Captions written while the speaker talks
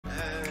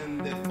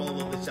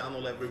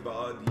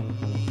everybody.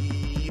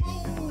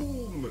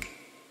 Boom!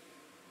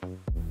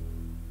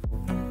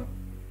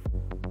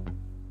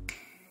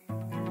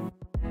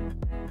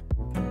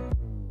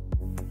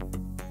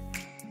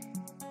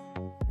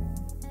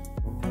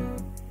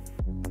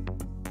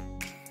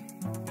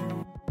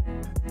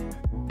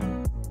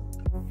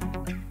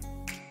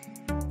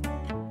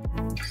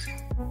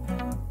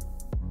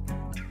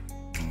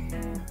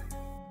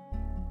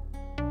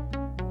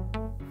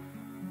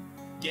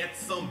 Get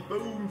some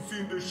booms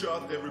in the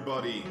shot,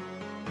 everybody!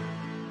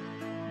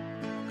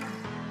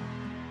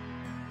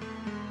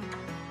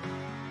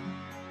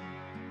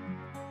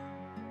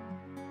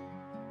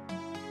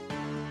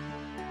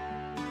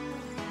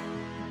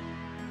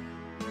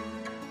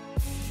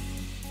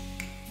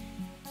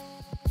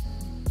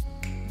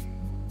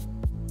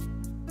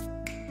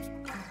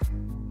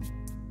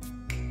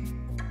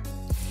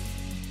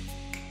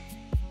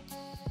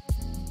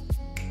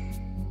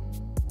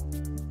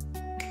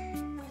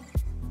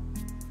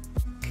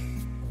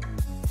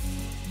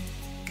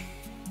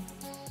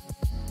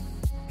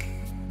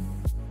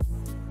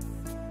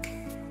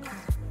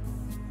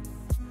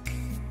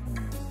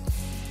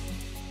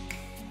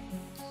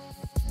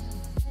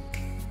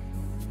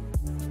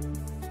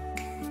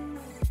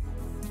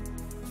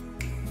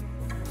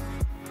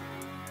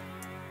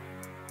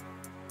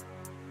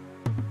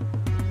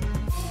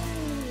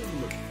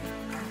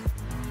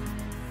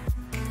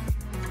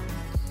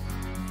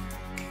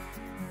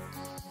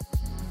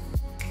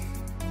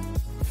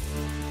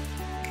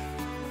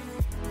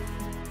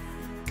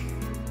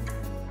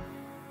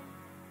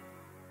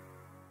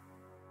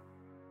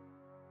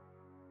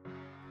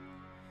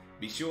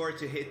 Be sure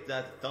to hit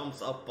that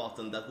thumbs up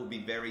button, that would be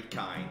very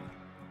kind.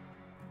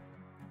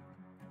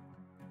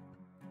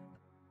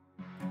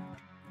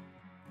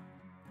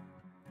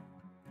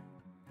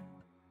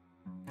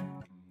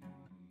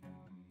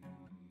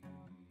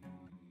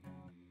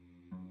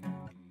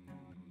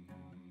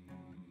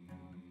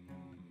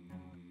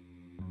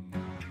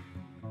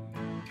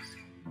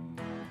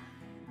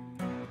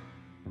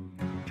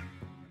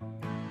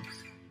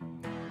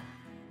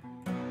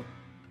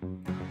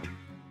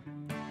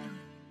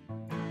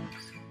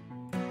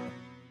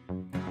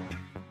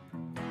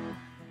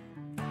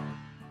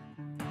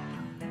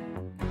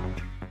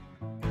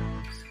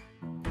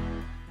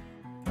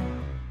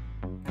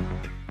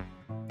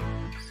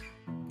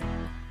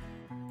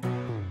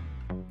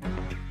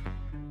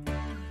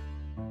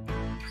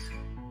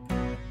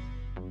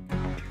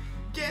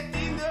 Get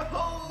in the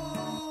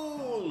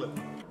hole!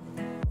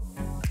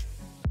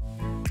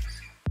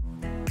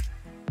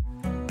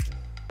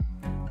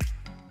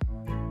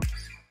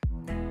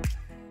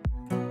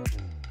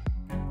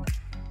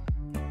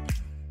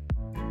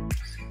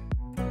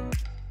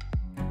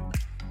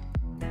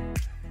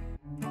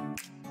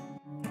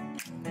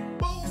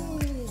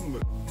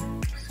 Boom!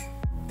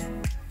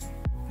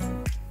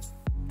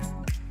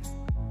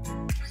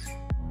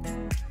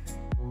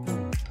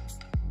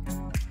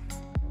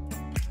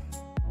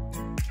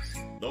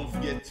 Don't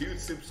forget to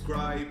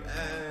subscribe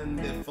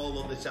and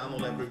follow the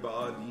channel,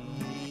 everybody.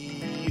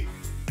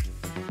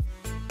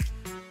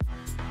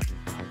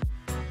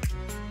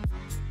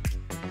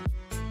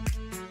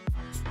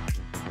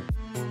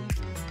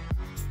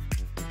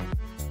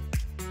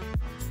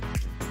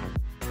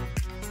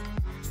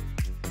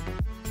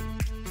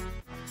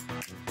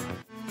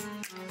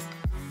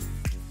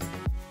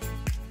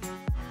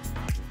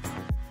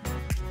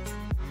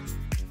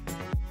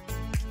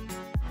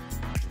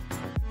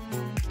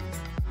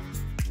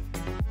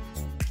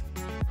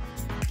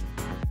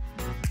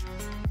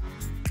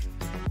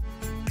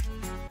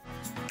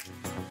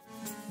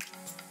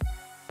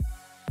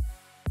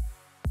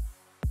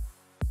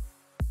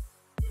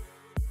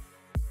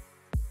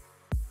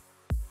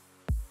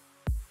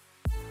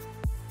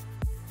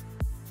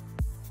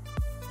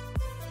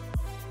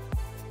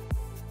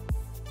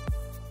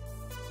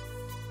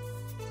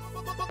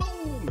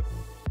 Boom!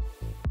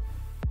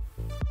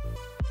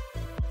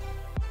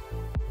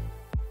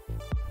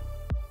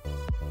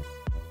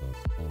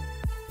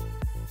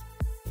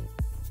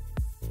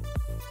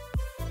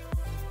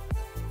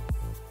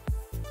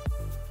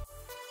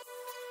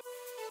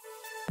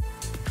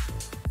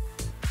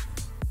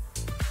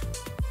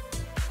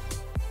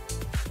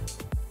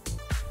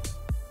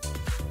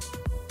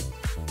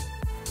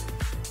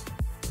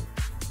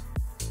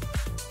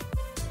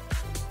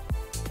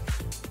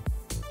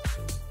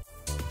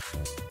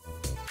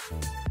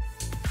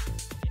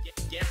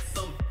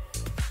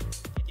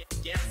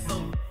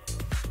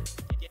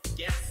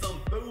 Get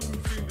some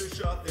booms in the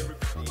shot,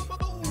 everybody.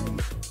 Boom!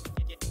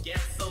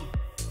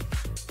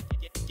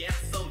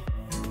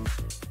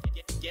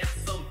 Get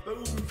some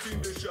booms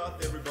in the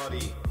shot,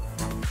 everybody.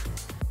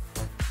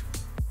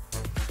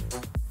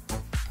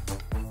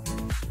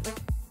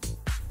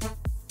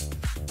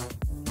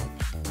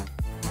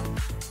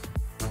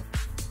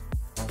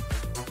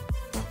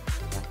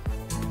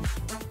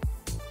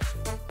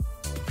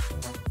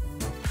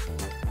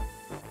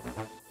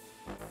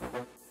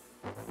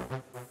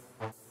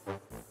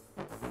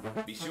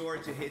 Be sure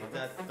to hit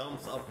that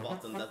thumbs up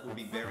button, that would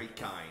be very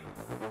kind.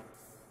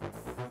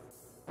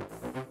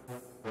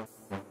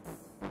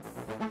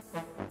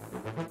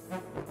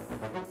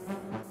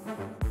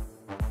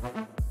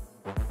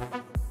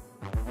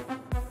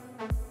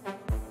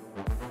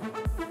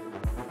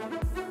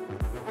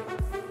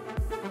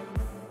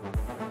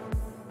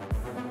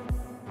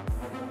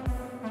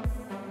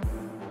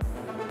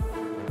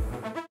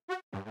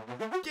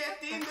 Get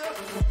in the...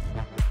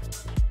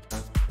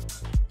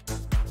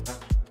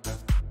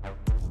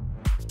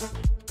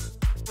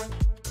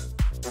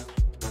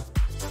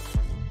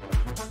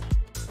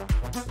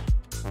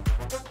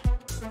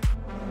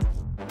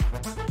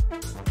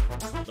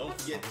 Don't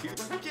forget to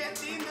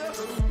get in the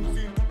boom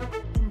scene,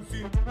 boom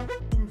scene,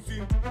 boom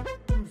scene,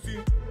 boom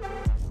scene.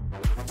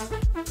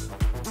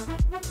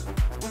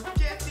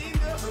 Get in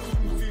the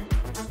boom scene,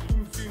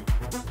 boom scene,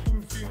 boom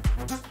scene,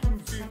 boom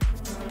scene,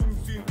 boom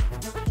scene,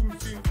 boom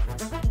scene,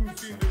 boom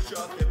scene. The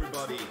shot,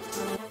 everybody.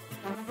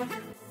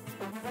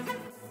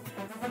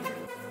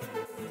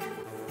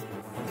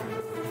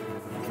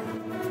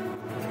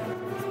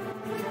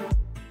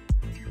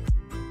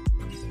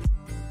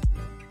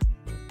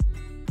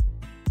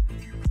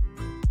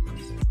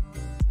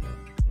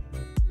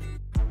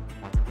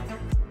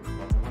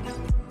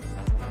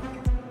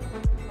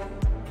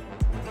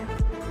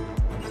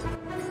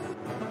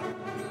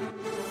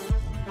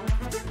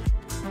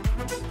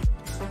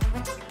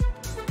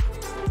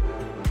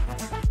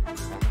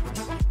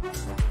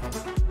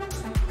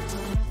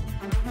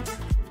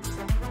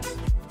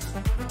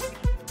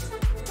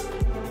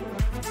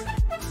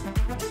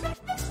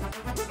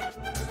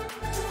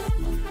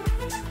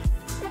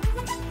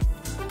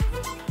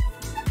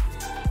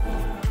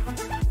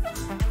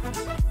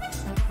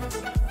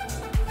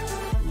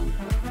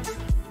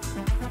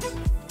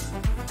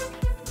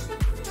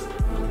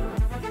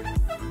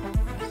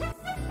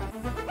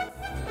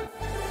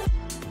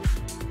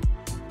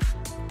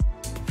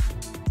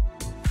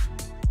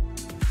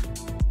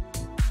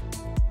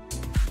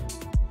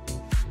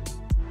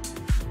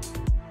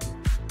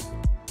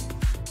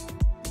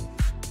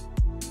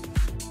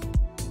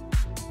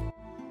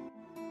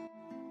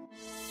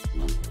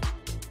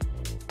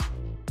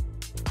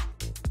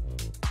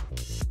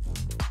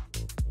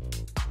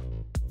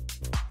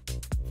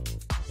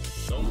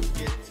 Don't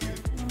forget to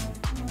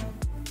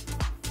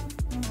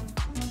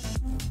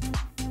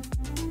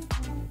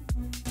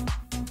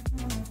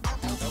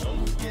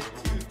don't forget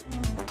to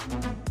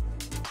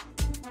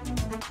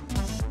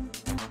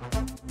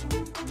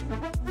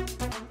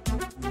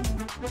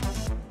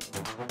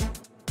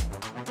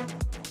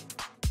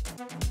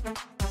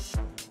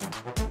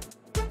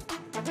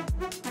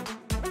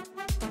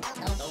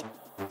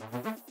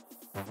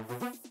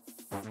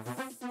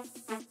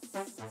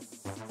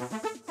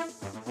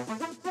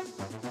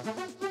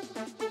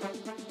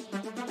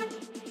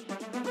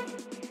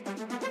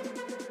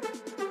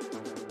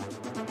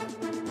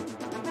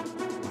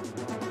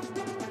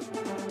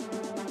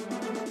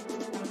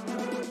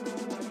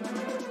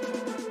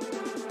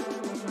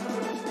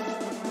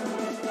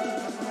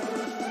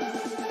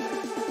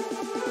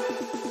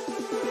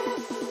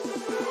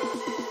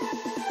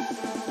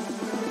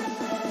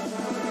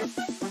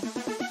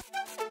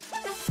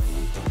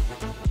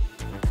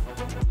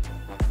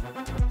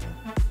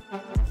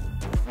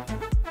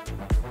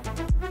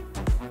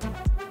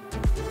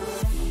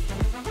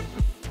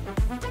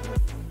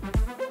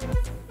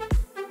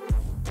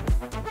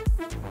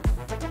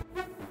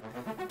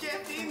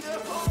get in the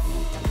hole.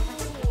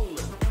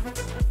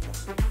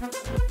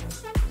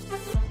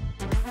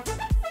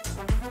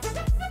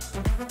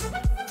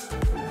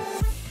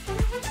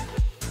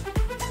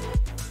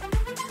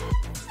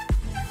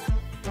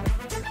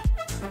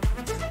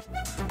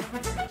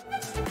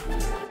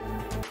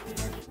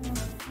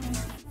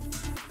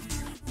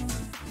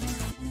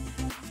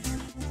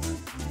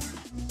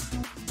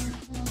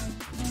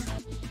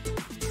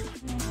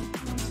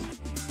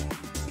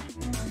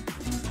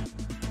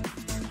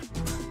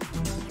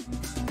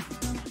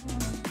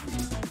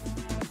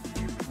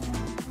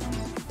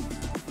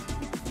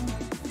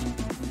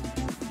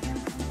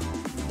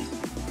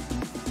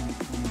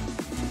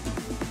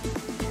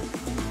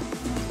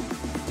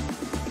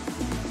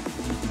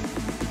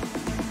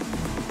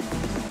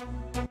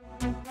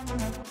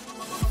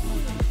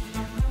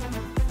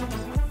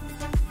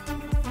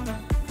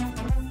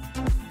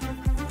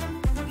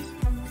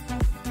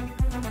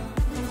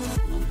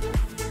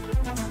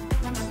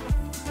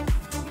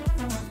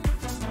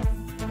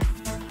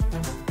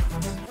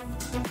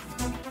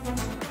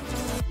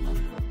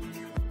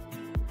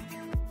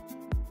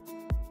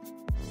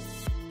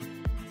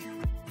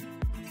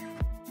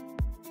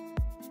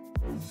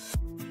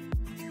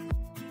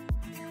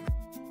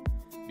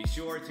 Be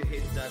sure to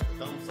hit that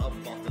thumbs up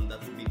button,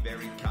 that would be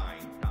very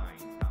kind.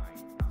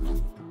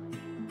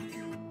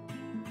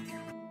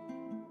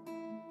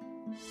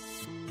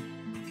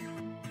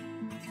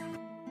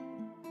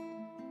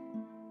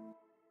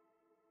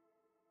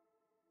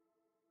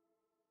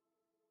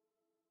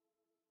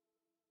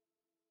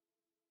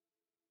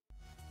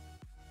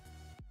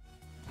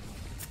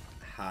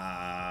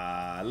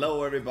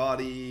 Hello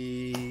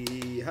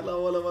everybody!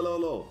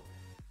 Hello.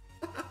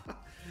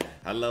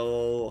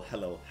 Hello,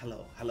 hello,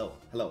 hello, hello,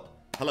 hello,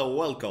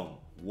 hello,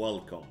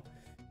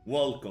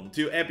 welcome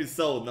to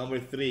episode number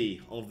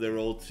 3 of the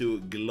Road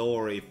to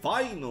Glory.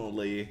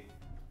 Finally,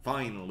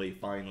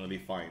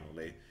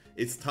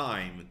 it's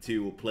time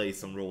to play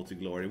some Road to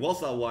Glory. It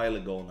was a while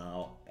ago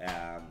now,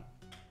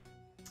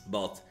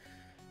 but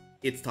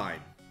it's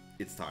time,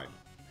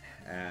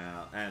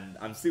 and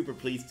I'm super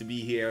pleased to be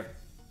here,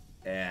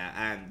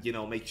 and you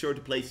know, make sure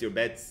to place your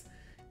bets.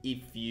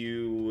 If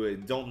you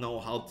don't know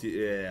how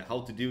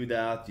to do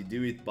that, you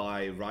do it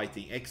by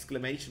writing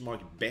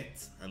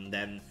 !bet, and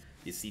then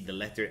you see the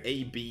letter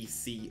A, B,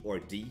 C, or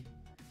D,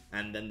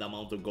 and then the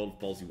amount of golf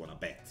balls you want to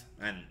bet.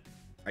 And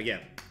again,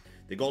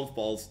 the golf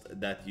balls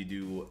that you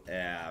do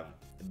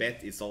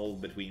bet is all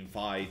between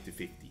 5 to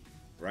 50,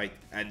 right?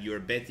 And you're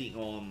betting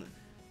on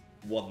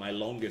what my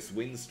longest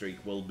win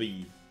streak will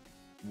be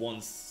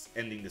once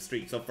ending the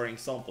streak. So for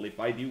example, if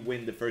I do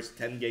win the first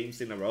 10 games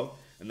in a row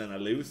and then I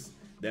lose,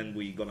 then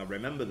we're gonna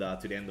remember that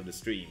to the end of the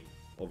stream,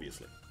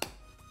 obviously.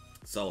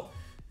 So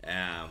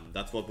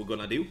that's what we're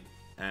gonna do.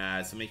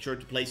 So make sure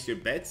to place your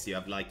bets. You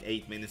have like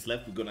 8 minutes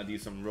left. We're gonna do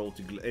some road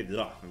to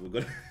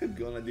we're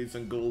gonna do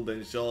some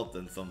golden shot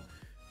and some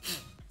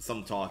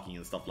talking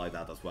and stuff like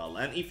that as well.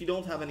 And if you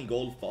don't have any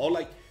golf ball, or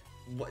like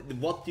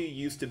what do you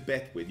use to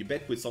bet with? You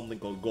bet with something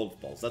called golf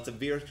balls. That's a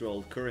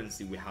virtual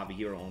currency we have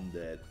here on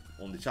the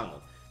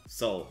channel.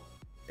 So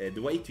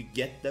the way to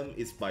get them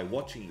is by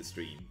watching the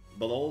stream,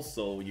 but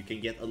also you can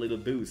get a little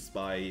boost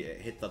by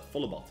hit that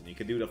follow button. You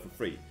can do that for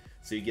free.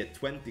 So you get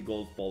 20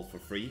 golf balls for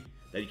free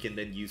that you can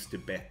then use to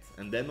bet.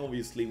 And then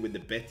obviously with the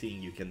betting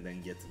you can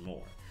then get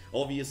more.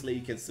 Obviously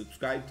you can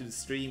subscribe to the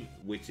stream,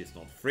 which is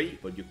not free,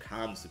 but you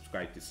can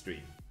subscribe to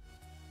stream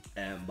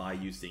by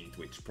using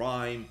Twitch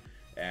Prime.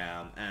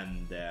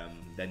 And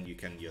then you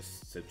can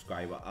just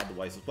subscribe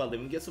otherwise as well.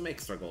 Then you get some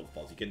extra golf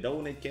balls. You can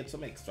donate, get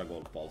some extra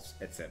golf balls,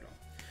 etc.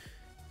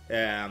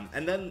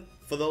 And then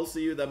for those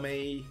of you that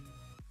may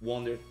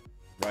wonder,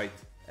 right,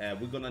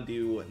 we're gonna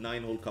do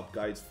 9-hole cup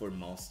guides for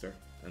Master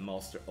and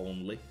Master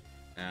only,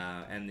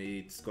 and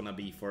it's gonna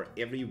be for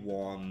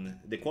everyone.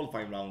 The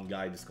qualifying round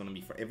guide is gonna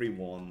be for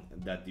everyone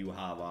that you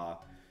have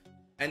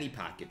any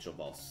package of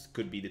us.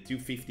 Could be the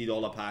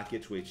 $250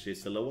 package, which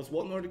is the lowest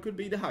one, or it could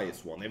be the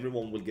highest one.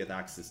 Everyone will get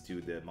access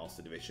to the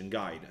Master Division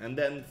guide. And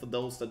then for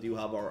those that do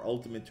have our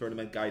Ultimate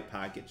Tournament guide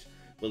package,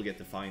 we'll get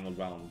the final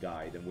round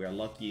guide. And we are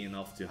lucky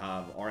enough to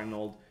have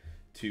Arnold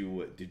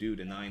to do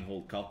the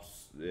 9-hole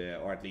cups,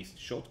 or at least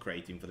shot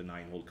creating for the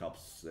 9-hole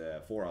cups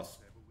for us.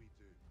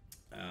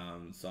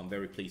 So I'm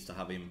very pleased to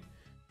have him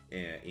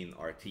in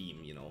our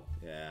team, you know,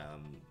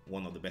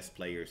 one of the best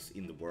players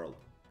in the world.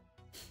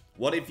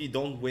 What if you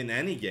don't win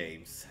any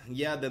games?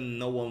 Yeah, then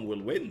no one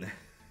will win.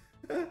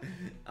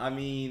 I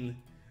mean,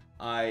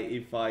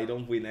 if I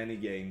don't win any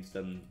games,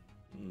 then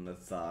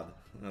that's sad.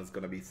 That's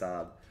gonna be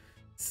sad.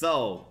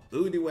 So,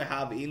 who do we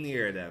have in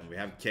here then? We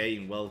have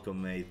Kane,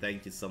 welcome mate,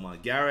 thank you so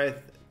much.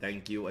 Gareth,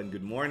 thank you and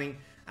good morning.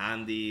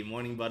 Andy,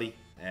 morning buddy.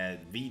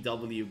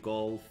 VW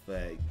Golf,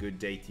 good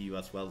day to you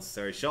as well.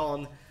 Sir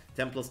Sean,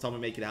 Temples Tommy,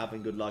 make it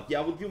happen, good luck.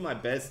 Yeah, I will do my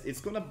best.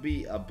 It's gonna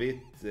be a bit,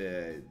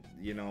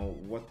 you know,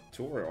 what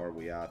tour are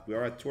we at? We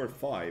are at Tour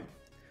 5.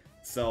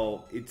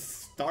 So, it's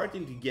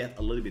starting to get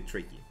a little bit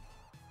tricky,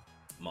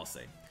 must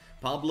say.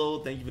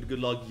 Pablo, thank you for the good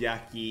luck.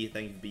 Jackie,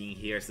 thank you for being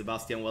here.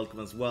 Sebastian,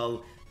 welcome as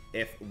well.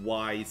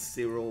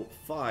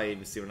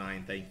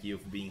 FY0509, thank you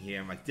for being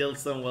here. Mike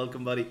Dilson,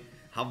 welcome buddy.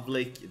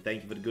 Havlik,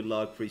 thank you for the good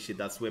luck, appreciate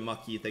that.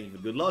 Swimaki, thank you for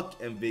the good luck.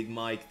 And Big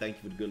Mike, thank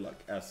you for the good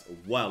luck as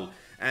well.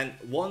 And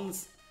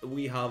once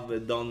we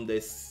have done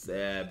this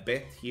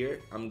bet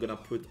here, I'm gonna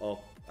put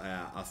up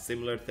a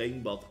similar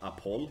thing, but a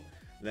poll.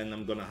 Then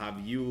I'm gonna have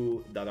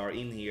you that are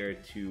in here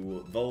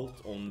to vote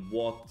on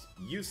what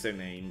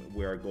username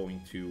we're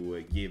going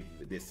to give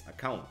this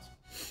account.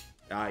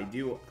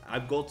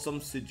 I've got some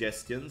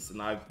suggestions,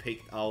 and I've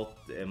picked out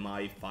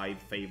my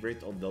 5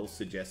 favorite of those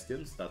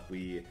suggestions that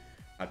we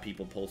had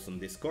people post on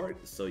Discord.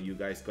 So you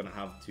guys gonna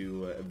have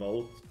to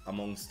vote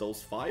amongst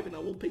those 5, and I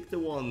will pick the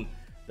one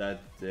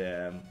that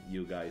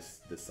you guys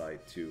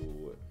decide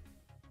to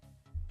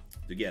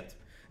get.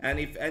 And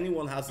if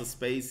anyone has a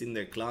space in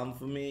their clan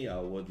for me, I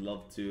would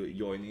love to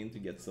join in to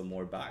get some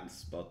more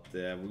bags. But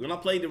we're gonna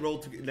play the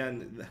road to...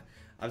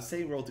 I'm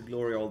saying Road to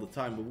Glory all the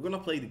time, but we're gonna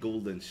play the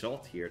golden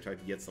shot here, try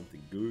to get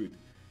something good.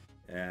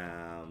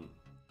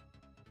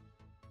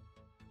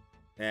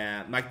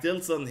 Mike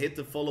Dilson, hit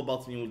the follow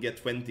button, you will get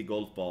 20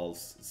 golf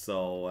balls.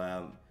 So,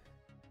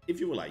 if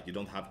you would like, you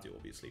don't have to,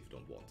 obviously, if you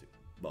don't want to.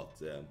 But,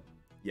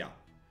 yeah.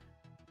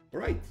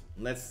 Alright,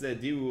 let's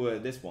do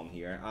this one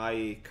here.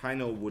 I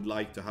kind of would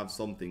like to have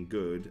something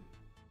good.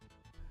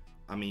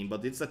 I mean,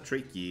 but it's a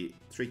tricky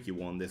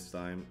one this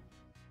time,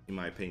 in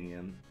my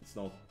opinion. It's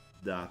not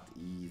that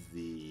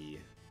easy.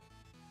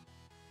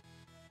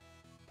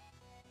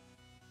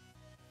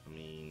 I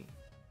mean,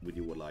 would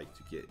you would like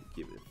to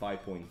give it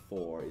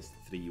 5.4 is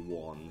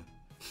 3-1.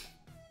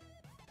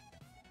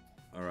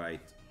 All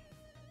right.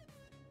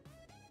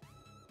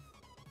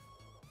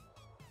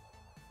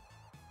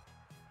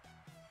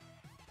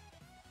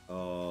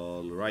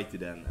 righty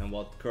then. And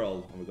what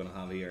curl are we gonna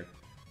have here?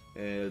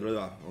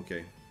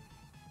 Okay.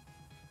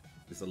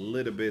 Just a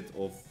little bit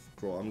of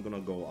curl. I'm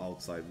gonna go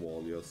outside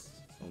wall, just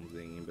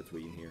something in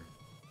between here.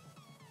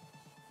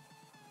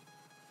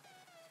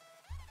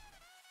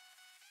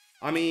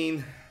 I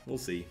mean, we'll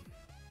see.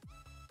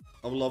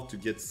 I would love to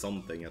get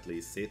something at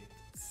least. Sit,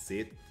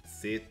 sit,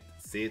 sit,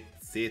 sit,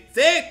 sit,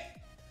 sit!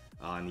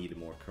 I need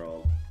more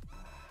curl.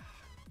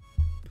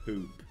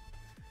 Poop.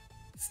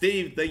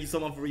 Steve, thank you so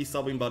much for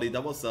resubbing, buddy.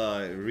 That was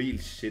a real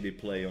shitty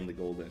play on the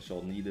golden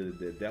shot.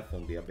 Needed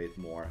definitely a bit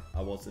more.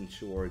 I wasn't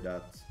sure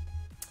that...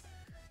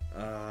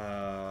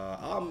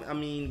 I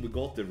mean, we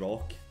got the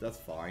rock. That's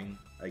fine,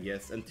 I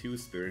guess. And 2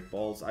 spirit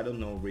balls. I don't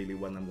know really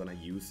when I'm gonna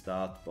use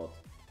that, but...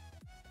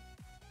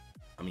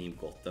 I mean,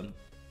 got them.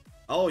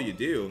 Oh, you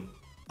do?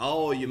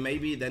 Oh, you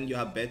maybe then you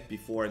have bet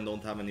before and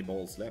don't have any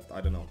balls left.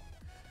 I don't know.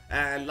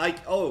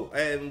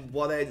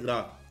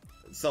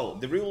 So,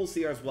 the rules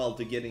here as well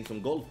to getting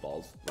some golf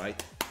balls,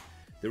 right?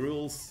 The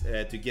rules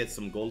to get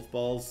some golf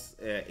balls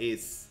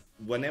is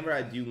whenever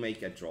I do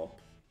make a drop,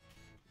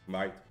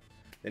 right?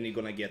 Then you're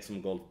gonna get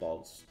some golf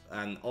balls.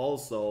 And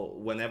also,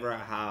 whenever I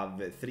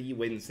have 3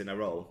 wins in a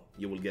row,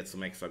 you will get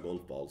some extra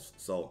golf balls.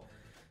 So,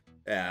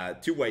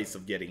 2 ways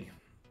of getting.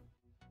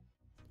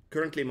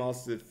 Currently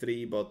Master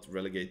 3, but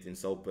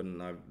relegating's open.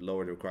 I've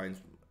lowered the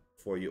requirements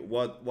for you.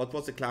 What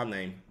was the clan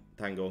name,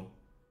 Tango?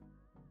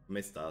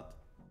 Missed that.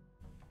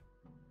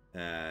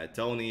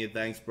 Tony,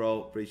 thanks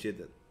bro, appreciate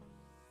it.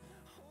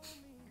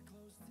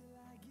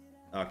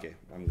 Okay,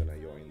 I'm gonna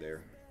join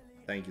there.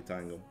 Thank you,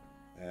 Tango.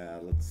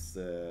 We're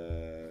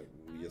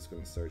just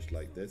gonna search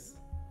like this.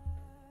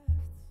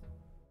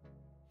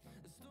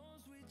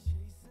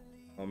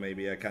 Or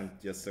maybe I can't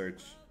just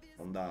search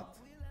on that.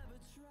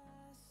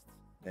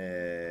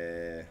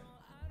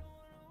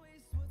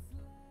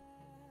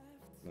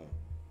 No.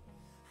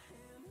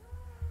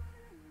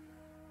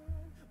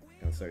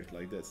 Can search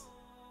like this.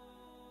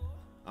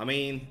 I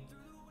mean,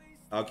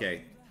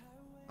 okay.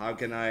 How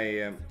can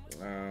I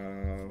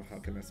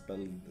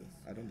spell?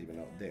 I don't even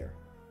know. There.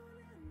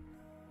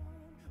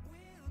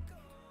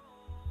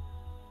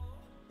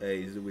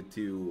 Is it with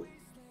 2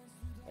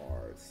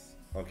 R's?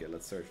 Okay,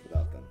 let's search for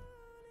that then.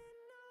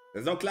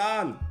 There's no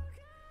clan.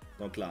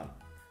 No clan.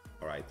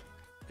 All right.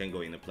 Can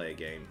go in and play a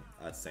game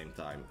at the same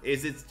time.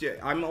 Is it?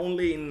 I'm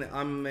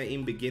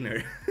in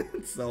beginner,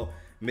 so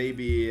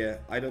maybe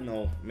I don't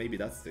know. Maybe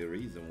that's the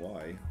reason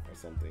why or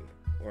something.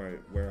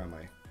 Or where am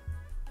I?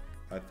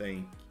 I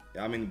think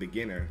I'm in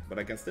beginner, but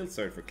I can still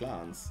search for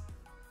clans.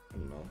 I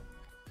don't know.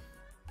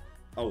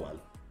 Oh well.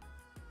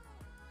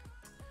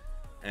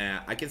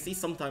 I can see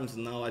sometimes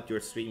now at your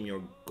stream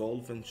your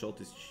golf and shot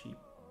is cheaper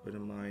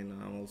than mine.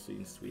 I'm also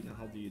in Sweden.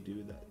 How do you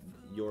do that?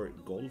 Your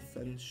golf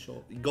and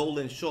shot,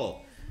 golden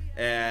shot.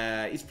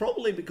 It's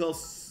probably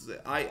because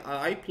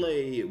I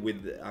play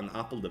with an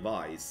Apple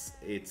device.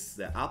 It's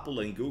the Apple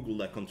and Google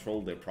that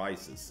control their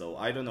prices. So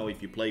I don't know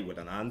if you play with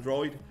an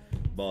Android,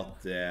 but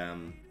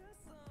then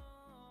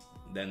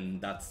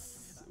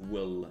that's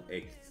will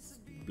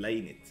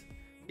explain it.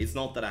 It's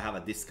not that I have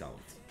a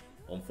discount,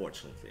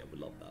 unfortunately. I would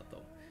love that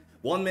though.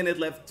 1 minute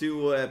left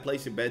to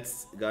place your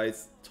bets,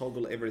 guys.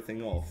 Toggle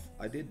everything off.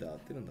 I did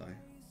that, didn't I?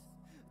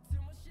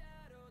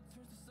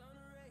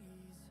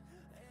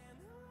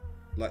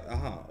 Like,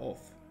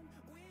 off.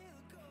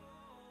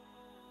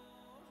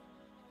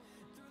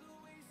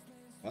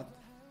 What?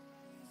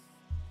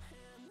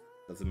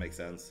 Doesn't make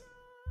sense.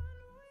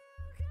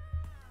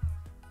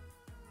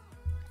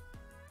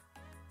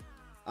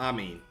 I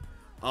mean,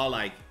 nah,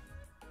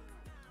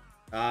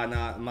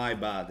 my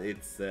bad.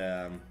 It's,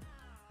 now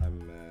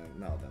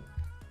then.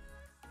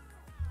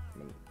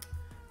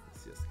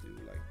 Let's just do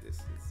like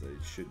this.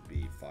 It should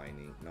be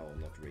finding, no,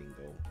 not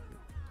Ringo.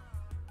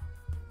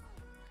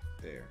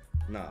 There,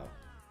 now.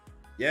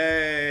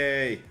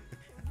 Yay!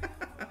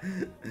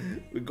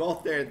 We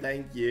got there,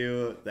 thank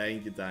you,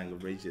 Tango,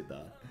 appreciate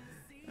that.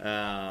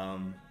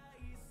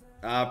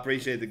 I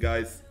appreciate it,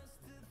 guys.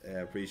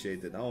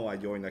 Appreciate it. Oh, I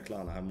joined a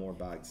clan. I have more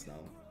bags now.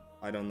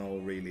 I don't know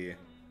really.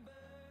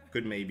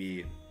 Could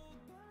maybe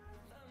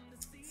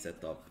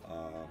set up.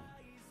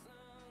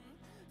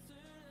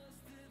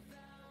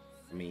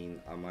 I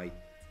mean, I might.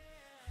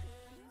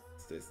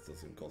 This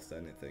doesn't cost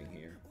anything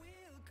here.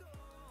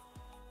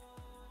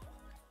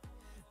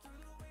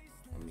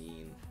 I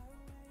mean,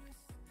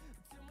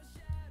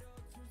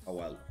 oh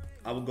well.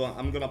 I'm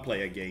gonna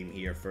play a game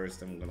here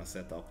first. I'm gonna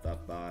set up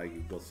that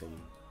bag. Got some.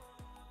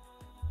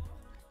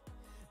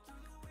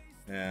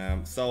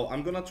 So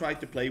I'm gonna try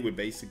to play with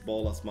basic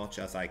ball as much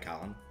as I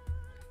can.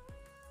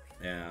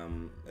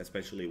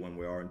 Especially when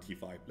we are in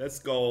T5. Let's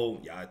go.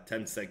 Yeah,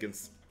 10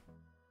 seconds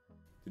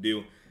to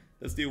do.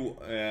 Let's do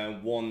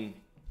one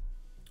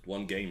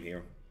game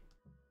here,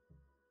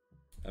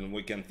 and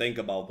we can think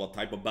about what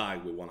type of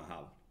bag we want to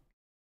have.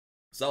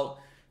 So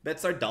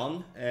bets are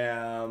done.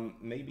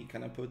 Maybe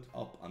can I put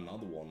up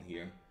another one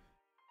here?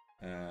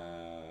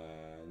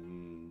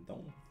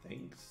 Don't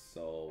think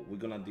so. We're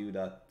gonna do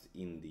that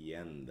in the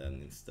end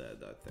then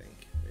instead. I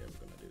think we're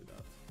gonna do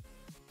that.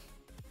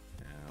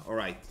 All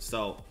right.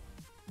 So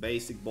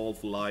Basic Ball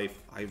for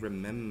Life. I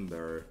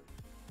remember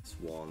this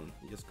one.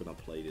 I'm just gonna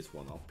play this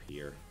one up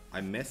here. I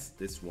messed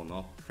this one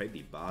up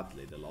pretty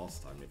badly the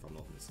last time, if I'm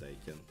not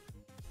mistaken.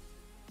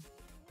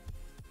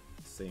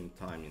 Same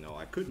time, you know,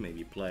 I could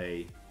maybe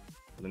play,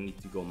 but I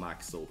need to go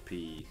max OP.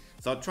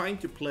 So I'm trying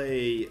to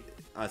play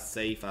as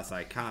safe as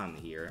I can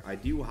here. I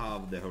do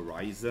have the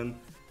Horizon,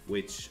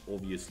 which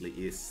obviously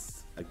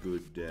is a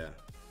good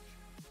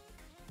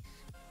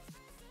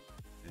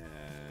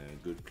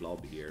good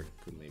club here.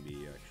 Could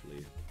maybe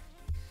actually...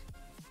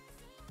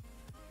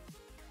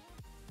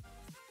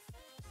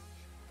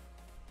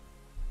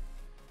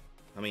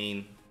 I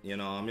mean, you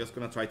know, I'm just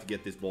gonna try to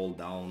get this ball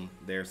down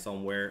there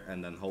somewhere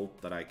and then hope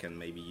that I can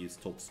maybe use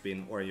top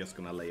spin, or I'm just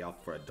gonna lay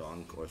up for a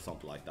dunk or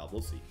something like that.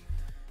 We'll see.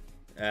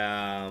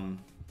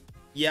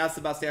 Yeah,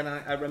 Sebastian,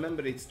 I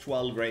remember it's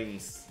 12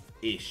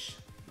 rings-ish,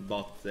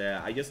 but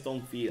I just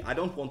don't feel... I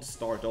don't want to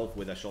start off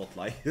with a shot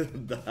like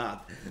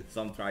that,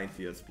 so I'm trying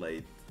to just play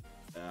it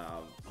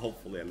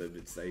hopefully a little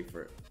bit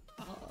safer.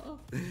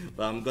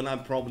 But I'm gonna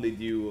probably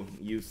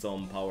use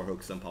some power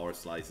hooks and power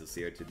slices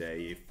here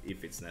today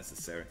if it's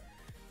necessary.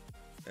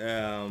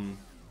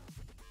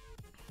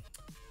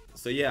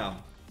 So yeah,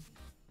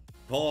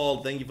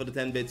 Paul, thank you for the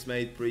 10 bits,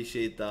 mate.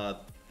 Appreciate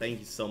that. Thank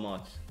you so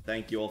much.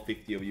 Thank you all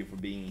 50 of you for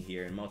being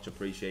here, much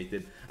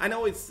appreciated. I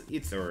know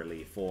it's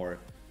early for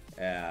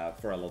a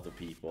lot of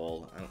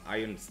people, and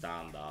I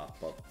understand that,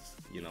 but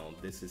you know,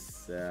 this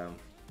is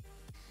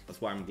that's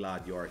why I'm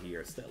glad you are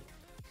here still.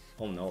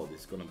 Oh no,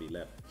 this is gonna be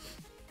left.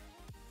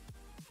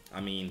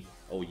 I mean,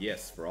 oh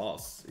yes, for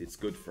us, it's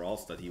good for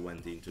us that he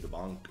went into the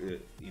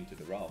into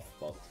the rough,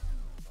 but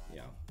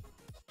yeah.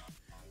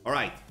 All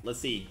right, let's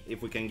see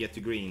if we can get to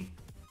green.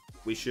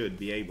 We should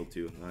be able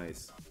to.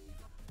 Nice.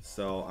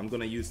 So I'm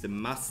gonna use the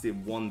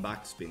massive one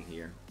backspin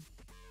here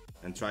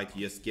and try to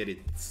just get it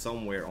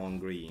somewhere on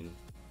green.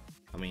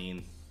 I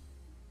mean,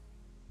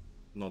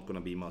 not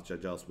gonna be much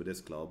adjust with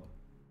this club.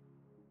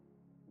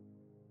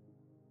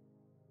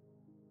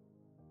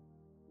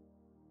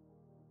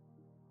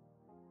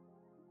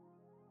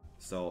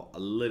 So a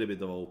little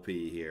bit of OP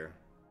here.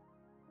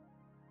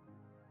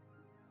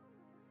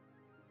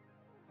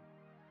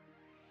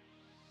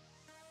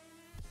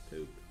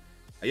 Poop.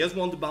 I just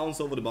want to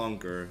bounce over the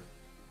bunker.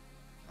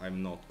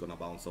 I'm not gonna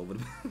bounce over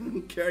the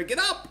bunker. Get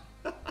up!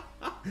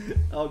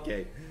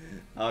 Okay.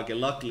 Okay,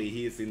 luckily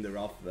he is in the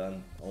rough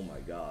then. Oh my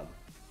god.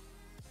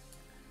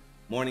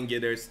 Morning,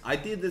 Gidders. I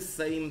did the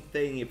same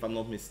thing, if I'm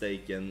not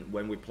mistaken,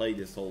 when we played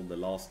this hole the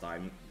last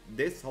time.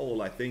 This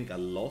hole, I think I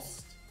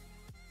lost.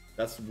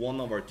 That's one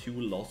of our 2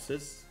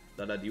 losses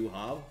that I do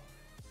have.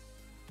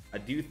 I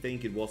do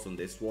think it was on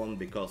this one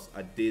because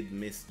I did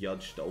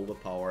misjudge the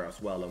overpower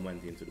as well and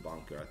went into the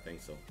bunker, I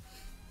think so.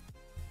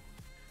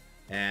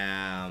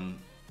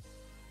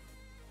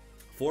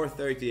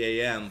 4:30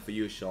 AM for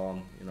you,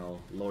 Sean, you know,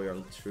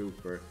 loyal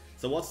trooper.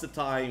 So what's the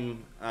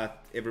time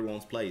at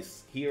everyone's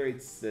place? Here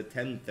it's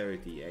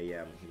 10:30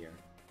 AM here.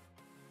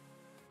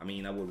 I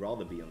mean, I would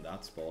rather be on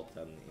that spot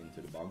than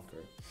into the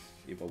bunker.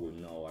 If I would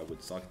know, I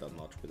would suck that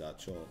much with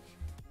that shot.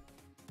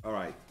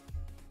 Alright.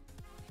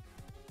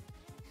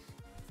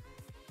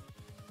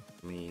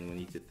 I mean, we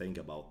need to think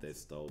about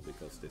this though,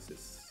 because this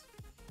is...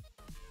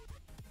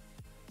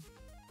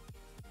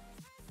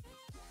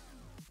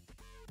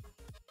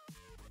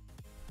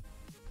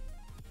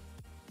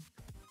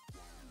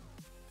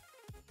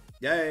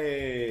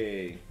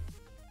 Yay!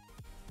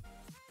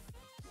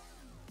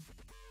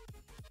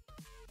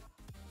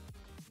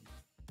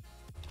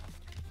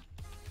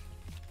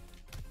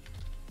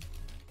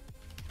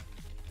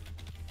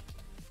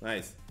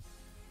 Nice.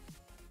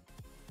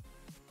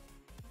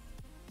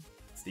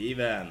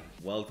 Steven,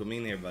 welcome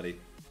in here, buddy.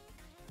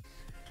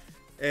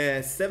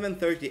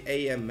 7:30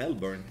 AM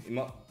Melbourne.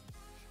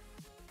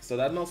 So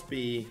that must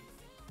be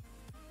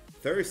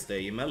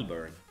Thursday in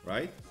Melbourne,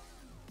 right?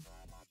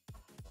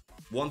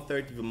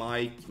 1:30 for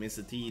Mike,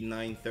 Mr. T,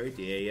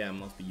 9:30 AM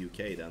must be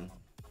UK then.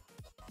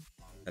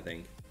 I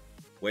think.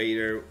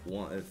 Waiter,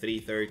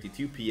 3:30,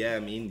 2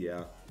 PM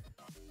India.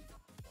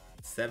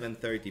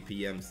 7:30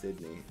 PM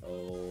Sydney.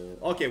 Oh,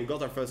 okay, we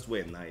got our first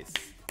win. Nice,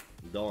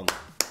 done.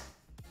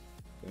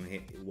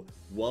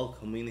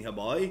 Welcome in here,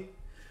 boy.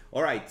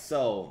 All right,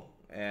 so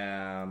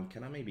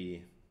can I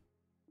maybe?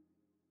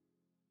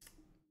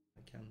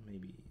 I can't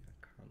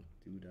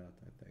do that.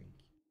 I think.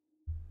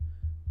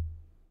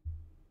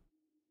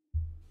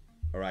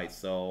 All right,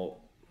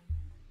 so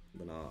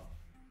I'm gonna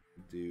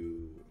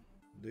do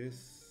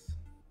this.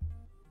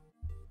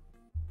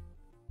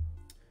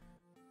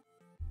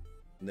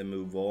 Then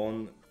move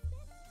on.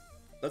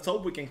 Let's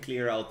hope we can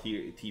clear out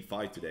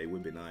T5 today.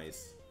 Would be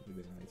nice. Would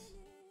be nice.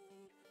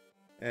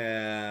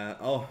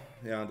 Oh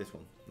yeah, this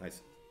one.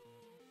 Nice.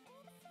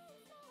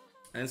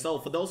 And so,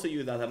 for those of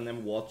you that have never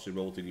watched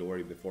Road to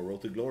Glory before,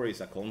 Road to Glory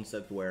is a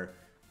concept where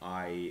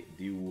I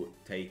do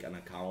take an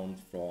account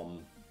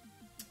from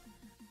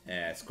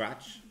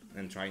scratch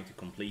and trying to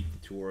complete the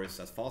tours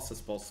as fast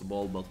as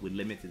possible, but with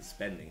limited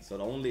spending. So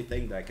the only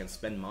thing that I can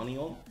spend money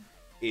on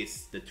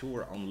is the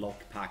tour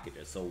unlock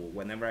packages. So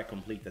whenever I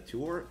complete the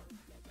tour,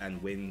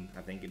 and win,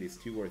 I think it is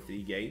 2 or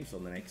 3 games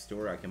on the next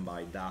tour, I can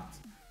buy that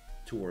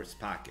tour's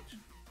package.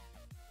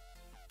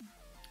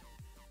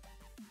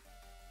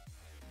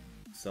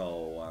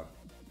 So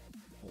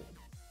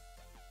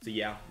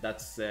yeah,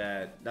 that's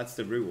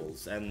the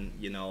rules, and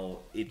you know,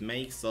 it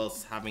makes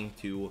us having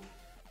to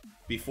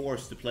be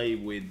forced to play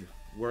with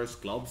worse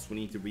clubs. We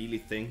need to really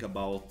think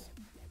about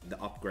the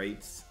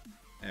upgrades,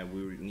 and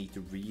we need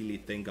to really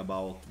think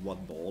about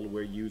what ball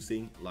we're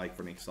using. Like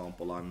for an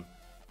example, I'm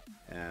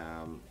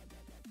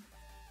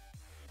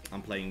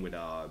playing with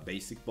a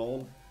basic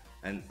ball,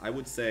 and I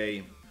would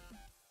say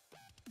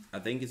I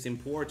think it's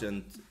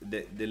important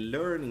that the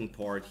learning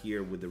part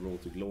here with the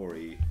Road to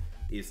Glory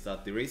is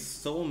that there is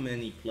so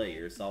many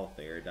players out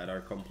there that are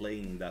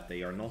complaining that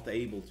they are not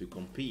able to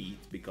compete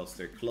because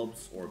their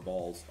clubs or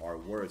balls are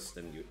worse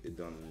than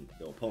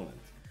the opponent.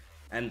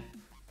 And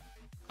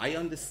I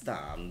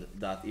understand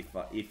that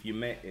if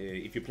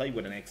you play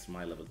with an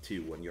X-Mile level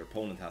 2 and your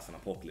opponent has an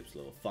Apocalypse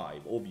level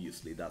 5,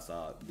 obviously that's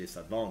a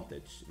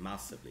disadvantage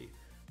massively.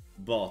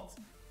 But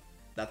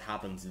that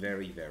happens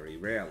very, very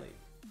rarely.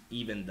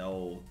 Even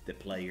though the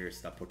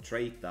players that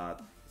portray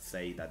that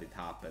say that it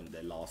happened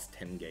the last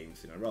 10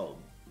 games in a row,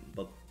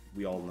 but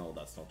we all know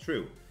that's not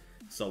true.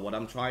 So what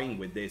I'm trying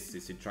with this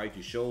is to try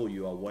to show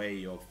you a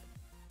way of,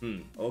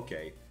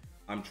 okay,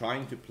 I'm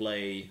trying to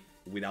play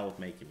without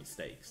making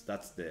mistakes.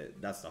 That's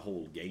the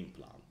whole game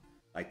plan.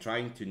 Like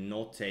trying to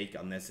not take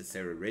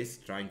unnecessary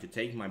risks, trying to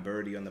take my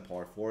birdie on the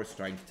par 4s,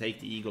 trying to take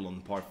the eagle on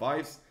the par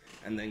 5s,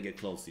 and then get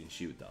close in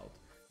shootout.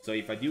 So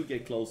if I do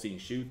get close in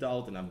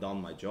shootout and I've done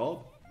my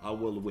job, I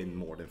will win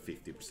more than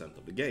 50%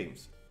 of the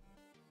games.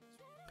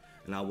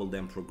 And I will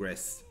then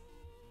progress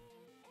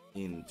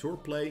in tour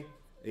play,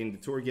 in the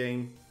tour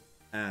game,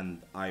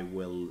 and I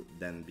will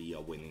then be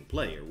a winning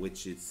player,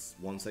 which is,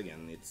 once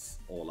again, it's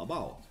all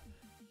about.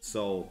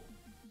 So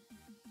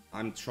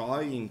I'm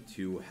trying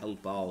to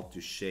help out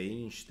to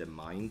change the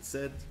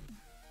mindset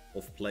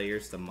of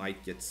players that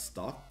might get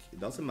stuck. It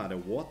doesn't matter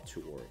what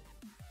tour,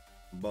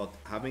 but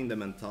having the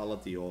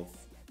mentality of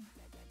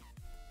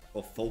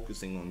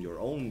focusing on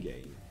your own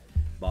game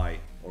by,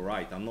 all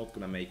right, I'm not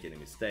gonna make any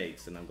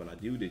mistakes and I'm gonna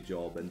do the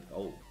job, and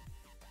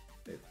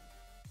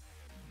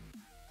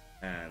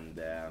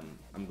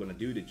I'm gonna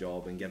do the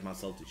job and get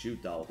myself to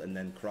shootout and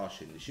then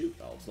crush in the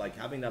shootouts. Like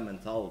having that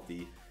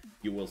mentality,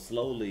 you will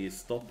slowly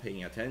stop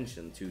paying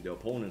attention to the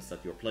opponents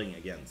that you're playing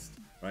against,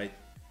 right?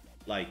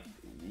 Like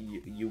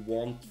you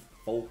won't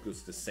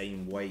focus the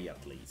same way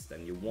at least,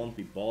 and you won't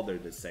be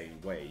bothered the same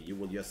way. You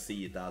will just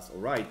see it as, all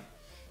right,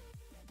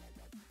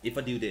 if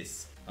I do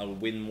this, I will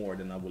win more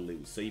than I will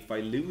lose. So if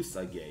I lose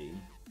a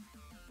game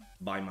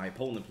by my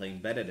opponent playing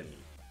better than me,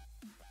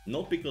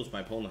 not because my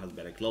opponent has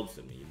better clubs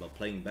than me, but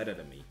playing better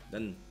than me,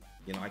 then,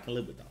 you know, I can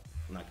live with that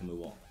and I can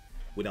move on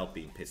without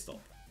being pissed off.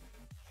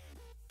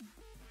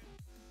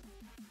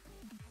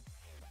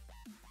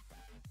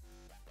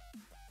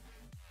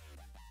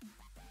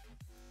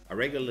 I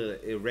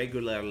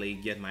regularly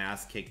get my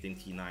ass kicked in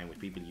T9 with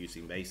people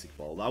using basic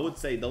ball. I would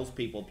say those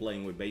people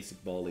playing with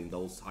basic ball in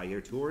those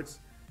higher tours,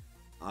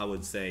 I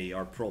would say,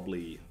 are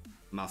probably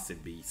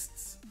massive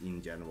beasts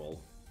in general.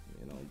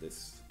 You know,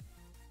 this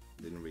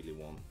didn't really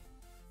want.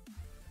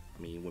 I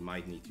mean, we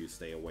might need to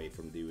stay away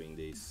from doing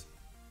this.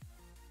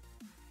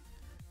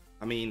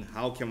 I mean,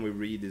 how can we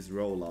read this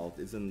rollout?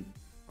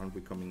 Aren't we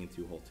coming in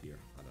too hot here?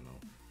 I don't know.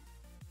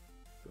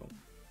 So.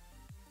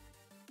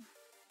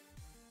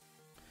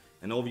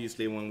 And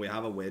obviously when we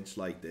have a wedge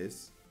like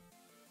this,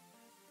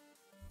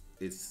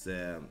 it's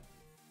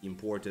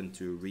important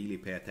to really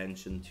pay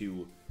attention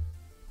to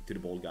the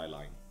ball guy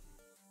line.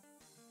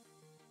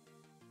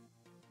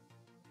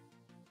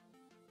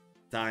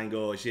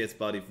 Tango, cheers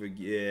buddy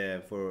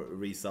for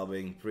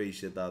resubbing.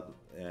 Appreciate that,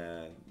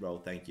 bro.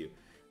 Thank you.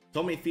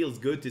 Tommy, feels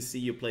good to see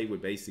you play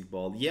with basic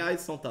ball. Yeah,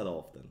 it's not that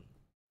often.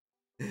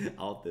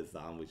 Out this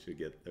Sam, we should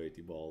get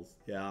 30 balls.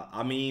 Yeah,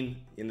 I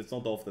mean, and it's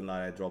not often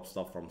that I drop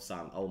stuff from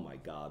Sam. Oh my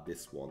god,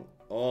 this one.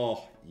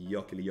 Oh,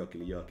 yuckily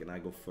yuckily yuck, and I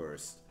go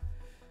first.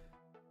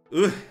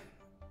 Ugh.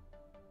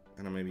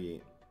 And I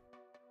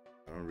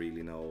don't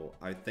really know.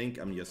 I think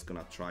I'm just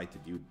gonna try to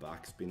do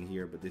backspin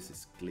here, but this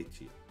is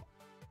glitchy.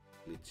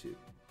 Glitchy.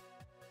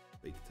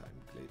 Big time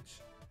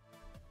glitch.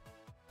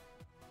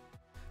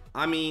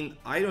 I mean,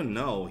 I don't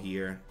know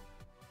here.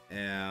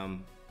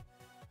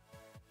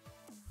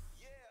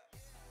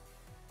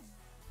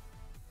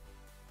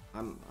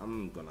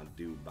 I'm gonna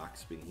do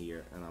backspin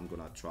here, and I'm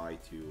gonna try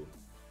to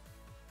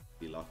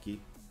be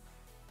lucky.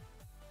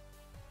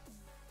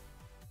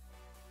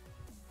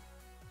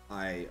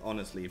 I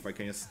honestly, if I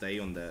can just stay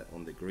on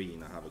the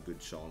green, I have a good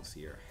chance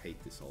here.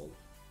 Hate this hole.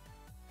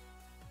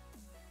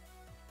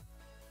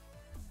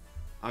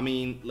 I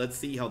mean, let's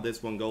see how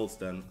this one goes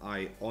then.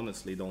 I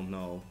honestly don't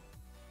know.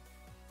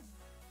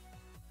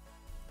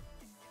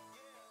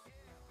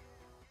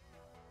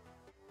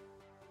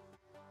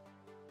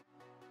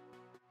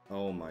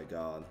 Oh my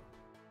god.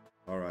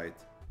 Alright.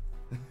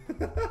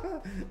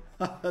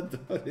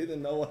 I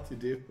didn't know what to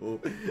do.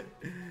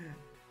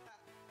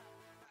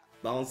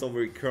 Bounce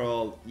over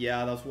curl.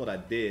 Yeah, that's what I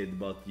did,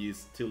 but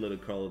used too little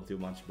curl, too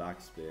much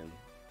backspin.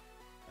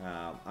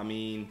 I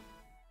mean,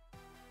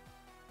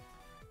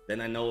 then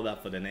I know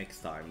that for the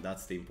next time.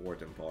 That's the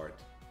important part.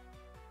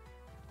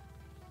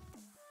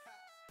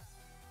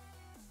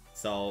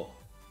 So,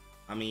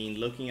 I mean,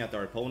 looking at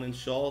our opponent's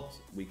shot,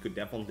 we could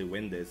definitely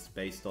win this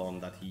based on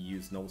that he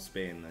used no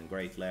spin and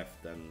great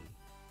left and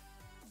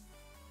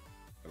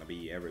gonna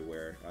be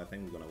everywhere. I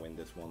think we're gonna win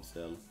this one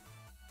still.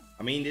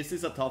 I mean, this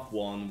is a tough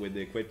one with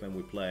the equipment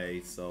we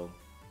play, so...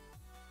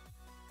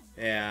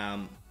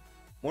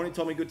 Morning,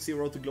 Tommy. Good to see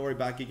Road to Glory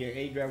back again.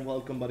 Adrian,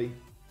 welcome, buddy.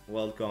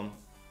 Welcome.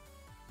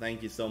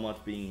 Thank you so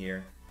much being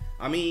here.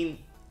 I mean,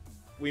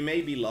 we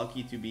may be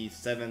lucky to be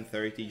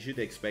 730. You should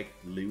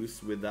expect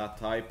loose with that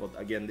type, but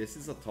again, this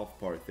is a tough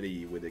par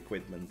 3 with the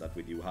equipment that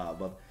we do have.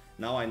 But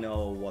now I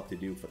know what to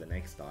do for the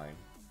next time,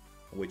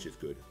 which is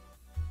good.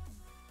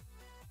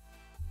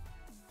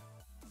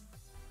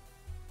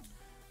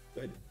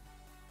 Good.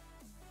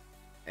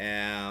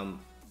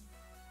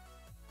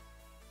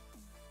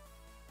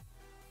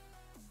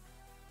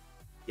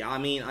 Yeah, I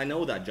mean, I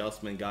know the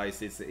adjustment,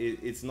 guys.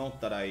 It's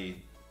not that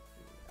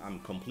I'm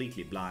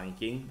completely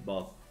blanking,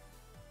 but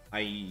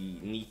I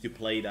need to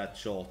play that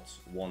shot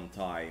one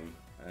time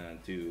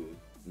to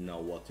know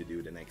what to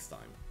do the next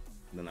time.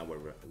 Then I will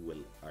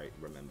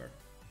remember.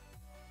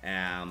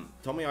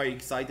 Tommy, are you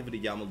excited for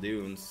the YAML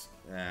Dunes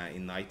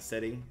in night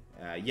setting?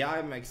 Yeah,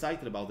 I'm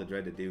excited about the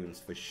dreaded Dunes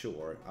for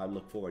sure. I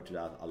look forward to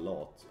that a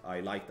lot.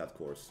 I like that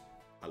course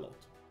a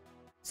lot.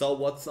 So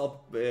what's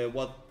up?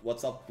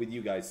 What's up with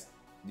you guys?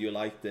 Do you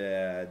like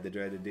the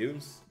dreaded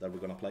Dunes that we're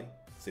gonna play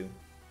soon?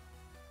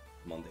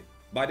 Monday.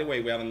 By the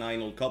way, we have a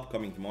 9-hole cup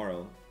coming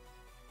tomorrow.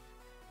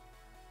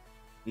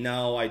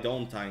 No, I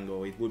don't,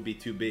 Tango. It would be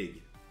too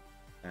big,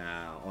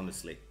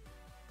 honestly.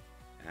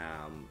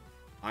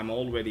 I'm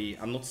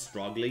not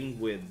struggling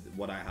with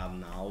what I have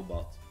now,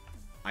 but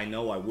I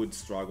know I would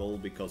struggle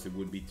because it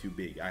would be too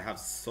big. I have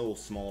so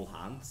small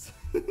hands,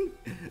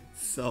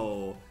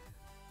 so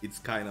it's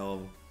kind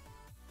of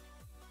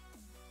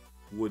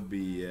would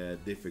be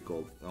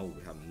difficult. Oh,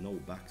 we have no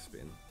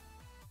backspin.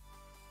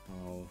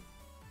 Oh,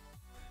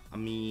 I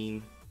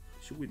mean,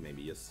 should we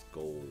maybe just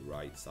go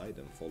right side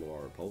and follow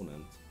our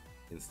opponent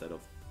instead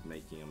of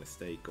making a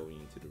mistake going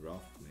into the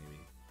rough, maybe?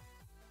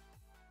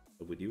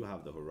 But we do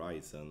have the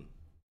horizon.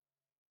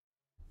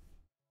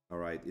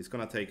 Alright, it's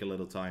gonna take a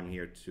little time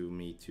here to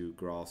me to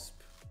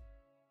grasp.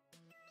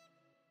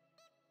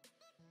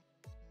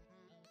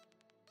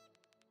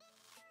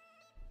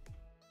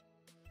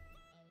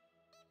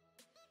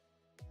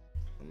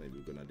 Or maybe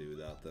we're gonna do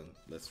that then.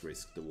 Let's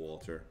risk the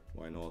water.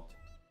 Why not?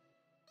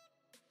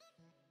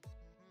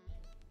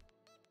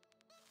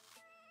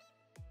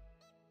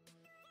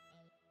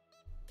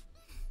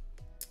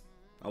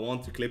 I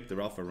want to clip the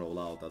rough and roll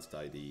out, that's the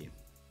idea.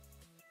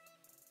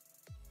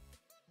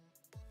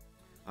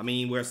 I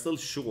mean, we're still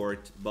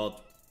short, but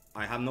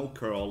I have no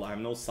curl, I have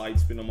no side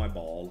spin on my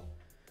ball.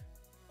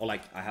 Or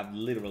like, I have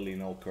literally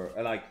no curl,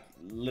 like,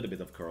 a little bit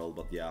of curl,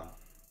 but yeah.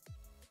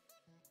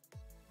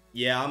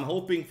 Yeah, I'm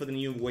hoping for the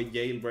new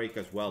jailbreak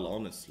as well,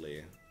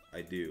 honestly.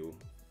 I do.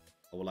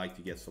 I would like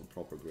to get some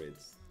proper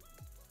grids.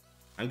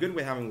 I'm good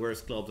with having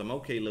worse clubs. I'm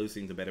okay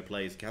losing to better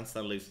plays. Can't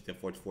stand losing to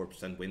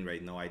 44% win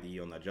rate. No ID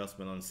on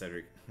adjustment on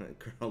Cedric.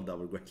 Curl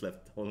double great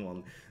left on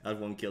one. That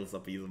one kills a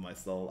piece of my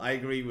soul. I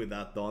agree with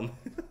that, Don.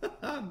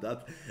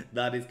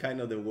 that is kind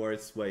of the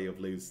worst way of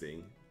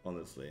losing,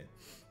 honestly.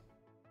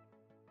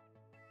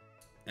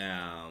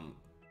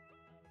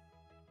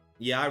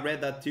 Yeah, I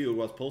read that too. It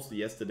was posted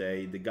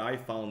yesterday. The guy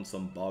found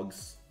some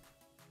bugs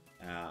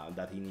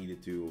that he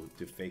needed to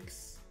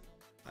fix.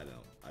 I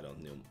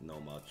don't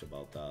know much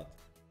about that.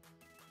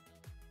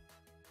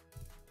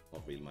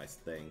 Not really my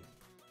thing.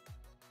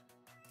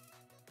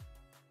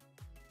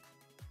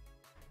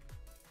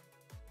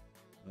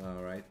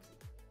 Alright.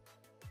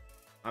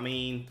 I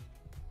mean,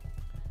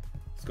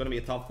 it's gonna be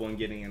a tough one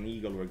getting an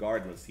eagle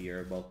regardless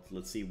here, but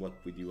let's see what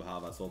we do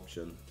have as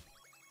option.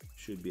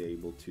 Should be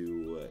able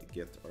to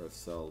get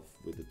ourselves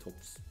with the top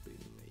spin,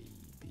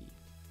 maybe.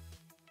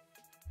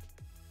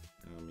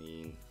 I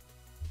mean,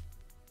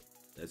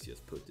 let's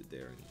just put it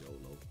there in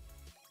YOLO.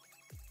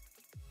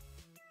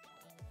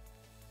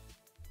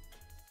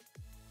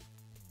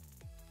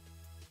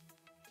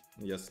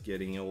 Just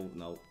getting old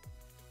now.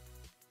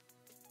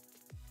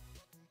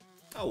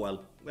 Oh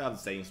well, we have the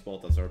same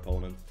spot as our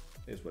opponent.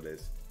 Here's what it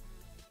is.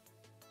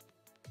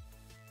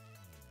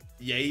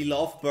 Yay,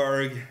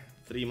 Lofberg!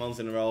 3 months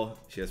in a row.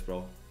 Cheers,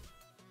 bro.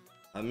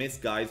 I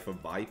missed guys for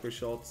Viper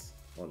shots.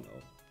 Oh no.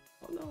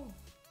 Oh no.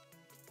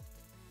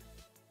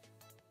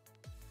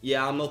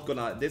 Yeah, I'm not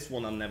gonna... This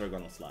one I'm never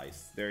gonna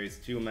slice. There is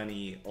too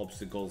many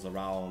obstacles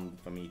around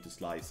for me to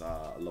slice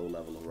a low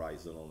level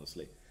horizon,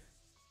 honestly.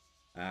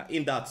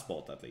 In that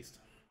spot, at least.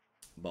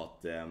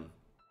 But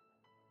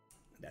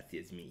that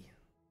is me.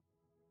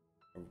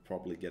 I will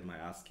probably get my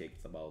ass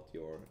kicked about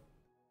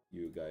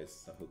you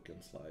guys hook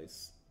and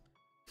slice.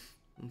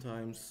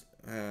 Sometimes.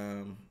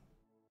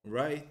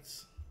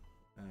 Right.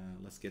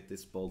 Let's get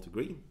this ball to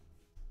green.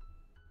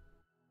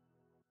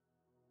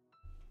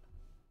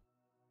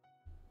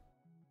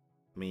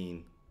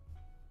 mean,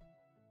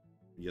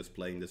 just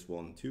playing this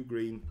one 2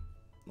 green,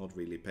 not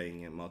really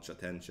paying much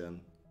attention,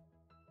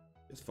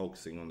 just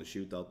focusing on the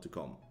shootout to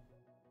come.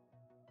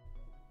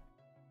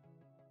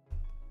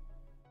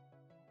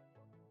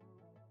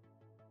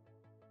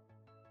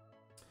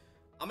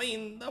 I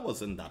mean, that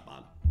wasn't that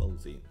bad. We'll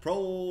see.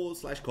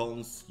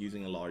 Pro/cons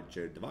using a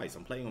larger device.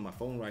 I'm playing on my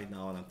phone right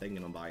now and I'm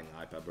thinking of buying an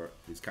iPad, but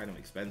it's kind of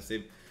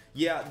expensive.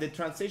 Yeah, the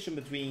transition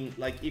between,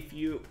 like, if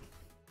you...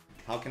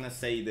 How can I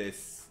say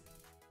this?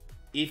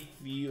 If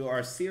you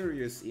are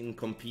serious in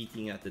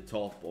competing at the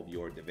top of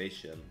your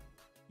division,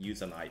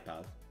 use an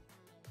iPad.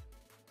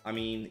 I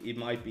mean, it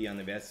might be an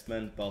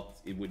investment, but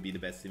it would be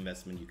the best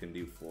investment you can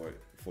do for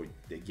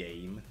the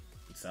game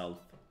itself.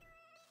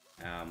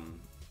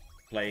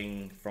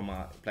 Playing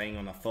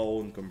on a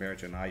phone compared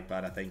to an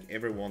iPad, I think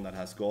everyone that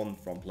has gone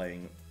from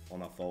playing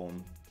on a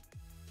phone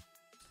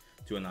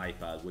to an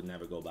iPad would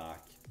never go back.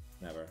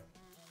 Never.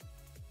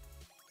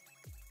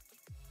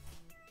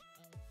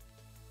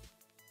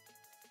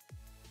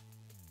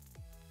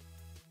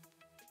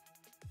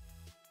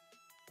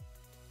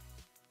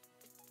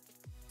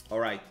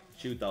 Alright,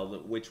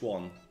 shootout, which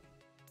one?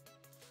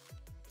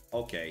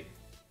 Okay.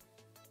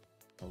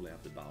 Only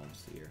have the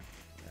bounce here.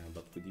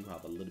 But we do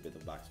have a little bit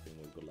of backspin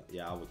with Goliath.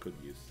 Yeah, we could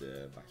use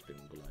backspin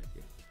with Goliath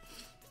here.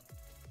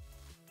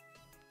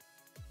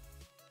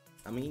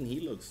 I mean, he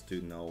looks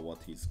to know what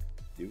he's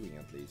doing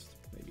at least,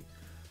 maybe.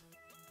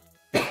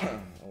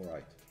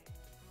 Alright.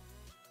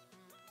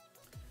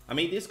 I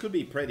mean, this could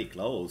be pretty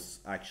close,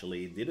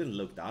 actually. It didn't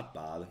look that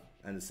bad.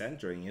 And the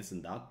centering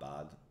isn't that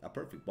bad. A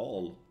perfect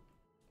ball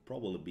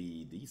probably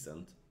be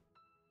decent.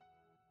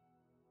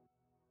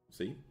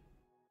 See?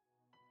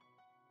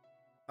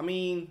 I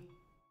mean,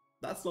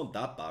 that's not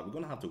that bad. We're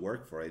gonna have to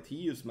work for it. He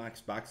used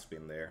max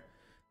backspin there.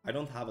 I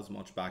don't have as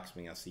much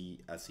backspin as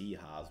he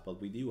has, but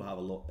we do have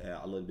a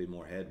little bit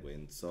more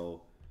headwind,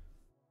 so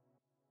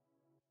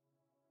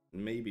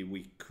maybe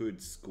we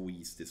could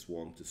squeeze this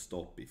one to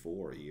stop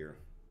before here.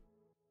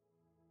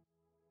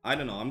 I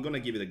don't know. I'm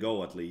gonna give it a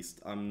go at least.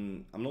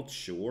 I'm not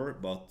sure,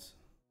 but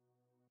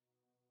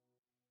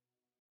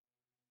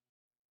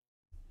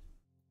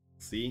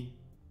see?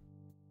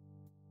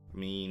 I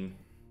mean,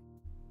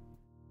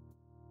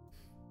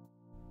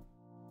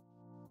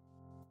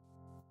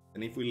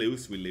 and if we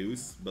lose, we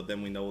lose, but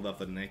then we know that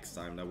for the next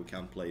time that we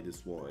can't play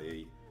this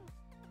way.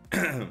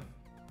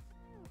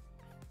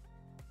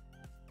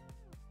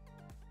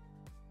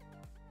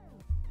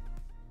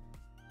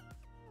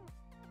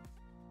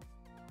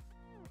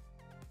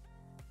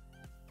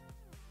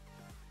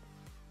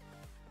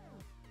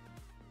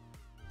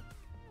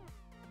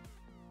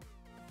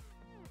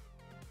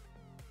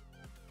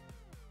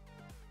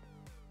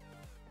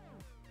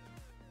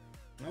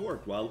 That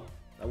worked well.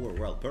 That worked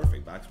well.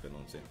 Perfect backspin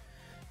on it.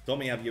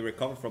 Tommy, have you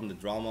recovered from the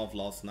drama of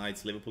last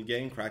night's Liverpool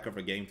game? Cracker of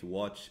a game to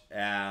watch.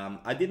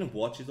 I didn't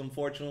watch it,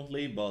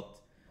 unfortunately, but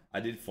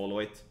I did follow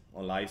it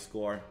on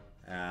LiveScore.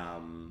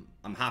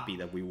 I'm happy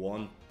that we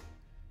won,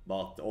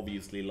 but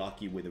obviously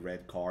lucky with the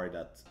red card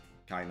that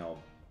kind of...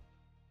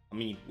 I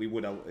mean, we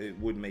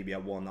would maybe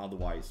have won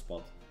otherwise,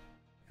 but...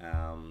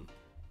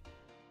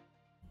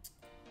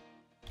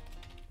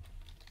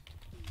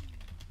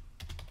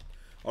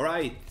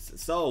 Alright,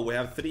 so we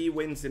have 3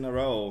 wins in a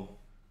row.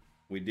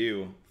 We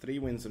do. 3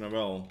 wins in a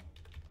row.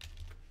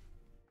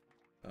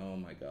 Oh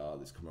my god,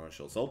 these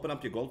commercials. Open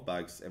up your gold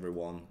bags,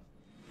 everyone.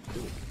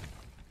 Ooh.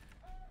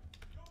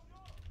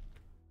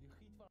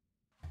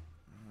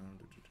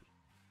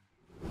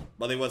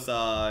 But it was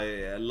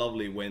a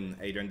lovely win.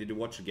 Adrian, did you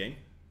watch the game?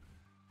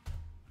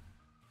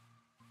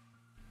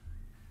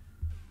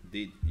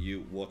 Did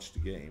you watch the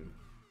game?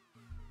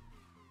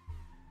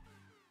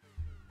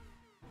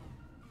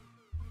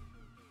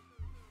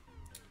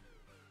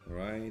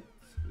 Right,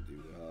 we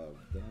do have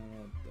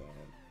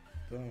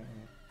that.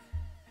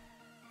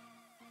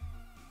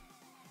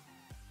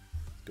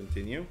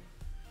 Continue.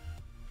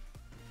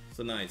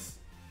 So nice.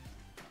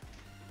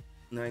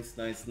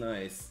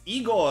 Nice.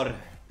 Igor!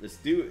 Let's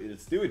do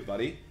it,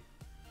 buddy.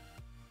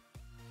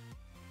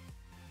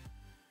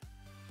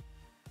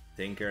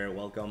 Tinker,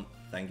 welcome.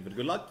 Thank you for the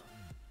good luck.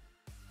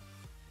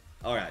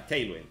 Alright,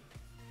 tailwind.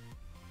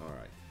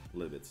 Alright, a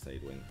little bit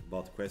tailwind.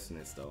 But the question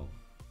is though,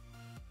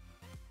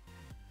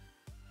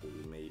 will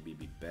we maybe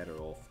be better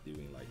off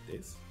doing like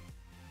this?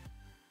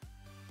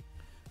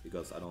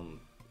 Because I'm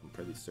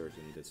pretty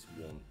certain this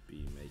won't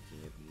be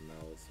making it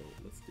now, so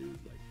let's do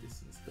it like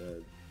this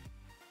instead.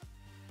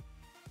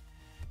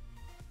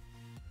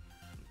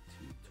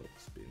 2 top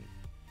spin.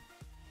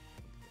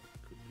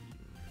 That could be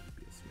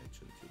maybe a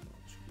smidgen too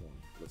much. 1.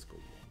 Let's go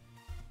 1.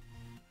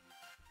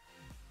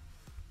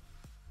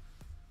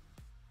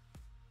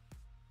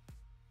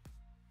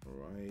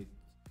 Alright.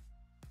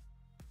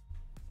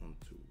 1,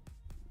 2.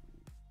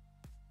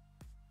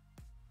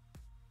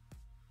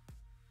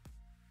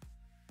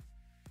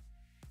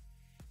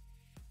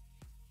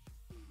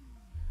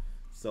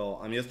 So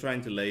I'm just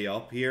trying to lay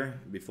up here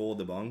before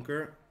the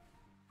bunker.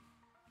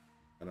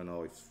 I don't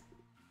know if...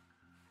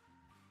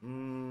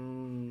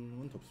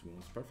 1 top spin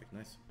was perfect,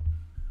 nice.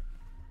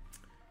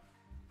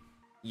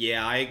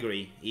 Yeah, I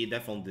agree. He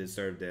definitely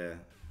deserved the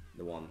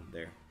one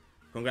there.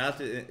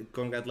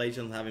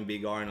 Congratulations on having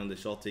Big Arn on the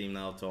shot team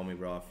now, Tommy,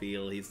 bro. I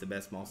feel he's the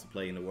best master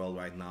player in the world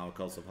right now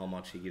because of how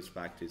much he gives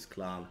back to his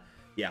clan.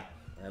 Yeah,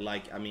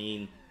 like, I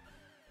mean,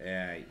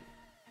 uh,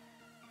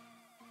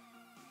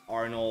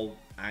 Arnold,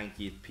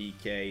 Ankit,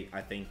 PK,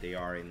 I think they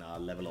are in a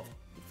level of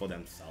for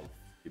themselves,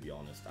 to be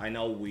honest. I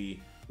know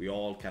we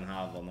all can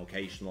have an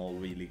occasional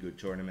really good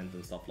tournament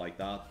and stuff like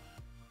that,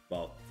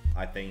 but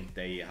I think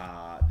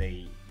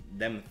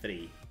them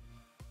three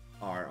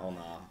are on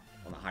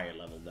a higher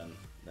level than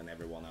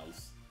everyone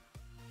else.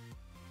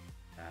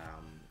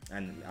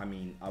 And I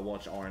mean, I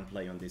watch Arn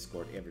play on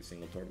Discord every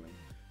single tournament,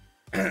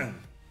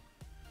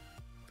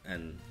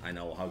 and I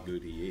know how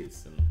good he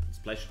is, and it's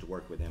a pleasure to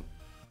work with him.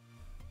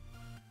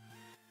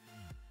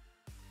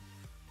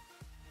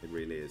 It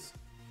really is.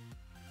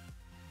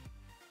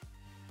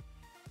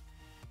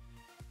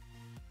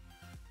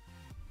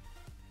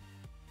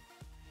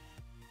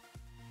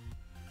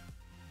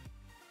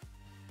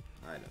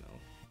 I don't know.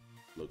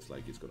 Looks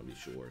like it's gonna be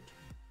short.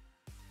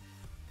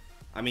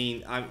 I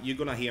mean, you're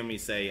gonna hear me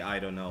say I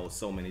don't know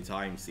so many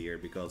times here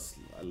because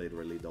I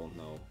literally don't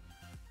know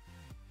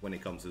when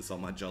it comes to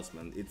some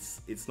adjustment.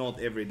 It's not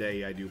every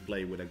day I do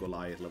play with a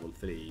Goliath level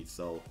 3,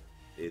 so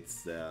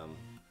it's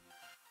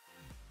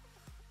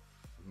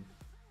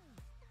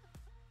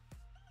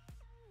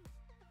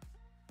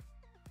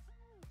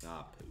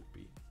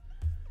poopy.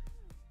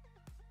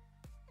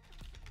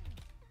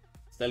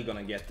 Still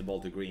gonna get the ball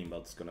to green, but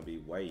it's gonna be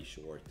way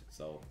short,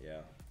 so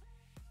yeah.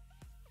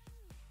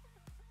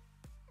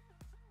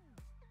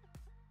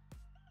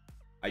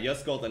 I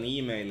just got an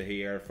email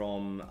here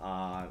from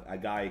a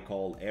guy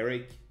called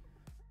Eric.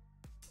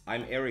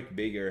 I'm Eric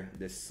Bigger,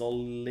 the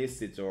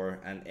solicitor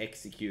and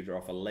executor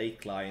of a late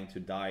client who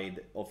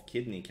died of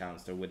kidney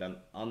cancer with an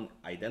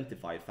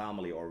unidentified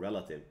family or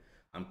relative.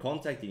 I'm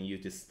contacting you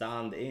to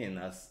stand in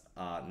as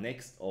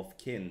next of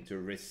kin to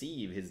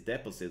receive his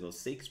deposit of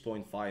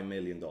 $6.5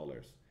 million.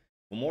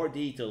 For more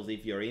details,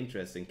 if you're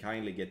interested,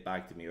 kindly get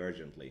back to me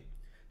urgently.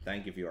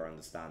 Thank you for your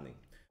understanding.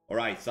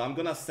 Alright, so I'm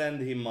gonna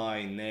send him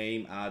my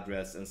name,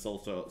 address, and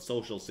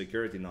social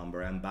security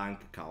number and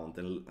bank account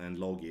and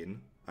login,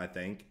 I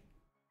think.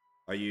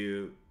 Are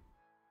you...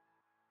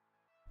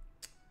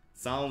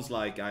 Sounds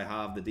like I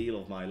have the deal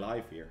of my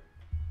life here.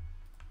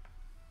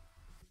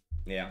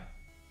 Yeah,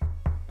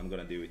 I'm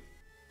gonna do it.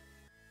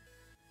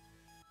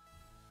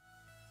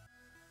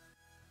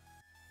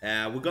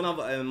 We're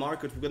gonna,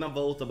 Market, we're gonna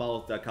vote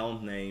about the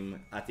account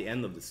name at the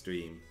end of the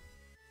stream.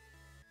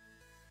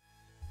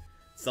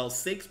 So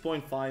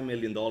 $6.5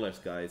 million,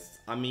 guys.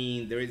 I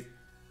mean, there is...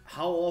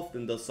 How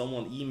often does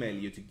someone email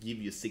you to give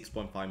you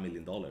 $6.5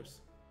 million?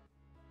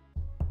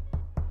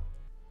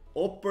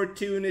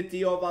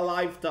 Opportunity of a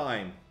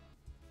lifetime.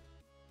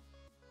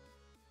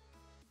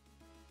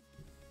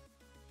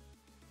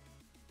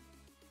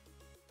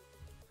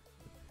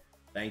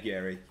 Thank you,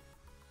 Eric.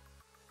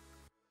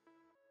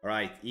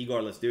 Alright,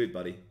 Igor, let's do it,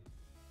 buddy.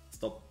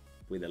 Stop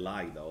with the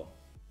lag, though.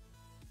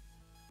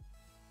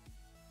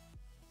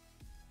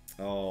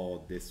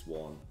 Oh, this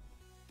one.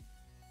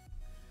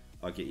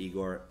 Okay,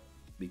 Igor,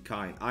 be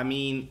kind. I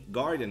mean,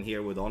 Guardian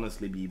here would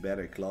honestly be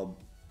better club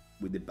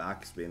with the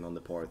backspin on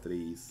the par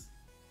 3s,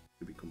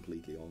 to be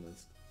completely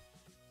honest.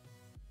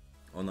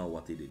 Oh no,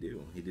 what did he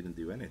do? He didn't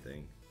do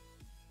anything.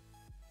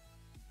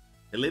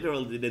 He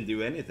literally didn't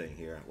do anything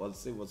here. Let's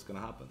see what's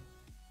gonna happen.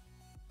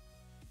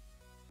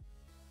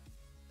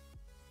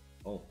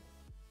 Oh.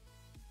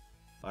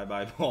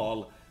 Bye-bye,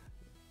 Paul.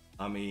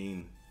 I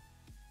mean...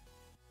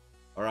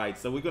 Alright,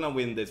 so we're gonna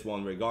win this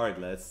one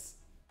regardless.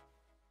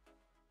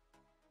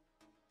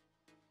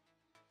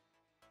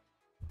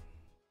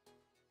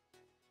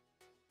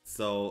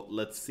 So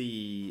let's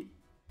see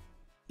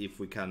if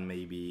we can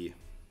maybe...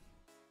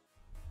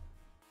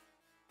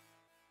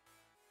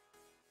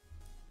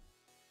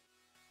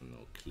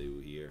 No clue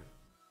here.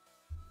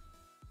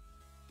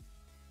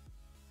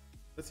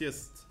 Let's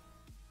just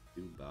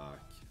do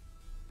back.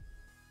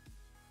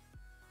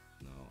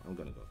 No, I'm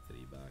gonna go 3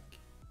 back.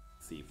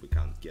 See if we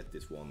can't get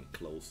this one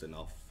close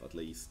enough, at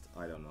least.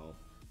 I don't know.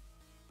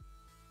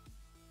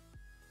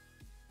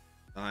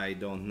 I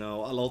don't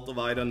know. A lot of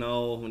I don't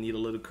know. We need a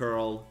little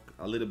curl.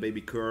 A little baby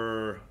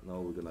curl.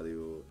 No, we're gonna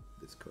do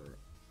this curl.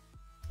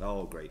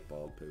 Oh, great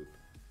ball poop.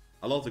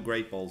 A lot of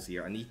great balls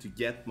here. I need to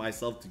get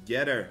myself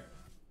together.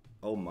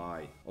 Oh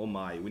my. Oh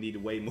my. We need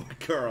way more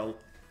curl.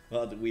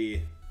 But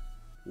we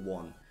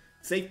won.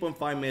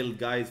 6.5 mil,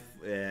 guys,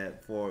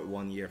 for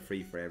 1 year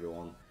free for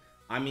everyone.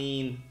 I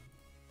mean...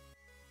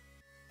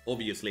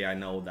 Obviously, I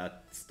know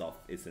that stuff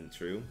isn't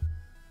true.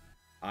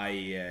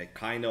 I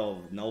kind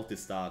of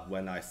noticed that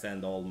when I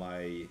send all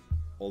my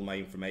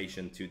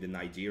information to the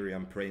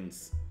Nigerian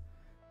prince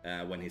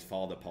when his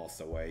father passed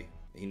away.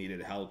 He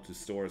needed help to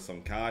store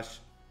some cash,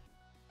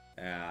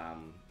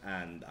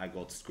 and I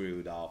got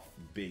screwed off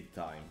big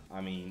time.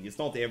 I mean, it's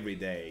not every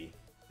day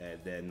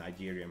the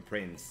Nigerian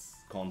prince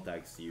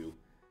contacts you,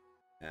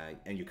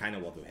 and you kind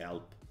of want to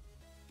help.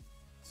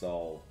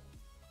 So...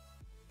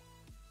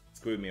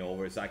 screwed me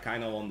over. So I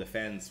kind of on the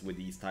fence with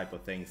these type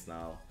of things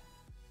now,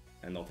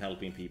 and not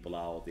helping people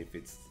out if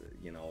it's,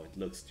 you know, it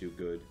looks too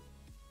good.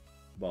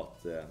 But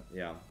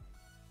yeah,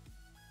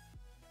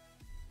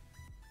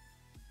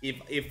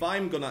 if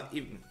I'm gonna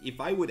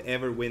if I would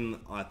ever win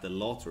at the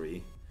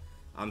lottery,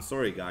 I'm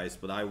sorry guys,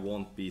 but I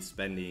won't be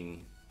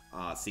spending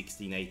a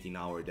 16-18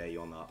 hour day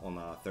on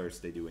a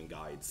Thursday doing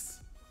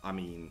guides. I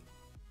mean,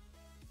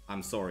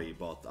 I'm sorry,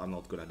 but I'm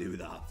not gonna do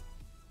that.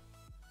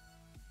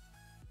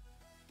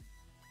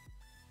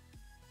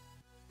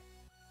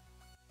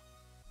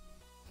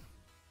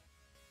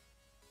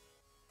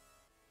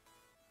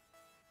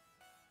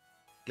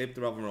 Clip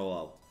the rub and roll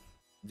out.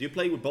 Do you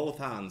play with both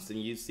hands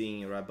and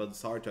using right? But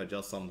it's hard to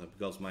adjust sometimes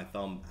because my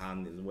thumb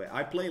hand is in the way.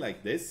 I play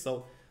like this,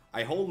 so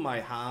I hold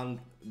my hand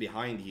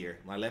behind here,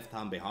 my left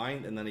hand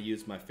behind, and then I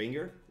use my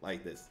finger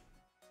like this.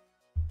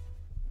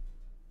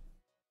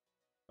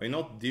 Are you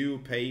not due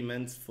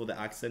payments for the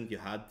accident you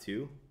had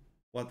too?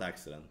 What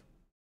accident?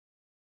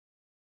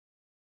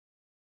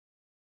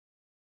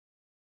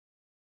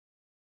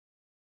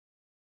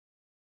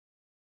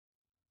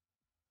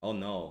 Oh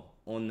no.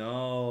 Oh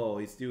no,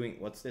 he's doing,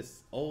 what's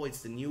this? Oh,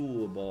 it's the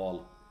new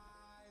ball.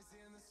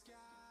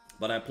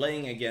 But I'm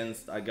playing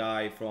against a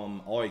guy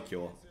from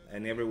AIK,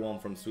 and everyone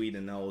from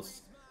Sweden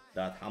knows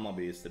that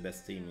Hammarby is the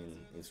best team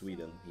in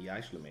Sweden. He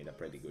actually made a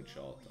pretty good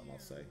shot, I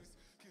must say.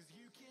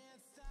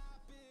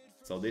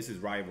 So this is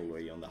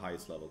rivalry on the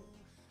highest level.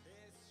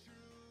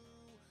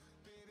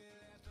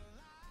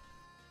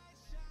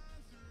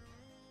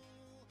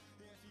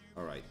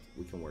 Alright,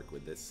 we can work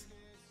with this.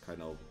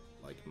 Kind of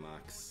like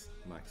maxi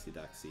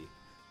daxi.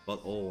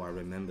 But oh, I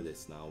remember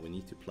this now. We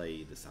need to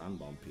play the sand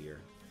bump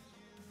here.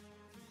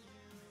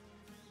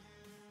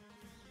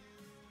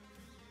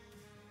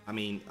 I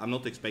mean, I'm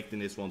not expecting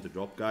this one to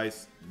drop,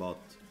 guys, but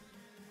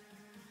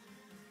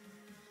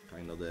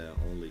kind of the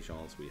only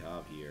chance we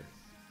have here.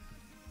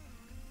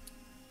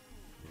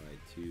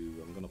 Right,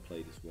 I'm gonna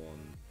play this 1,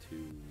 2,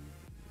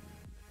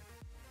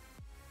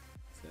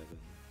 7.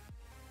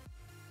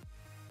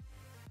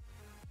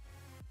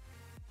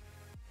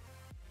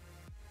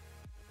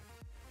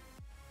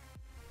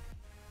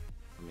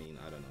 I mean,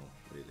 I don't know,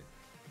 really.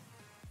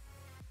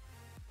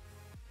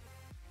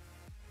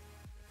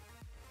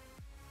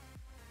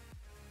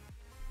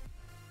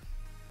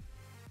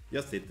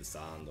 Just hit the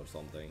sand or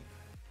something.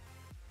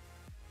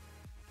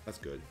 That's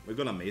good. We're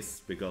gonna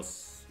miss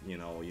because, you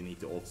know, you need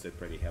to offset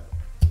pretty heavy.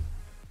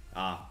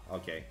 Ah,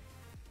 okay.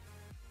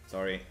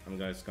 Sorry, I'm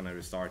just gonna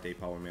restart a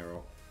power mirror.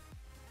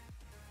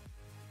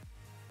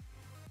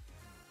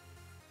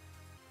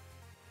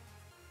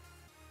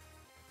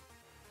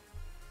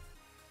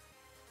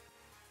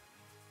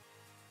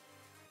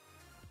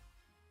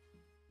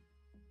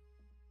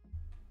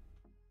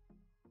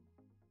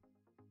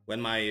 When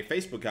my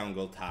Facebook account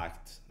got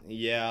hacked,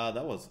 yeah,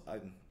 that was...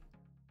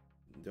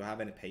 do I have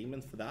any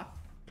payment for that?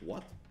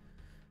 What?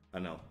 I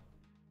don't know.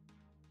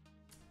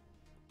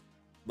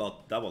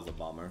 But that was a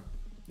bummer.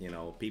 You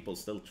know, people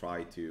still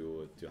try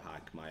to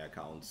hack my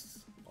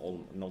accounts,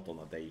 not on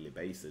a daily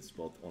basis,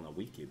 but on a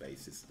weekly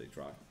basis they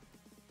try.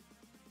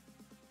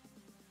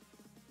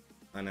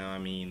 And I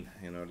mean,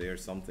 you know,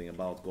 there's something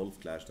about Golf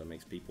Clash that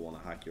makes people want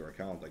to hack your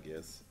account, I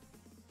guess.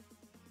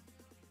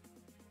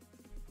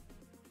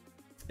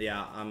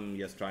 Yeah, I'm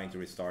just trying to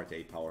restart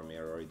a power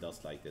mirror. It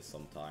does like this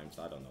sometimes.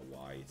 I don't know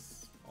why.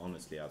 It's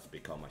honestly has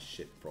become a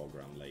shit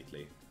program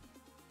lately.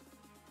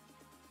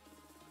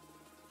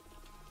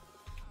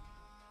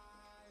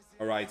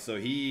 Alright, so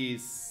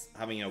he's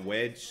having a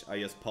wedge. I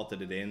just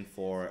potted it in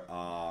for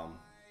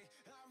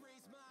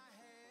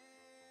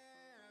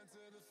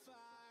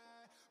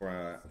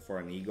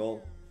an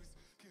eagle.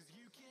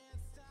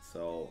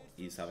 So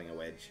he's having a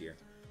wedge here.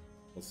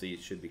 We'll see,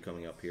 it should be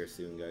coming up here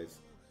soon, guys.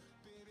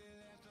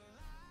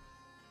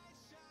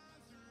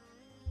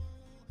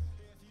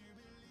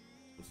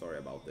 I'm sorry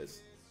about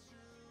this.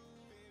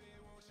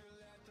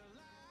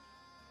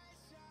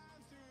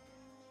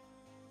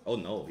 Oh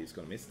no, he's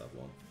gonna miss that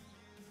one.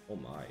 Oh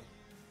my.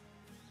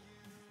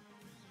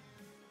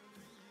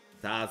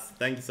 Taz,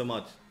 thank you so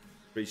much.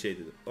 Appreciate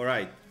it.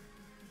 Alright.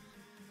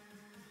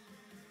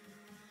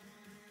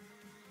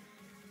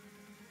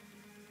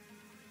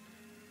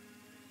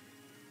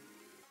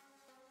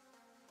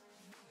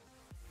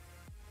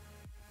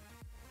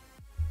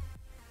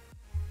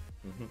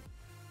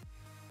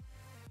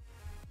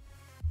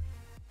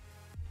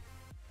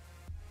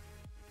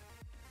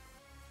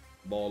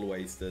 Ball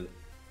wasted.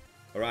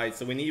 Alright,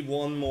 so we need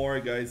one more,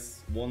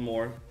 guys. One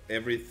more.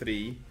 Every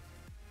three,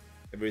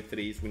 so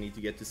we need to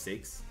get to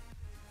 6.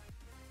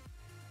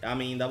 I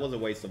mean, that was a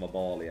waste of a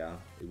ball, yeah.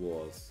 It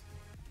was.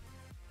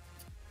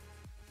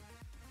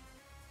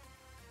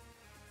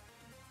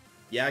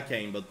 Yeah,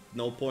 Kane, but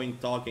no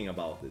point talking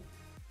about it.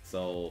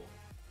 So,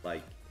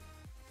 like,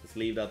 just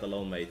leave that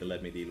alone, mate, and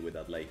let me deal with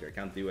that later. I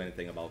can't do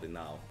anything about it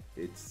now.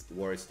 It's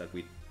worse that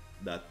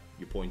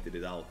you pointed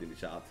it out in the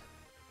chat.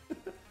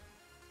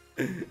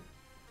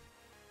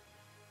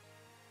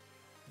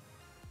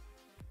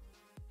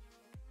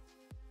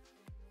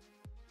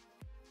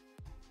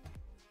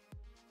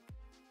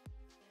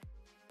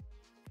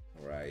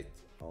 Alright,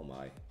 oh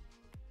my.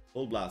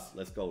 Full blast,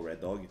 let's go,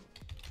 Red Dog.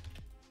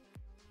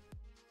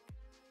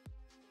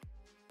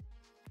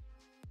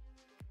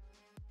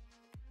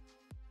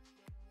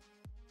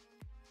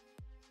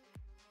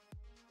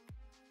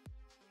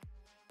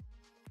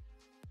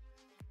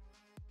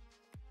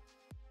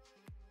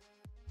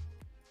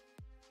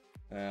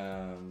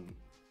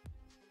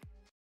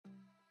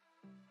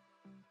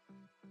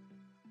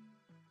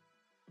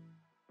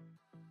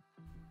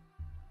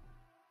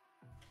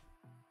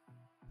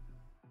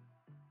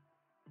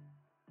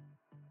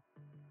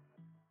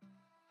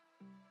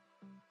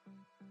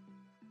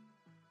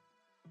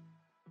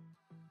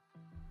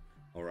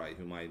 Alright,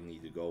 we might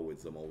need to go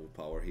with some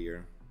overpower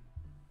here.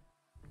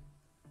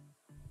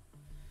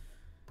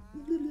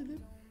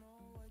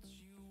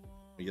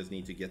 We just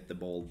need to get the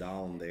ball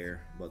down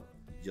there, but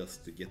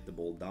just to get the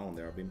ball down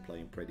there, I've been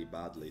playing pretty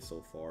badly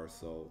so far,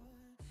 so...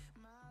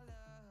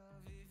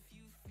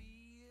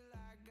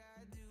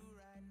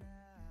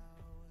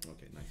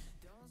 Okay, nice.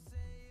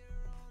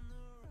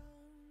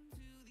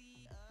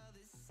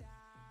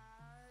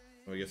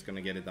 We're just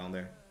gonna get it down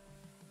there.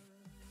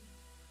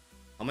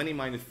 How many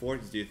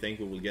 -40s do you think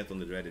we will get on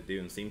the dreaded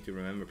Dune? Seem to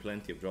remember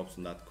plenty of drops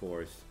on that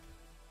course.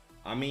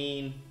 I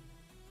mean,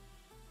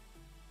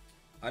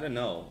 I don't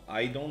know.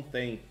 I don't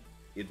think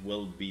it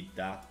will be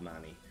that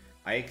many.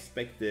 I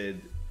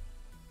expected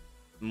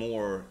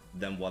more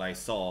than what I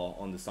saw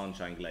on the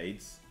Sunshine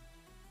Glades.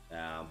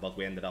 But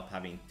we ended up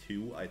having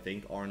 2, I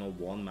think. Arnold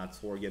 1, Mats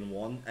Horgen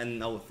 1, and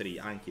no 3,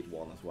 Ankit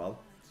 1 as well.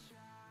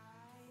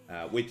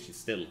 Which is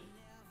still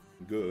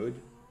good,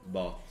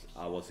 but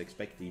I was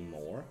expecting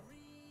more.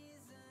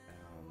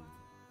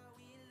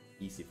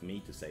 Easy for me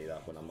to say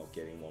that when I'm not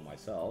getting one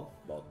myself,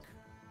 but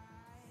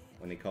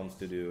when it comes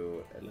to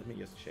do... let me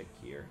just check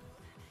here.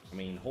 I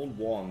mean, hole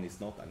 1 is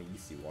not an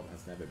easy one,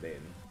 has never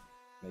been.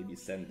 Maybe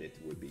Send It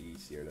would be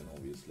easier than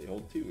obviously.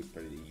 Hole 2 is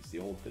pretty easy.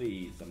 Hole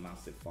 3 is a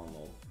massive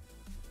funnel.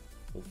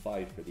 Hole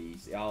 5 pretty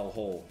easy. Oh,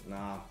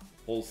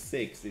 hole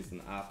 6 is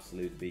an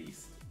absolute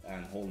beast.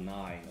 And hole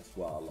 9 as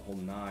well. Hole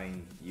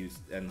 9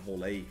 used, and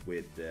hole 8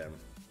 with...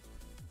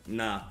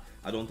 Nah,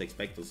 I don't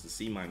expect us to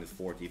see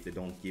 -40 if they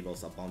don't give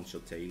us a bunch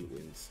of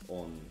tailwinds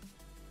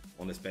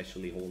on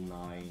especially hole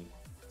 9,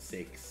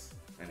 6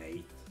 and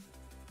 8.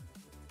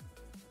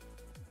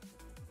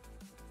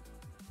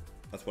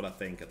 That's what I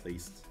think, at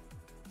least.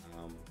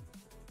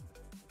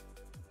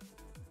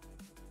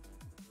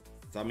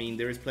 So I mean,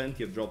 there is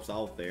plenty of drops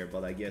out there,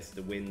 but I guess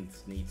the wind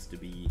needs to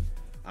be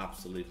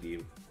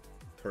absolutely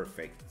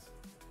perfect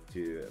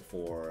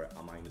for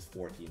a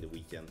 -40 in the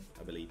weekend,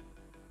 I believe.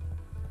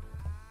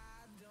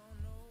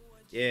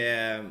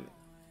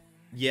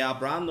 Yeah,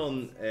 Brandon,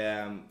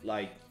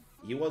 like,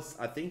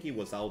 I think he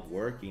was out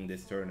working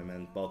this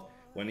tournament, but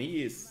when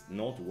he is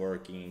not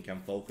working and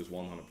can focus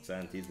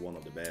 100%, he's one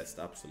of the best,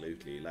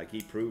 absolutely. Like,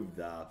 he proved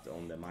that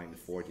on the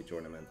 -40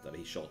 tournament that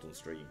he shot on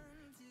stream.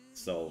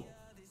 So,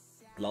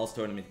 last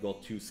tournament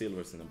got 2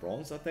 silvers and a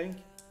bronze, I think.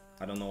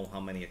 I don't know how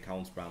many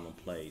accounts Brandon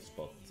plays,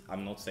 but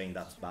I'm not saying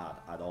that's bad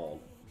at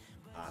all.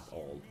 At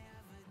all.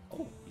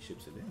 Oh, he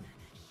ships it in.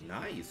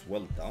 Nice,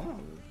 well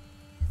done.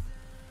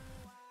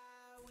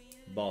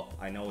 But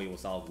I know he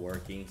was out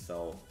working,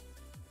 so...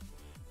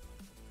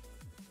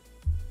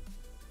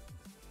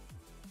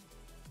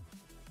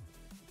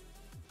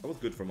 That was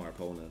good from our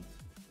opponent.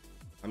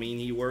 I mean,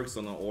 he works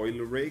on an oil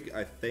rig,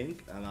 I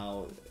think, and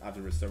I'll have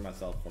to reserve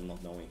myself from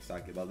not knowing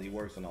exactly, but he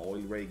works on an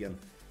oil rig, and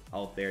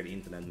out there the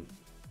internet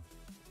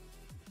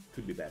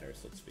could be better,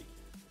 so to speak.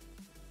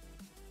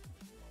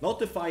 Not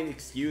to find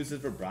excuses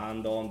for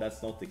Brandon,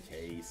 that's not the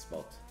case,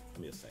 but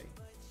I'm just saying.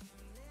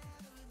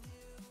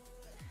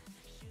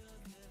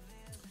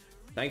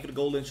 Thank you for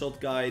the golden shot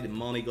guide.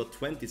 Money got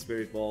 20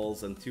 spirit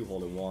balls and 2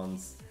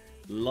 hole-in-ones.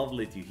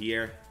 Lovely to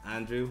hear,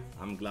 Andrew.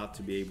 I'm glad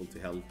to be able to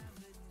help.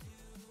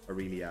 I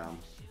really am.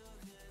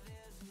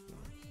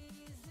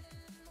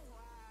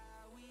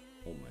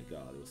 Oh my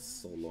god, it was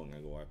so long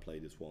ago I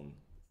played this one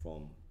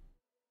from...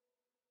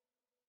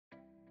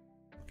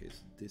 Okay,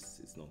 so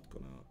this is not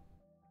gonna...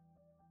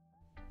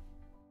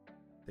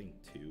 I think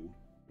 2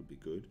 would be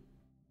good.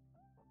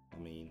 I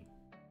mean,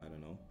 I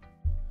don't know.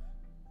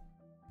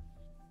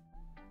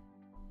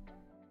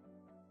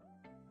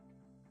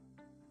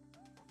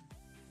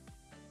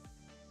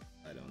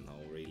 I don't know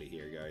really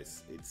here,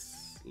 guys.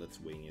 Let's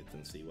wing it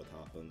and see what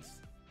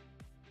happens.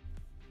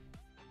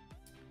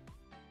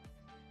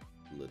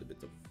 A little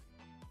bit of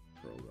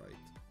pearl right.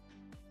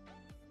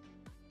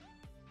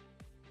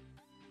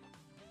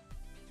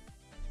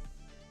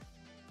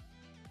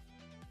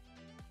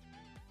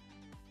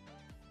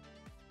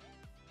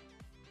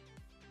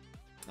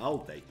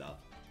 I'll take that.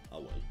 I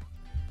will.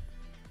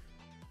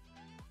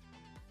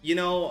 You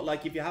know,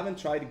 like, if you haven't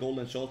tried the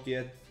golden shot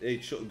yet,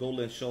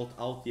 golden shot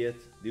out yet,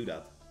 do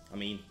that. I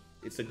mean,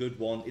 it's a good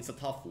one. It's a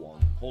tough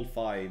one. Hole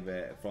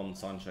 5 from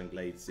Sunshine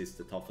Glades is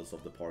the toughest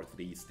of the par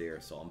 3s there,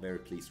 so I'm very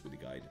pleased with the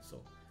guide.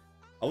 So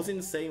I was in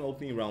the same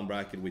opening round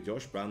bracket with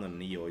Josh, Brandon, and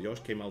Neo.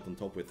 Josh came out on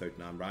top with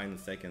 39, Brian in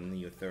second,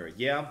 Neo third.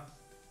 Yeah,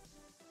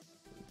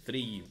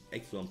 3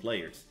 excellent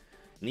players.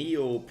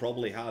 Neo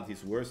probably had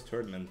his worst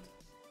tournament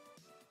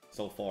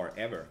so far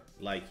ever.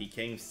 Like, he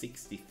came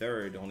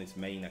 63rd on his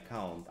main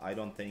account. I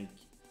don't think...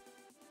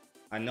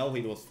 I know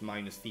he was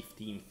minus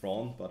 15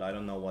 front, but I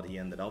don't know what he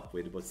ended up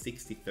with. It was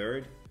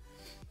 63rd.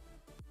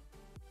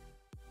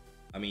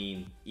 I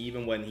mean,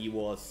 even when he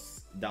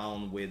was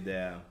down with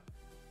the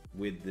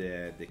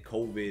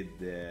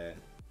COVID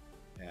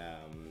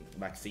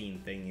vaccine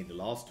thing in the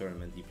last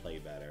tournament, he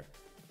played better.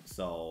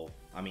 So,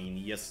 I mean,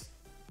 he just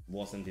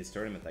wasn't his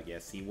tournament, I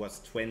guess. He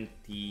was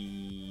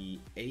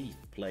 28th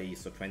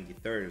place or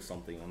 23rd or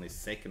something on his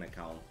second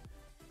account,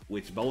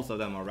 which both of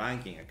them are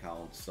ranking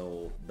accounts.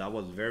 So that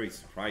was very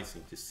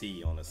surprising to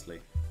see,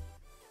 honestly,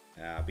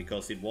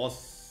 because it was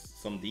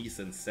some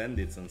decent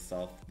sendits and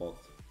stuff, but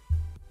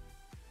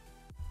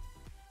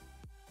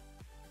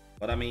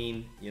I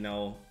mean, you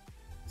know,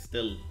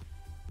 still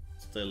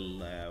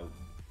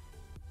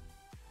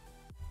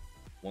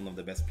one of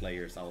the best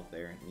players out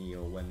there.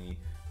 Neo, when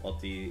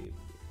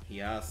he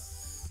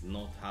has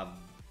not had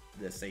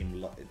the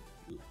same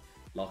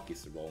luck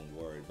is the wrong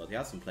word, but he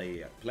hasn't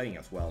playing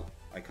as well.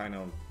 I kind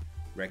of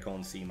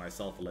see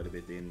myself a little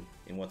bit in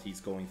what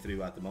he's going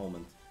through at the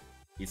moment.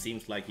 He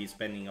seems like he's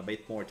spending a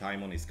bit more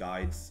time on his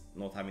guides,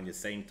 not having the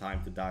same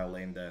time to dial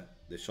in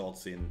the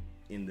shots in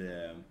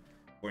the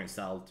for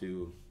himself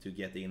to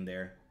get in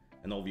there,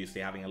 and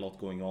obviously having a lot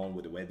going on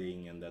with the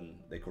wedding and then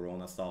the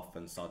corona stuff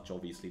and such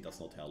obviously does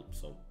not help.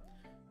 So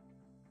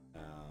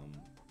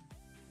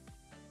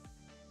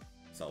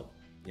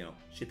you know,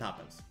 shit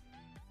happens.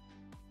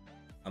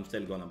 I'm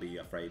still gonna be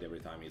afraid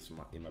every time he's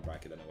in my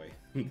bracket anyway.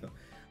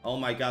 Oh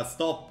my god,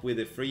 stop with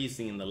the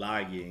freezing and the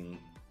lagging.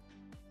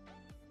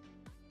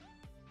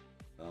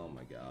 Oh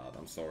my god,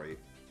 I'm sorry.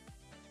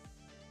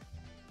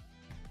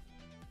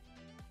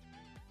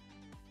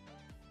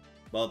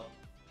 But,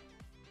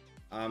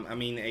 I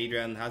mean,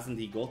 Adrian, hasn't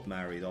he got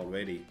married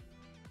already?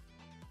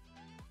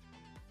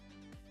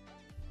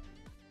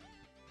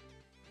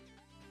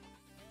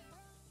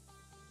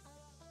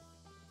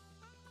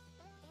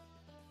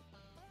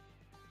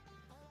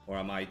 Or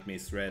I might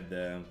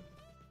misread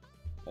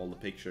all the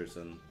pictures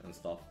and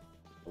stuff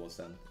that was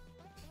sent.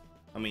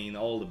 I mean,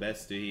 all the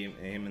best to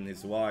him and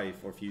his wife,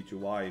 or future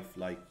wife.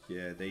 Like,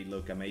 they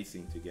look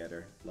amazing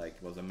together. Like,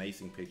 it was an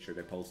amazing picture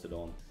they posted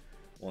on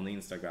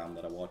Instagram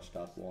that I watched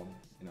that one,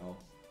 you know.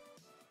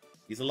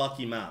 He's a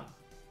lucky man.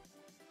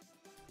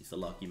 He's a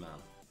lucky man.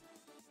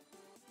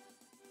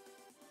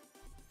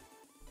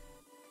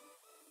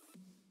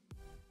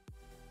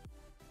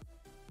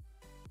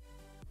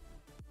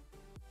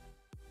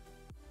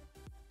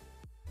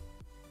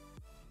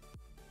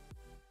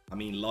 I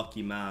mean,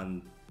 lucky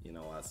man, you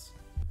know, as...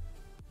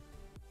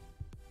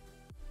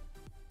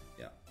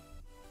 Yeah.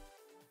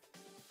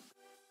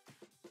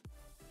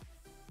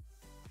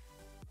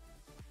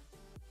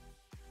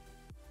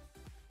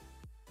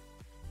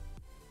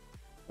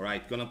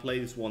 Alright, gonna play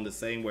this one the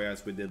same way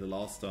as we did the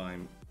last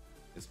time.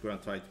 Just gonna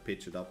try to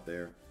pitch it up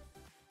there.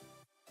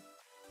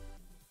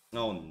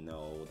 Oh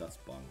no, that's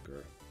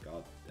bunker.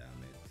 God damn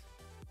it.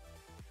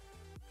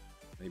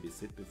 Maybe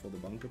sit before the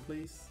bunker,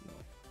 please? No.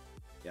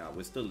 Yeah,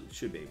 we still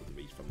should be able to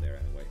reach from there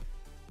anyway.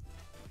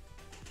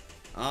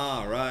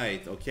 Ah,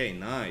 right. Okay,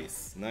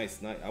 nice.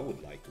 Nice. I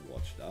would like to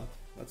watch that.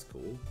 That's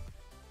cool.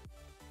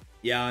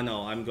 Yeah,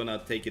 no, I'm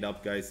gonna take it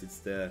up, guys. It's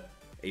the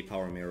A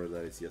power mirror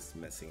that is just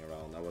messing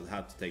around. I will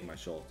have to take my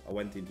shot. I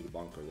went into the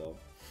bunker though.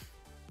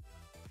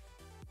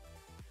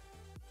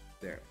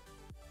 There.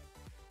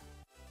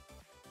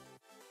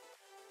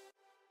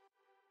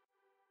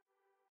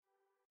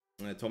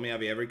 Tommy,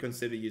 have you ever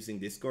considered using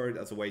Discord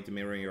as a way to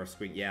mirror your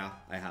screen? Yeah,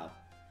 I have.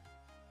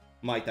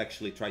 Might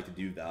actually try to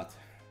do that.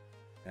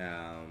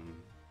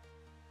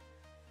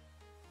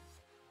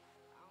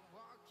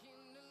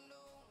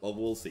 Well,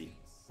 we'll see.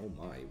 Oh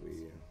my,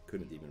 we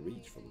couldn't even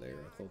reach from there.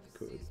 I thought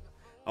we could.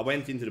 I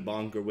went into the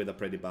bunker with a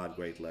pretty bad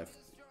great left.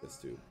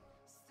 Just to...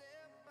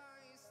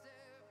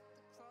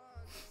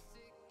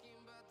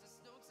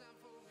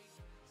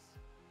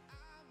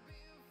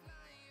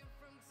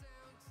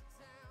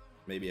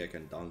 Maybe I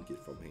can dunk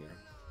it from here.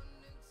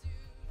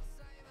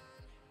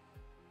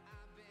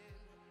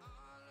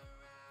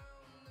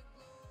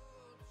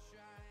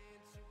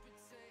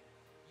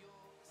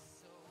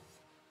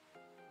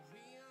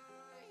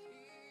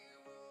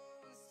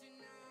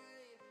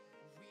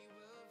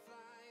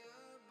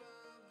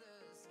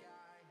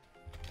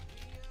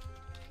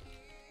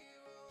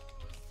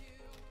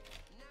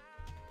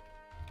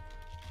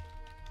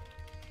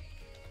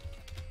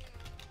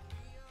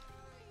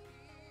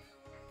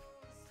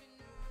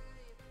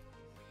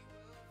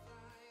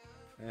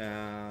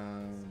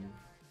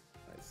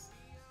 Nice.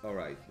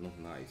 Alright, not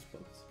nice,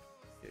 but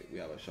okay, we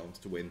have a chance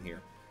to win here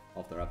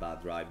after a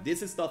bad drive.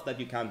 This is stuff that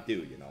you can't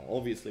do, you know.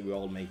 Obviously, we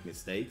all make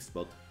mistakes,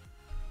 but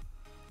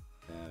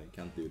you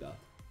can't do that.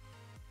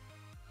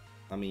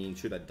 I mean,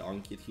 should I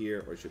dunk it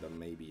here, or should I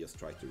maybe just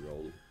try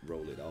to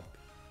roll it up?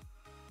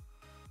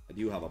 I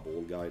do have a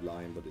ball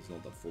guideline, but it's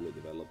not a fully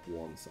developed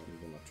one, so I'm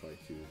gonna try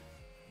to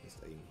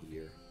just aim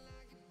here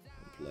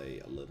and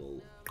play a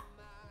little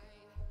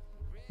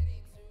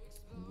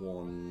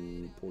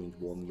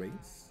 1.1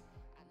 rings.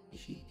 Is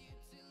she?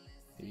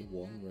 Maybe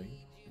 1 ring.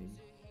 Maybe.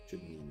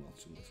 Shouldn't need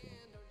much in this one.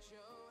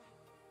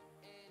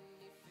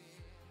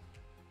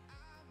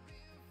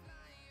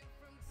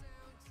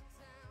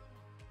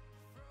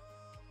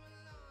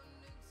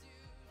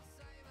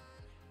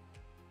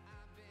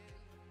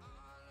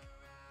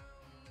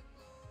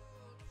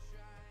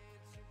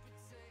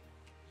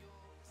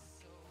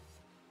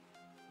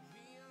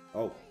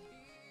 Oh,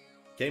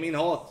 came in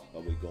hot,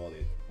 but we got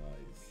it.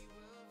 Nice.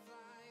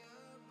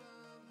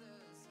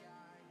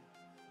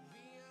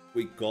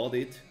 We got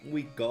it.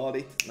 We got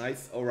it.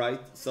 Nice. All right.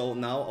 So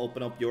now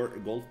open up your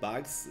golf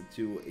bags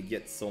to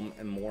get some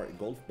more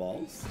golf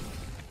balls.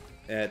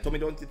 Tommy,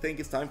 don't you think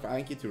it's time for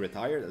Anki to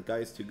retire? That guy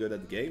is too good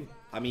at the game.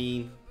 I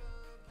mean,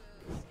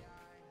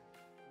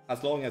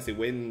 as long as he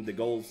wins the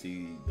goals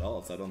he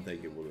does, I don't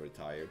think he will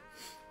retire.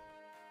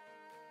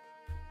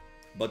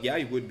 But yeah,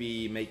 he would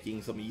be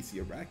making some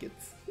easier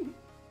brackets.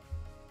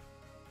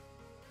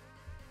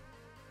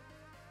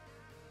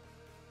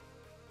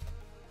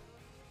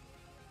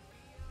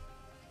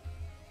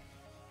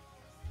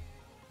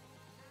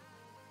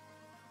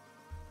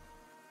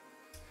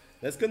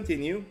 Let's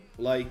continue,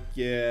 like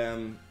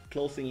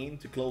closing in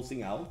to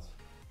closing out.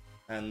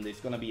 And it's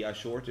gonna be a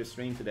shorter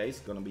stream today,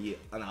 it's gonna be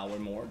an hour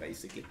more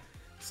basically.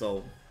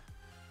 So,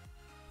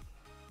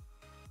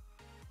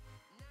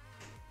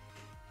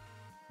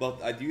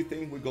 but I do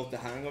think we got the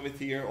hang of it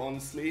here,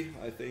 honestly.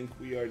 I think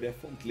we are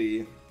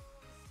definitely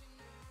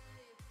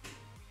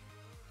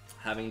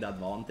having the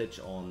advantage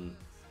on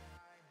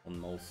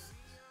most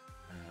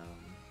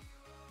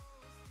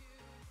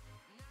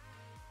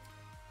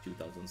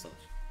 2000 such.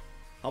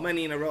 How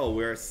many in a row?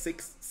 We're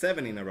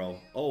 7 in a row.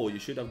 Oh, you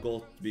should have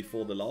got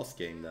before the last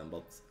game then,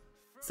 but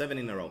 7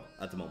 in a row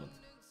at the moment.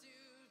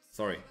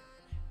 Sorry.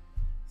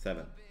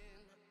 7.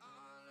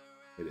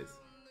 It is.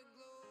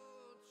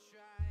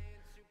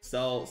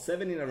 So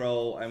 7 in a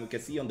row, and we can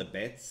see on the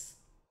bets,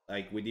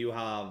 like we do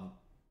have.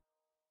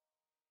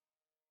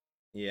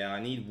 Yeah,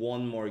 I need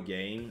one more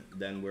game,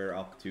 then we're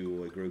up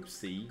to Group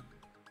C.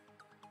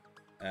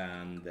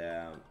 And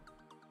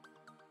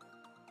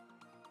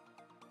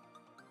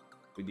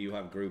we do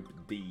have Group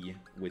D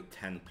with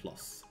 10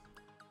 plus.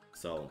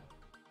 So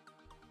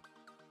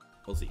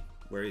we'll see.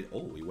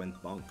 Oh, we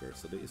went bunker,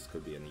 so this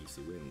could be an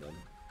easy win then.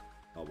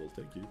 I will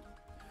take you.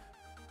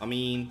 I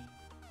mean,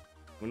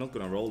 we're not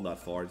gonna roll that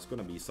far. It's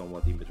gonna be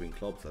somewhat in between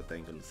clubs, I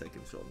think, on the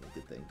second shot.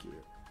 Thank you.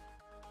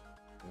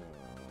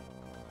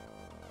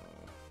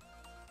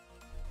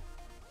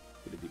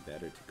 Would it be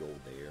better to go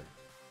there?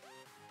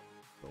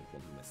 Don't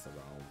want to mess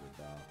around with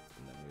that.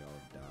 And then we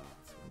are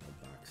that. So no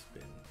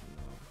backspin.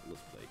 No,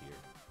 let's play here.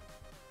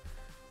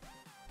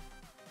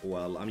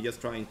 Well, I'm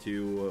just trying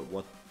to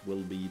what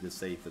will be the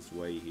safest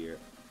way here.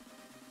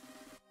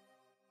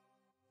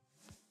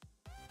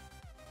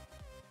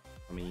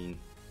 I mean,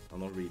 I'm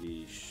not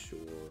really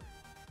sure.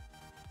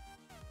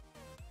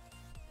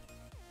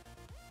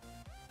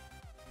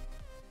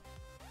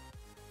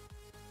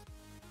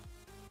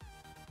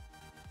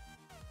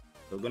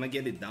 So we're gonna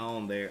get it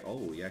down there. Oh,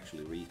 we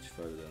actually reached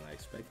further than I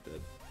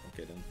expected.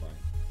 Okay, then fine.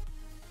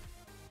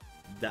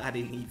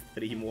 Daddy needs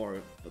 3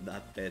 more for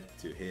that bet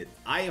to hit.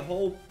 I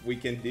hope we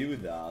can do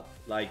that.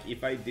 Like,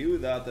 if I do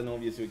that, then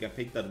obviously we can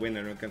pick that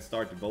winner and we can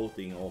start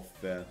voting of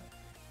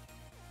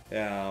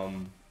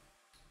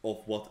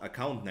what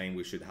account name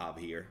we should have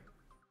here.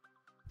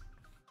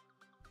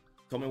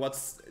 Tell me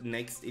what's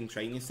next in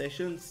training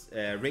sessions.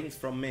 Rings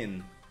from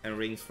Min and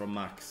rings from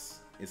Max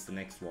is the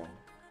next one.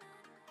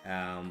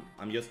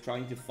 I'm just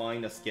trying to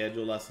find a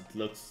schedule as it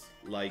looks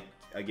like,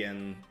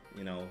 again,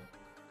 you know,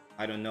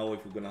 I don't know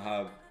if we're gonna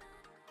have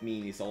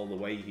minis all the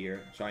way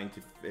here, trying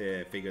to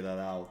figure that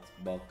out,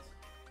 but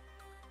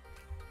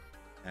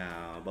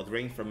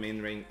rings from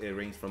Min,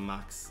 rings from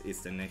Max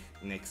is the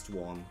next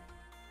one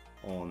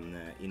on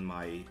in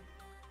my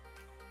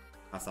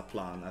as a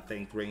plan. I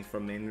think rings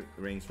from Min,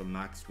 rings from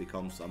Max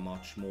becomes a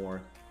much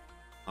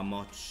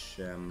what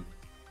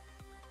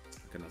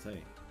can I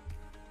say?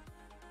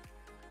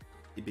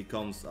 It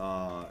becomes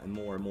a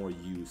more and more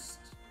used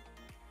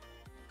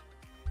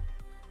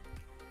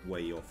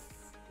way of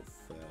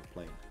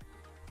playing.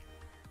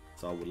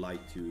 So I would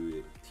like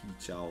to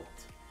teach out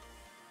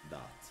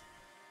that,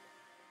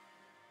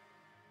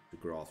 to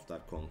grasp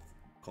that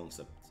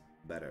concept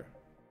better.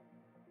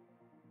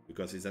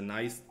 Because it's a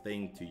nice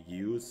thing to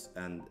use,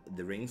 and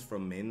the rings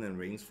from Min and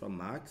rings from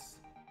Max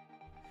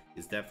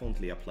is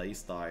definitely a play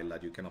style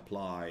that you can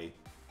apply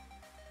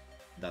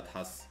that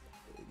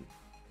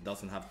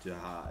doesn't have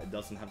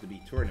to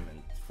be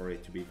tournament for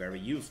it to be very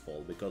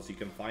useful, because you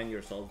can find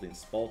yourself in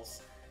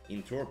spots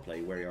in tour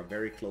play where you're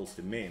very close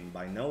to Min,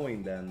 by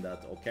knowing then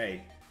that,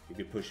 okay, if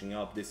you're pushing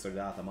up this or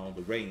that amount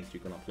of range,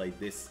 you're gonna play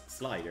this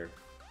slider,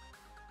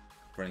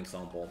 for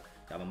example.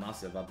 You have a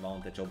massive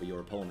advantage over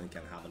your opponent,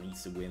 can have an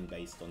easy win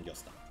based on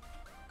just that.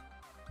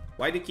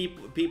 Why do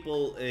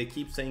people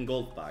keep saying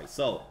golf bag?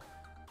 So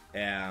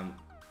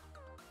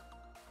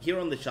here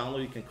on the channel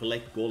you can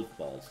collect golf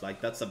balls. Like,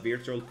 that's a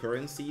virtual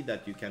currency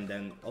that you can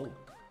then... Oh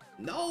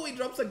no, he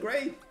drops a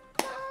grape.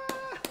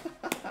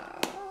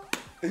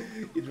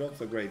 He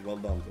drops a great. Well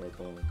done to our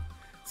opponent.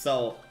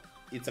 So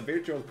it's a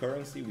virtual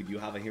currency. We do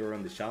have a hero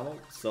on the channel.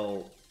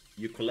 So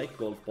you collect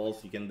golf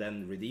balls. You can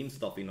then redeem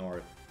stuff in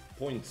our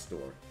point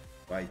store,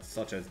 right?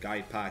 Such as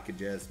guide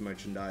packages,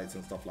 merchandise,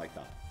 and stuff like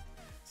that.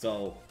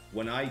 So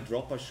when I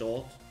drop a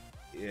shot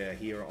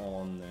here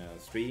on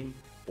stream,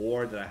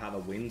 or that I have a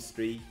win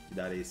streak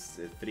that is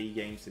 3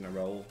 games in a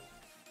row,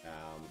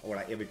 or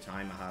like every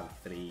time I have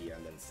 3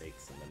 and then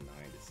 6 and then 9,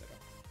 etc.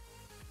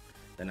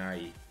 Then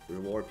I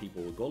reward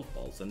people with golf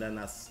balls, and then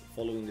as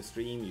following the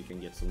stream, you can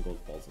get some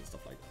golf balls and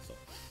stuff like that. So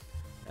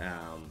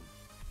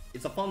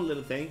it's a fun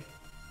little thing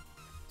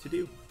to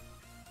do.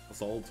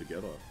 Us all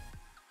together.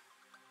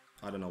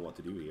 I don't know what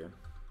to do here.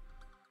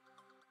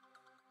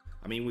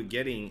 I mean, we're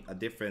getting a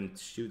different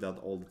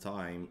shootout all the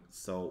time,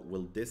 so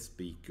will this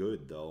be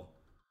good though?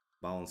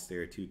 Bounce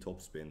there, 2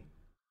 topspin.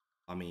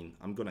 I mean,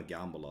 I'm gonna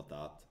gamble at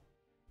that.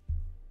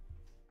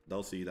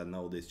 Those of you that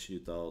know this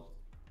shootout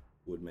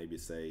would maybe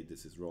say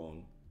this is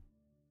wrong.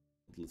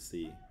 But let's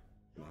see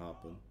what will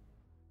happen.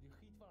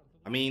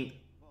 I mean,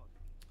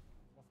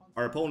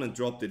 our opponent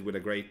dropped it with a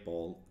great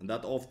ball, and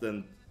that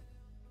often,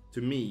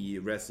 to me,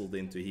 wrestled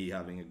into he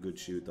having a good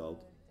shootout.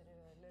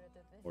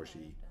 Or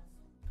she.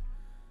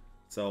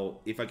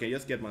 So, if I can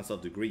just get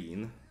myself to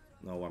green...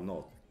 No, I'm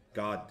not.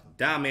 God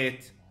damn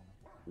it!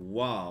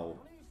 Wow.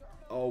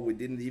 Oh, we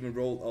didn't even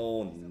roll...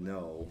 Oh,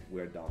 no.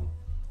 We're done.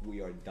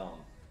 We are done.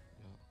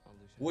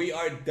 We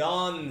are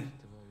done!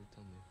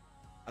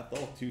 I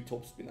thought 2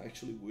 topspin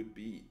actually would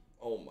be...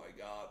 Oh my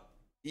god.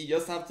 You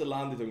just have to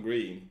land it on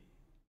green.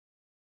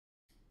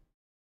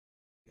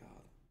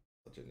 God,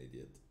 such an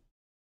idiot.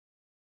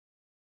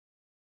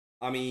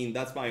 I mean,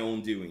 that's my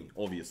own doing,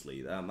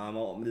 obviously.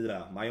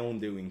 My own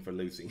doing for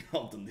losing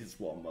out on this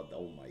one, but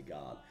oh my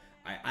god.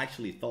 I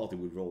actually thought it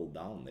would roll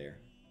down there.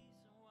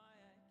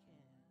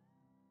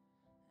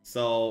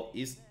 So,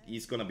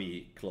 he's gonna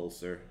be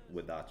closer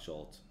with that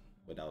shot,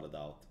 without a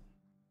doubt.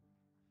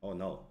 Oh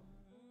no.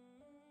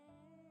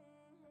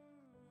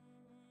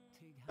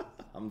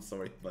 I'm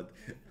sorry, but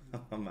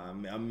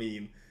I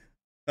mean,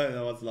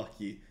 I was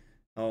lucky.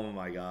 Oh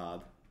my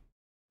god.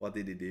 What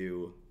did he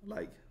do?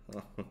 Like,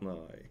 oh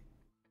no.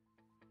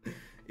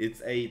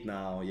 It's 8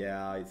 now.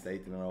 Yeah, it's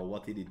 8 in a row.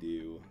 What did he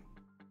do?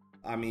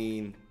 I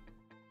mean...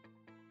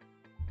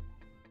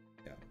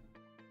 Yeah.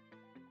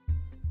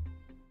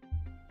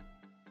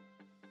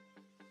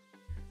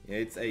 Yeah,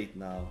 it's 8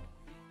 now.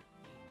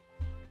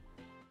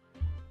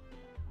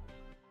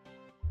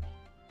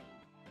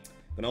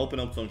 Gonna open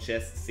up some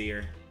chests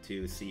here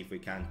to see if we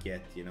can't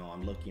get, you know,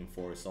 I'm looking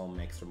for some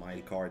extra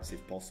mile cards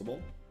if possible.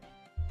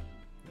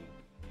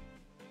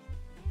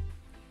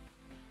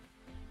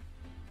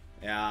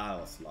 Yeah, I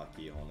was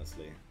lucky,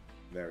 honestly.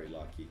 Very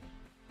lucky.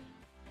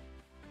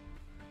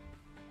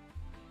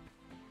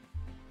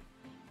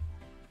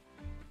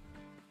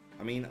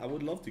 I mean, I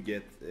would love to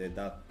get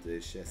that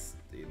chest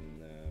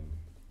in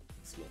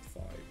slot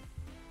 5.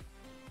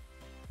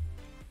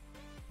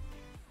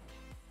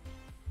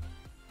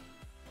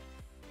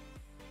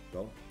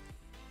 Go.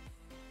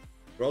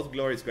 Road to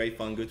Glory is great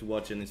fun, good to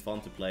watch, and it's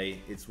fun to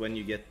play. It's when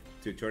you get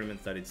to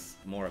tournaments that it's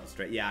more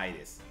abstract. Yeah, it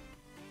is.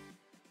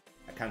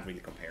 I can't really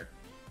compare.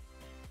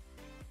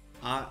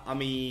 I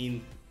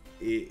mean,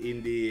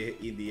 in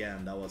the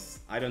end,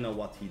 I don't know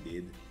what he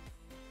did,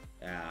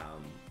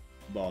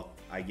 but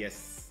I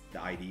guess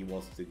the idea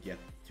was to get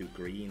to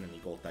green, and he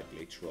got that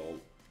glitch roll.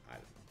 I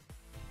don't know.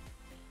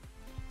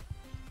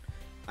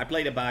 I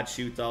played a bad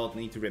shootout.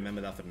 Need to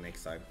remember that for the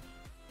next time.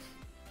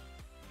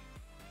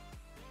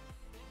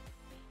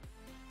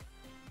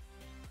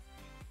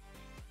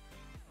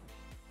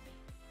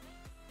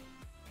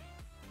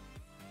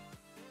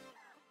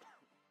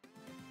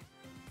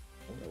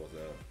 Oh, that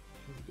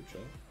was a good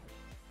shot.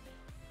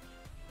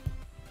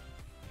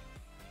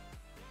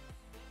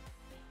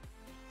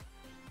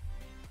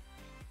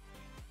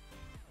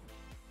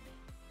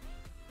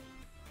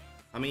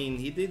 I mean,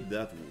 he did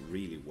that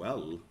really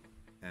well.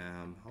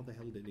 How the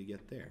hell did he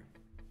get there?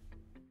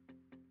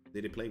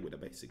 Did he play with a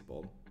basic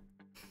ball?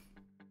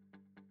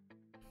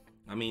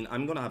 I mean,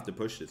 I'm gonna have to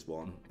push this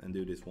one and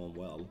do this one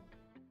well.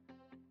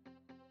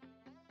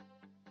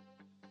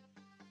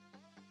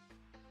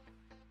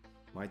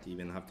 Might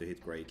even have to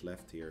hit great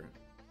left here.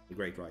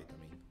 Great right, I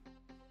mean.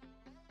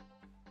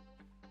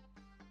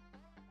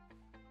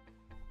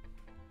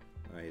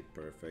 I hit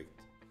perfect.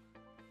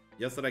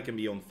 Just that I can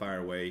be on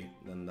fairway,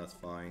 then that's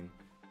fine.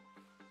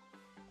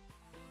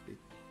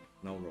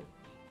 No roll.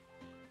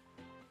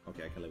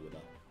 Okay, I can live with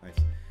that. Nice.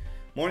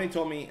 Morning,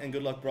 Tommy, and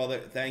good luck, brother.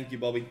 Thank you,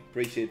 Bobby.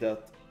 Appreciate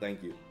that.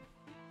 Thank you.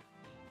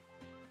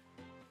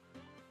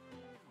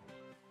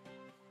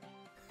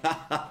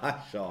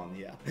 Sean,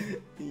 yeah.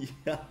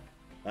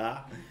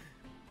 Yeah.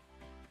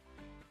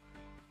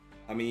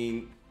 I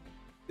mean,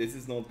 this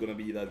is not gonna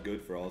be that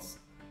good for us.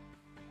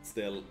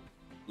 Still,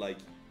 like...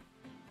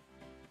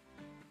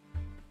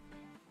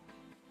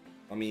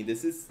 I mean,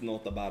 this is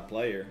not a bad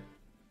player.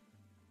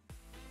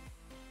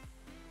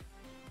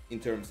 In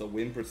terms of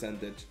win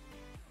percentage.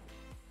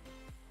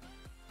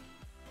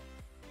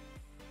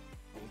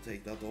 Oh,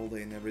 take that all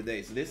day and every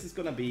day. So this is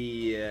gonna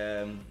be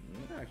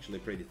actually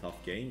a pretty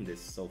tough game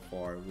this so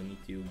far. We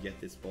need to get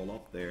this ball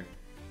up there.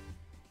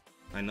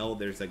 I know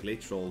there's a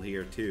glitch roll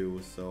here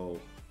too, so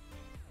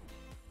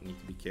we need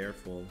to be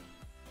careful.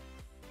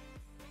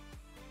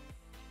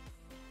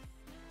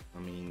 I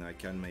mean, I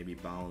can maybe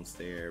bounce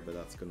there, but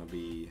that's gonna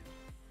be...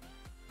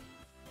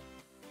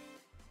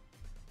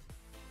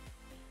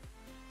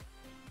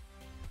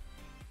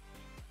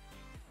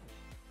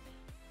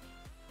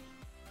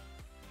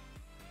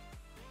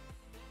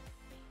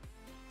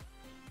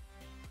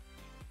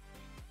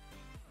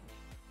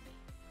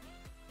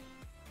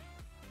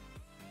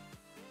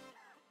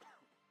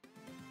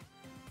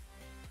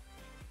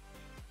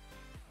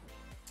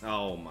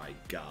 Oh my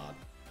god.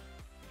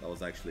 That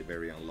was actually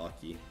very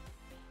unlucky.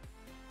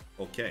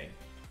 Okay,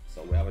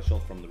 so we have a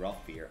shot from the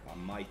rough here. I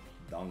might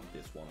dunk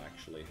this one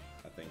actually.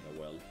 I think I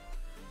will.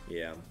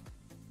 Yeah.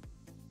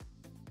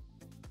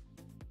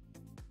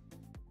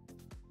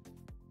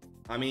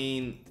 I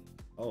mean...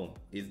 Oh,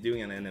 he's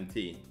doing an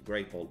NMT.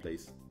 Great ball,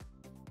 please.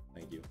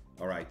 Thank you.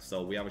 Alright,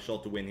 so we have a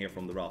shot to win here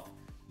from the rough.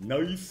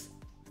 Nice!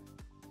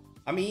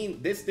 I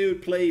mean, this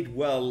dude played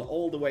well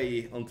all the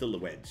way until the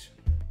wedge.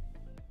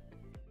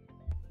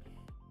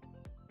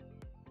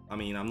 I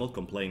mean, I'm not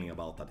complaining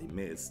about that he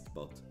missed,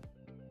 but...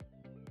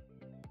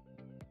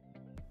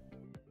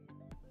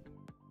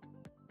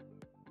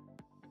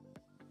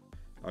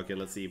 Okay,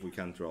 let's see if we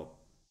can drop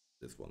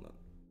this one then.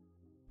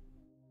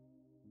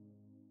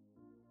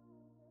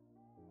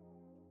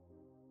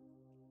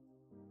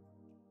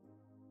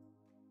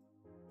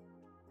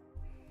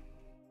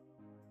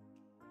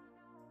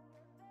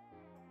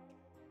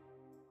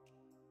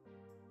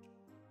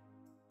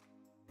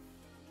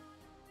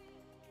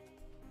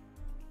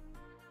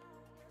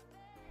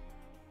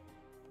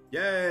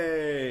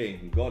 Yay!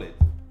 Got it.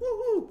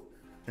 Woohoo!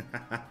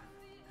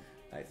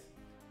 Nice.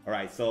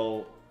 Alright,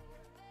 so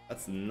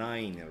that's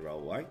 9 in a row,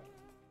 right?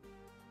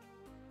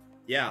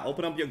 Yeah,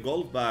 open up your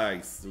golf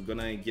bags. We're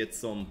gonna get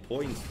some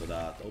points for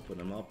that. Open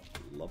them up.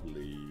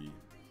 Lovely.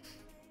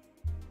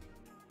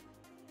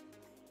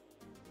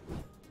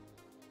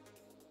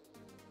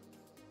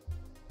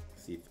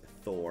 See if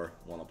Thor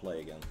wanna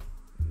play again.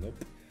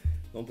 Nope.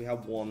 Don't we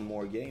have one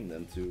more game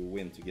then to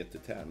win to get to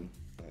 10?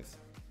 Nice.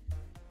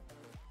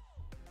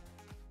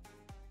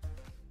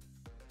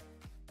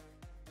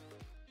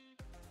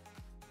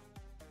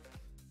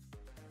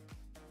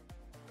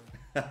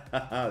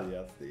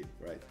 Yeah, Steve,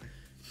 right.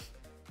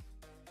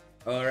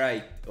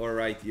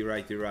 Alright, you're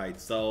right.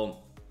 So,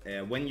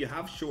 when you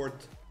have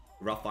short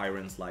rough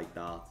irons like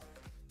that,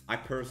 I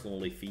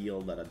personally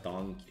feel that a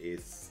dunk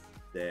is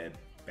the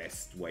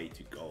best way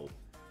to go.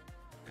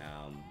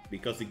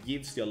 Because it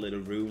gives you a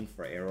little room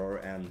for error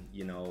and,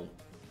 you know,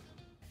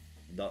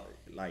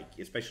 like,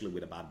 especially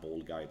with a bad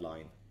ball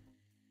guideline.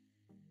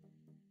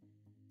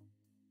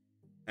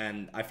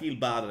 And I feel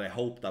bad that I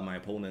hope that my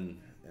opponent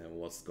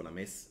was gonna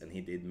miss, and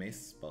he did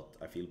miss, but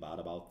I feel bad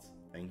about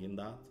thinking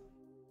that.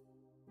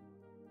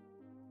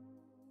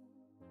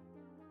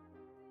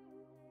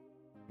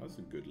 That's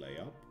a good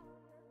layup.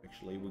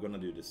 Actually, we're gonna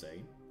do the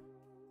same.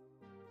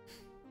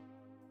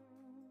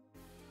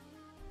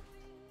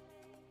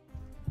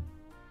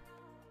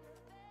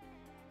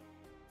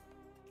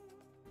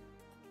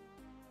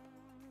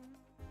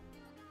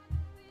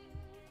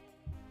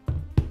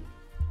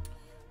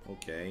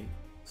 Okay,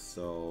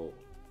 so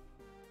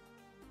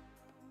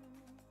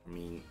I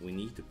mean, we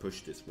need to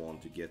push this one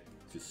to get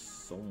to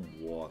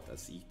somewhat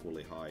as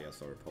equally high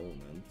as our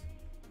opponent.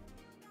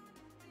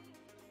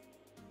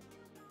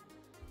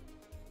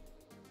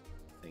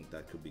 I think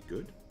that could be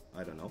good.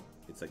 I don't know.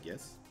 It's a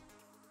guess.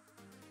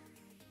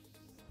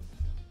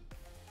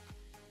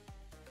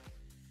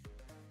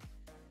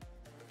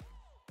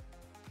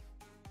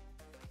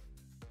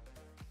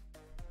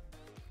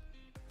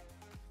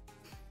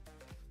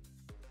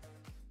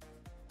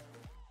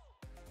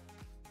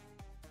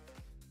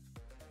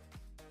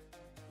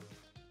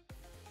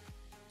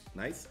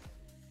 Nice.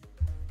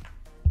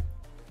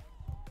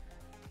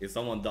 If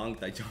someone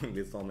dunked, I joined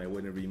this on, I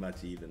wouldn't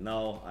rematch either.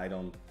 No, I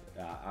don't.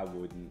 I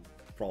wouldn't.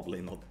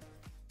 Probably not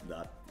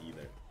that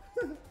either.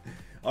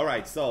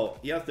 Alright, so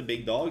he has the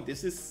big dog.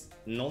 This is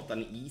not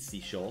an easy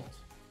shot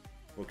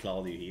for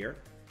Claudio here,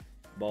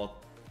 but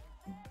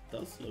it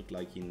does look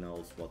like he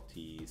knows what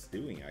he's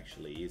doing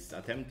actually. He's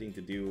attempting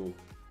to do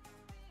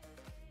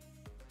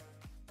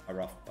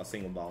a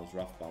single bounce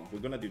rough bump. We're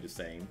gonna do the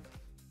same.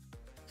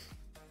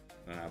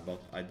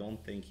 But I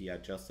don't think he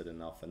adjusted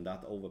enough, and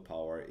that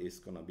overpower is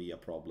gonna be a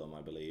problem,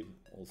 I believe.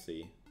 We'll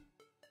see.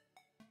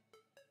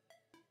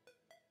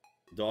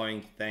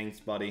 Doink, thanks,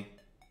 buddy.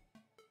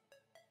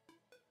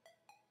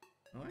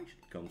 Oh,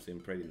 actually comes in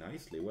pretty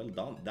nicely. Well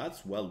done.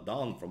 That's well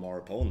done from our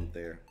opponent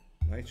there.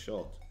 Nice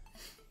shot.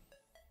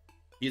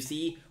 You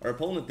see, our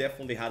opponent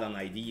definitely had an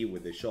idea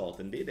with the shot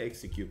and did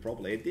execute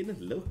properly. It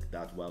didn't look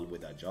that well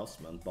with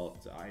adjustment,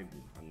 but I have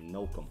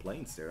no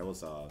complaints there. It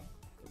was a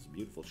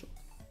beautiful shot.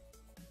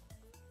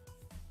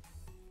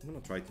 I'm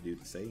gonna try to do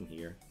the same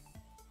here.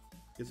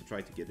 Just to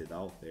try to get it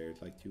out there.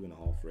 It's like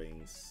 2.5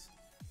 rings.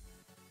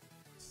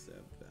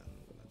 7.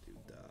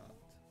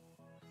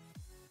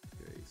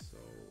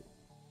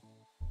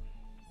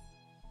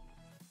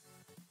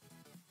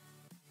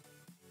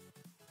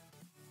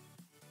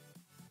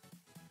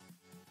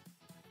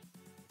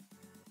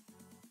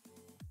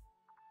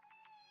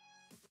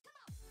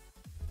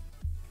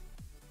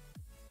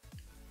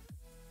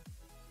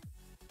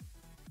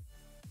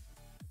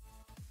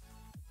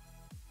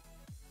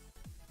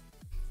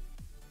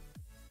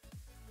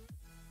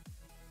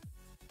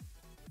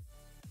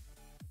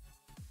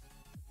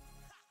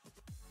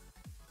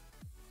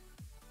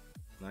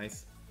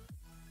 Nice.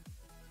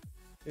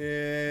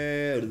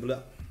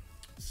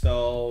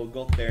 So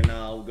got there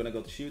now. We're gonna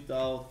go to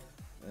shootout.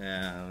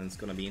 It's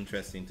gonna be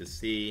interesting to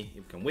see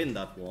if we can win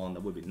that one.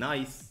 That would be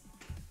nice.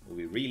 Would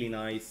be really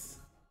nice.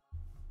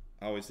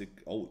 How is it?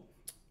 Oh,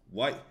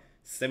 why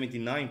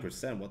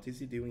 79%? What is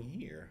he doing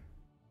here?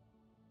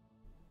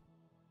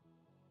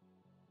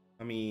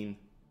 I mean,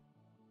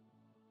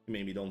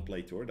 maybe don't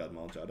play tour that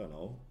much. I don't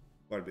know,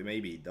 but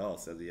maybe he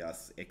does as he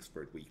has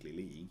expert weekly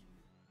league.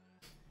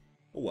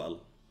 Oh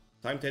well.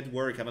 Time to head to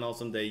work. Have an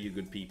awesome day, you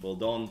good people.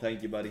 Don,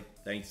 thank you, buddy.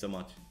 Thanks so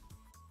much.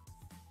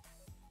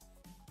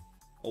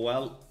 Oh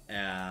well,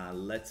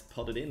 let's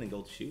put it in and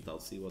go to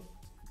shootout. See what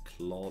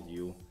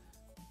Claudio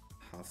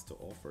has to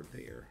offer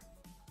there.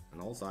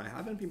 And also, I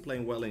haven't been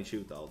playing well in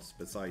shootouts,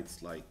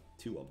 besides like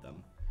 2 of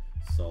them.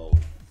 So,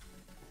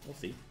 we'll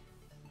see.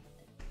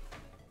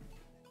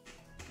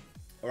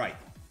 Alright,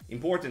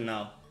 important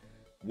now.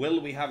 Will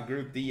we have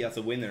Group D as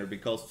a winner?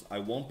 Because I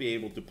won't be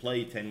able to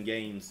play 10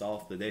 games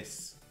after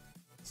this.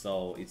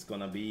 So it's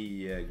gonna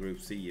be Group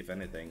C if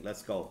anything.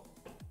 Let's go.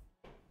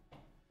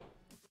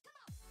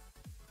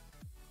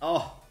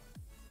 Oh,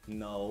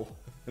 no,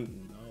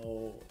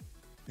 no.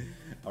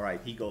 All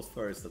right, he goes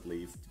first at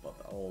least, but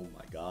oh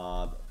my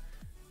God.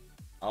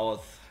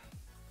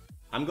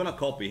 I'm gonna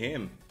copy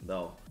him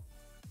though.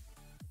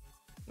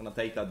 I'm gonna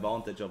take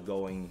advantage of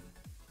going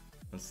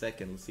in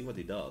second. Let's see what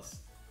he does.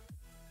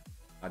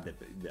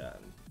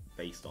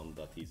 Based on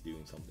that he's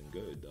doing something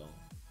good though.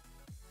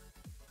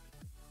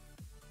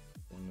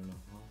 1.5.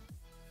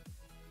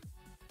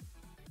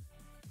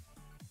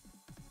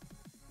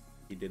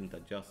 He didn't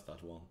adjust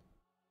that one.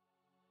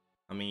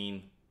 I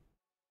mean,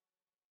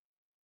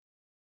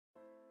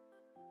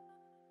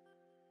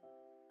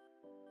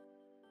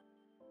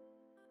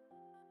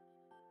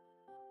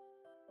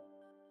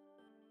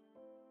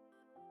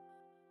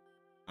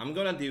 I'm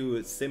gonna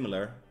do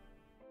similar.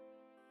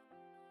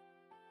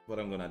 What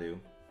I'm gonna do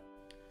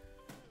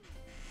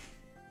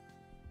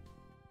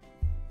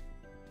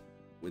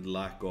with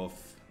lack of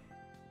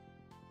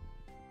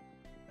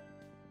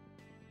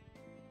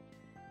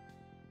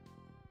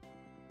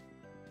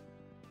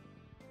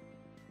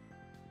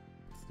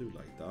do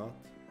like that.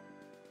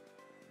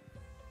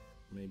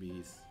 Maybe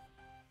he's...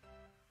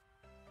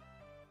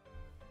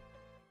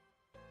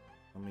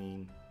 I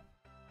mean,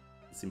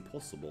 it's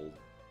impossible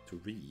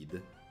to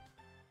read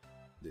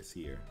this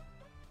here.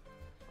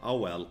 Oh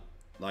well,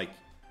 like,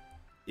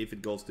 if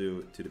it goes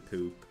to the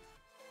poop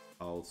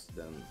house,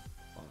 then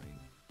fine.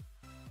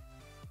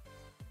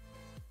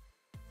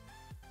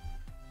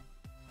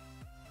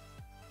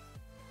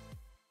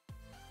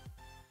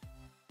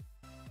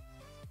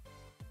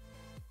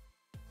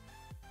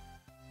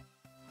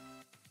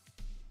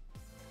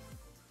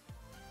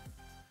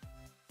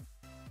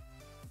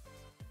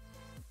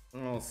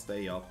 I'll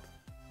stay up.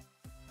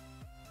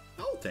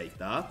 I'll take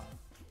that.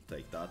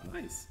 Take that.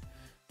 Nice.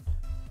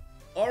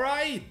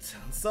 Alright,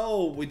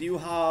 so we do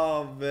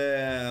have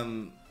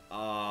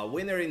a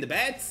winner in the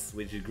bets,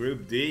 which is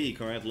Group D.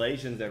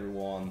 Congratulations,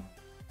 everyone.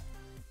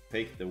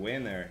 Pick the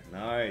winner.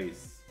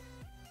 Nice.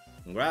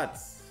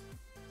 Congrats.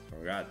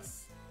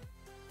 Congrats.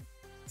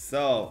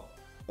 So,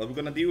 what we're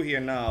gonna do here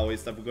now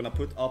is that we're gonna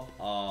put up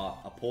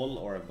a poll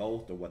or a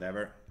vote or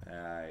whatever.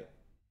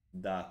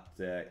 That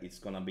it's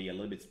gonna be a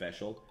little bit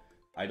special.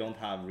 I don't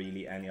have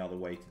really any other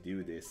way to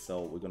do this,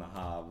 so we're gonna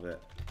have the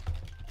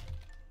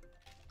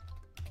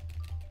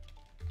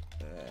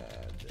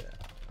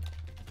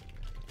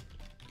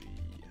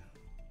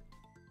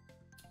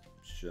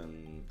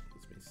option.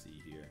 Let me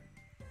see here.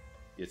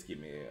 Just give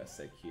me a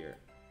sec here.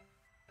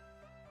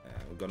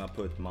 We're gonna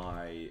put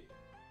my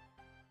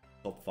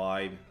top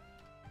 5.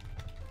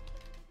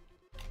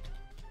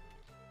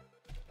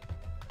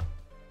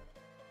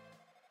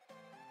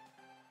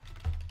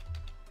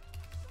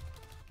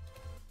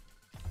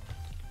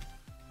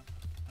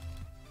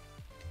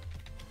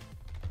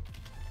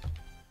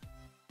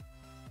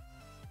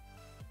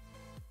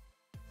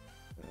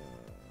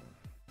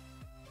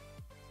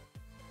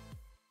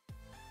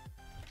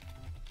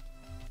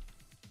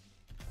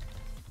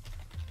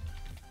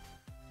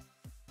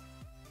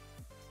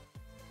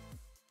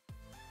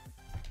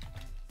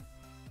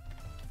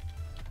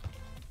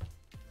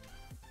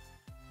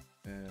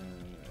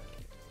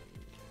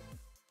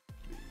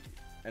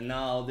 And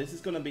now this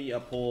is gonna be a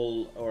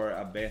poll or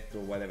a bet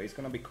or whatever. It's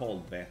gonna be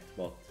called bet,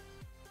 but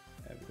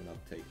we're gonna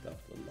take that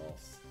the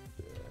last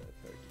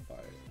 35,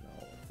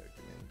 no,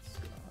 30 minutes.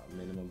 Gonna have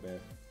minimum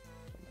bet,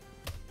 no,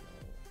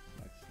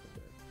 maximum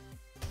bet,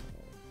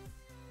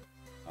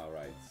 no. All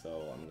right,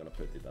 so I'm gonna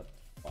put it at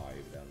 5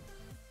 then.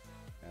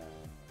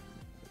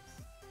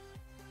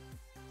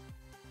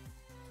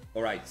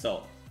 All right, so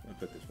I'm gonna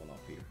put this one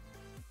up here.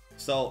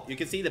 So you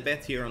can see the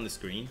bet here on the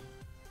screen.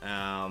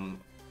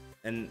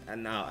 And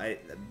now,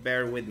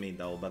 bear with me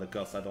though, but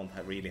because I don't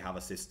really have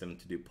a system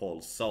to do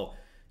polls. So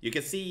you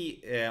can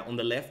see on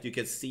the left, you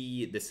can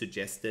see the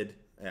suggested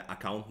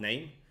account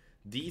name.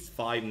 These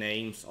 5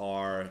 names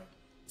are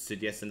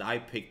suggested. I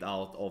picked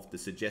out of the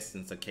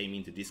suggestions that came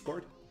into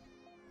Discord.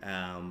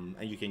 And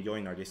you can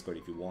join our Discord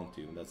if you want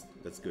to.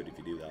 That's good if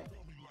you do that.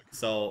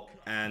 So,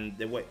 and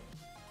the way.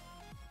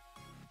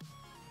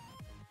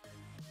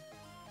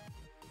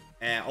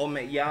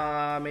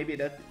 Yeah, maybe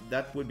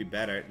that would be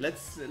better.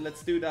 Let's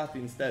do that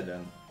instead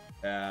then.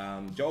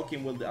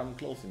 Joakim will. I'm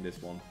closing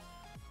this one.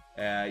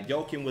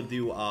 Joakim will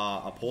do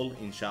a poll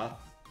in chat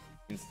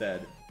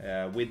instead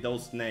with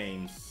those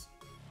names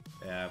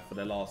for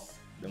the last.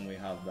 Then we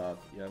have that.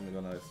 Yeah, I'm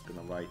gonna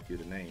write you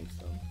the names.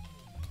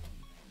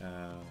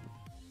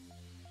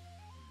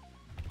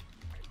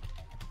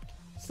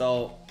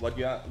 So what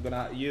you are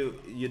gonna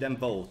you then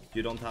vote.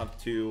 You don't have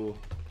to.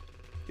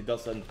 It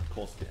doesn't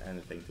cost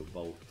anything to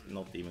vote,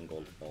 not even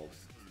gold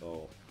balls.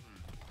 So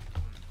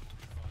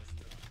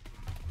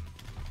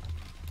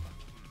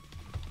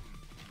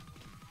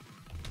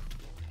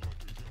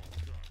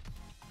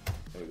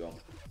there we go.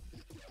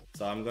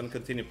 So I'm gonna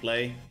continue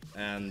play,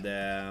 and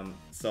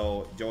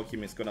so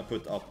Joakim is gonna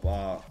put up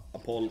a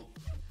poll.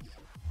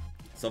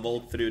 So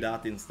vote through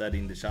that instead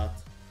in the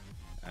chat,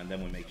 and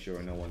then we make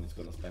sure no one is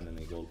gonna spend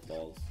any gold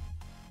balls.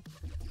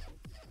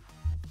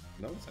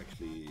 That was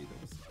actually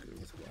it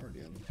was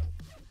Guardian.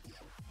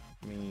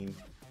 I mean,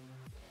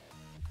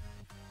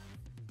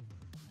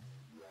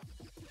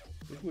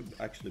 it would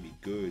actually be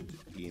good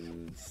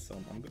in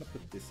some. I'm gonna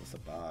put this as a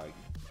bag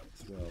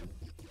as well.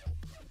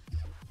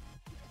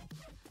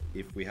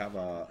 If we have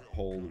a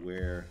hole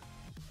where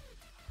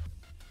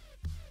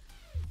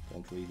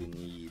don't really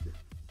need.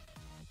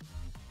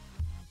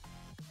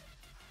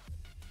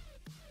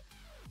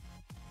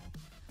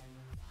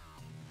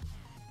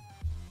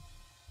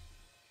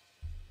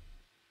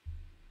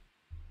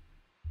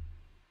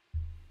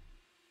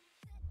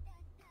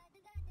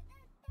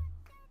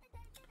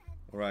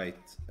 Right,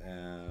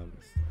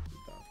 let's start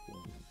with that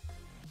one.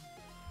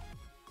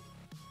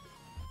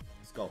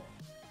 Let's go.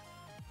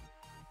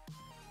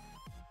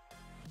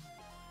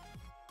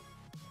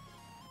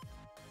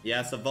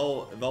 Yeah, so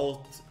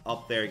vote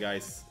up there,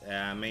 guys.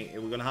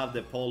 We're gonna have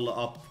the poll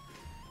up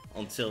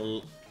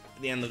until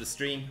the end of the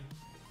stream,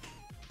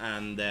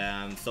 and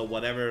so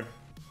whatever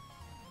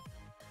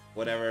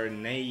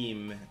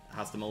name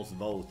has the most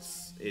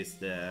votes is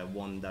the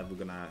one that we're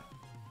gonna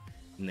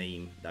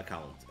name the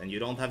account. And you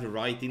don't have to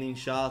write in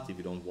chat if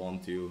you don't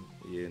want to.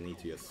 You need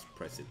to just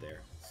press it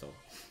there. So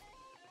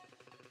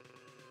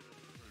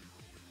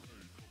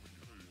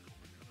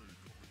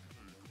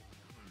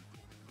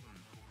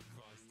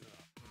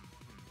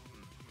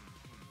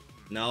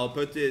now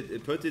put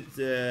it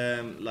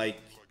like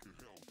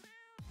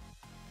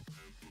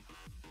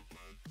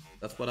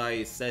that's what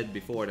I said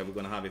before, that we're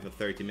gonna have it for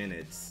 30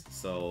 minutes.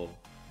 So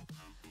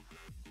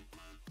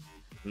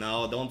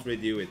no, don't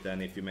redo it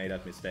then if you made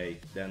that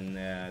mistake. Then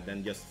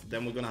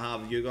we're gonna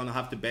have, you're gonna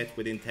have to bet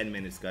within 10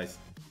 minutes, guys.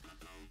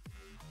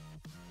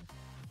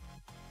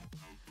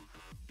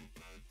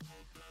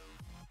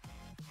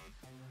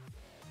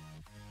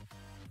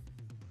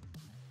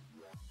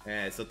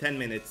 So 10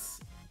 minutes.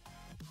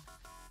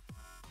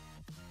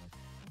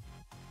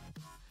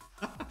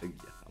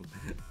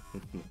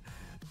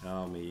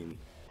 I mean,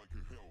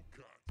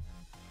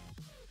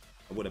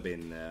 it would have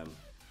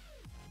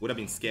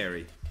been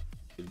scary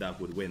if that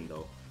would win,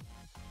 though.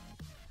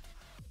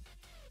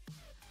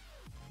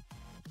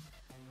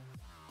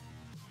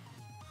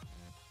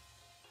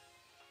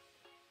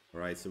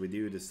 Alright, so we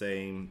do the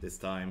same this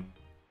time.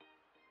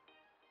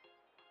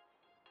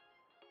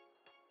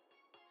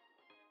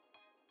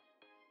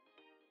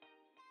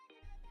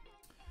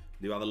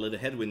 Do have a little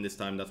headwind this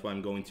time, that's why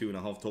I'm going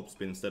 2.5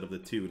 topspin instead of the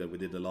 2 that we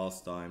did the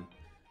last time.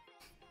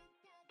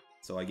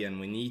 So again,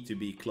 we need to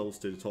be close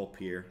to the top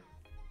here.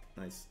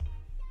 Nice.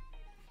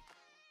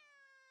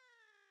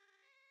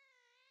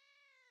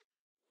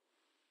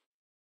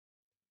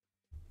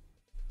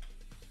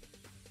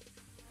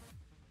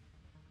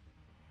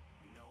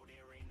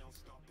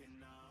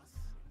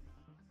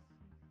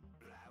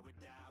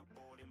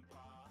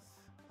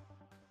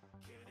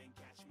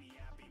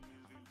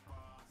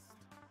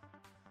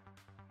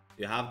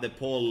 You have the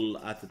poll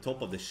at the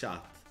top of the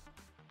chat.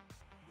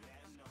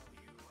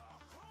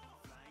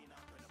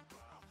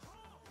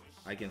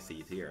 I can see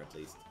it here at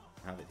least.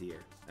 I have it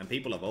here. And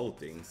people are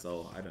voting,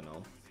 so I don't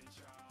know.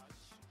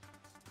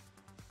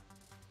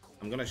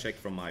 I'm gonna check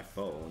from my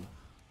phone.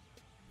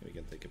 We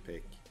can take a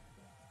pic.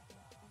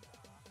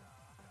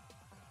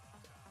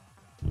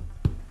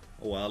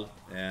 Oh well,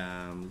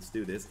 let's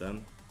do this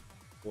then.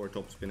 4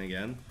 topspin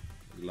again,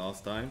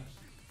 last time.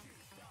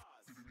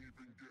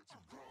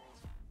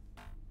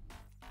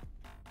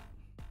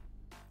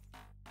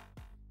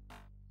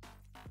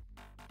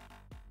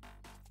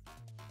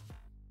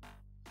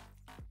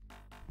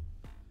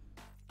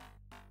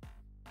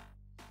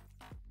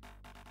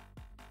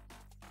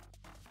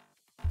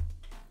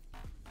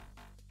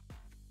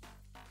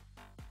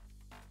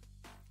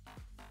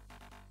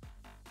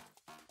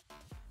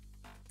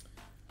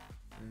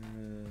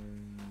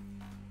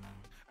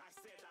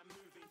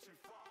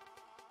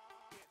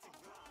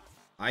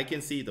 I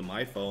can see it on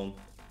my phone,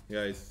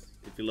 guys.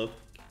 If you look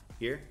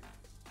here,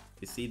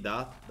 you see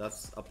that?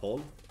 That's a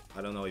poll.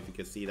 I don't know if you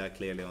can see that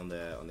clearly on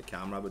the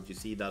camera, but you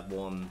see that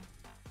one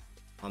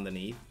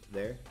underneath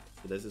there.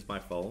 So this is my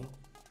phone.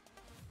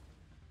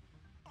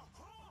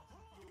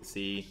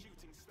 See.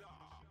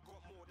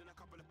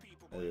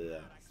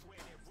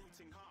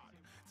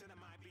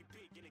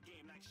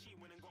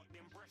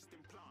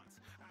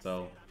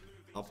 So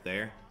up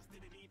there.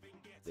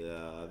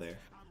 There.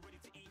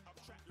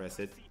 Press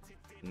it,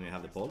 and you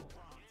have the poll.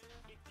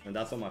 And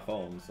that's on my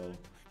phone, so.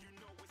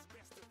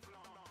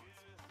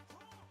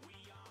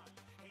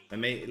 I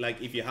may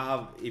like if you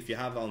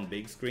have on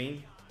big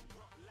screen.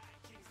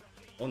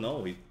 Oh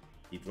no,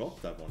 he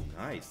dropped that one.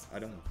 Nice. I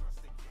don't.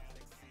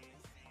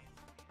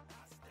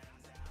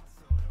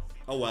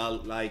 Oh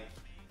well, like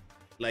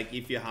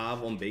if you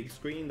have on big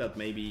screen, that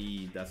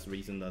maybe that's the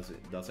reason that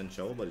it doesn't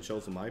show, but it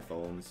shows on my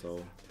phone,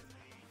 so.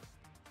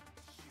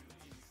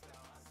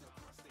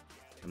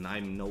 And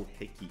I'm no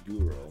techie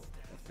guru,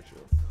 that's for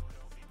sure.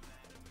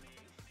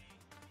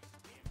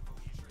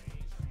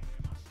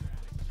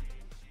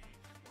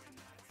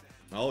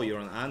 Oh, you're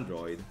on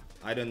Android.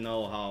 I don't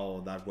know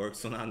how that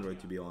works on Android,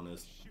 to be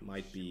honest.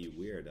 Might be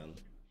weird then.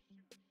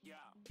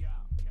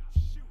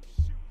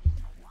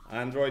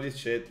 Android is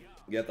shit.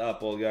 Get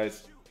Apple,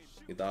 guys.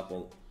 Get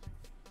Apple.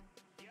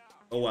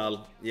 Oh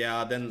well,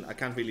 yeah, then I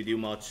can't really do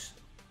much.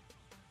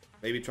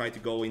 Maybe try to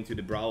go into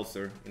the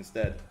browser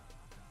instead.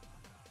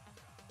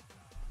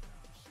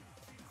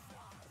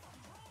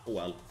 Oh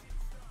well.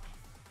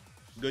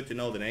 Good to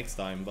know the next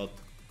time, but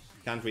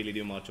can't really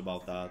do much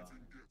about that.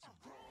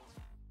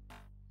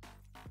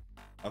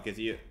 Okay,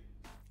 so you...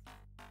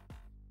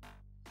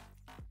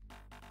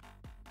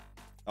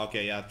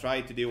 Okay, yeah, try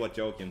to do what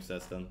Joachim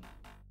says then.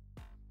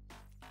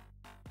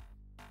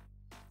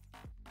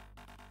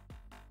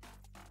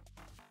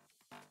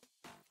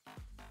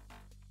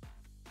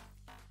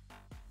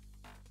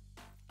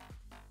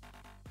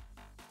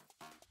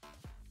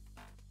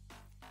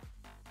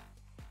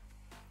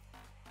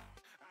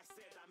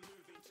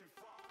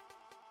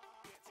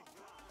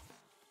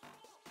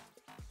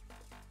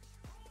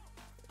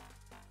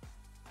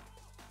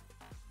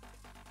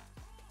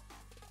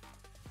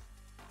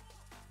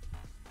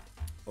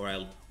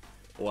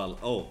 Well,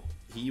 oh,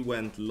 he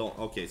went long.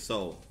 Okay,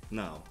 so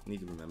now need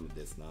to remember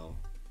this now.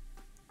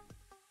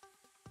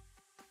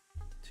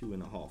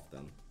 2.5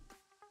 then.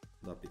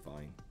 That'd be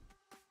fine.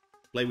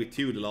 Play with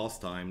 2 the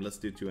last time. Let's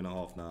do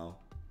 2.5 now.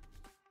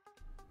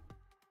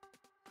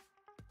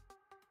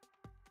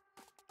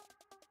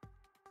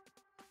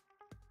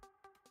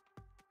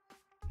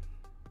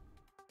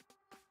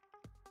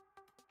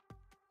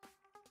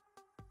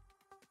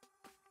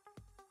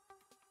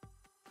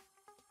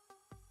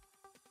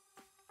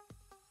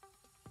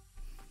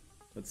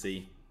 Let's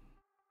see.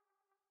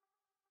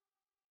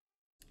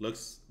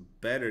 Looks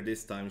better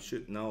this time.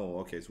 Should no.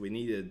 Okay, so we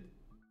needed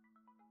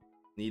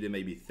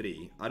maybe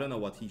 3. I don't know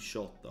what he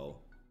shot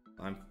though.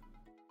 I'm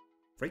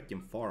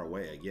freaking far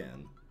away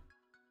again.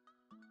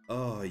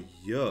 Oh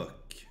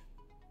yuck.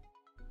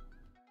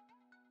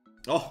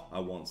 Oh, I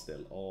won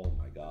still. Oh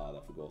my god,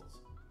 I forgot.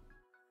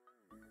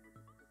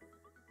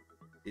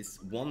 Is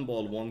 1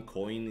 ball 1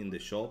 coin in the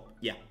shop?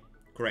 Yeah,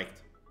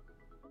 correct.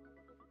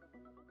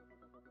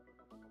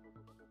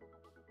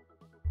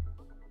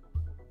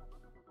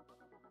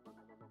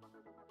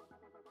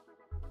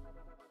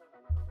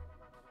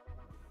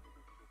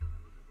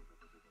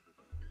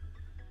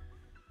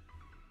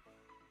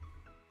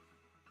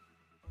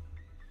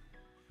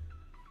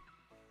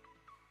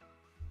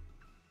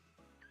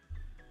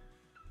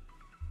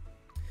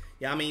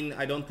 Yeah, I mean,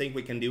 I don't think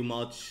we can do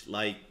much,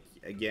 like,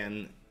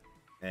 again,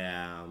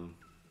 I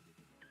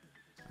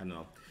don't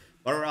know.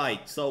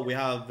 Alright, so we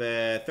have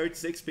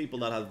 36 people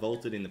that have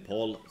voted in the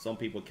poll. Some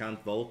people can't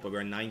vote, but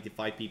we're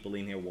 95 people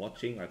in here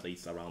watching, or at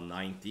least around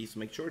 90. So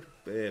make sure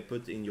to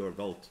put in your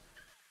vote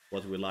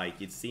what we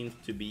like. It seems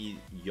to be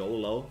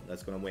YOLO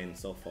that's gonna win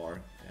so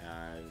far.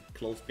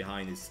 Close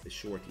behind is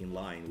Short in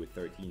Line with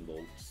 13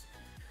 votes.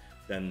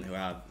 Then we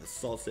have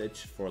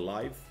Sausage for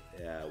Life,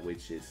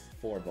 which is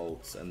 4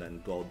 votes, and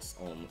then Gods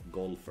on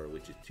Golfer,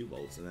 which is 2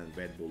 votes, and then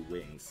Red Bull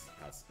Wings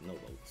has no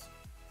votes.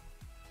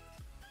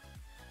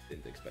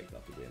 Didn't expect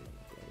that to win, I'm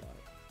not gonna lie.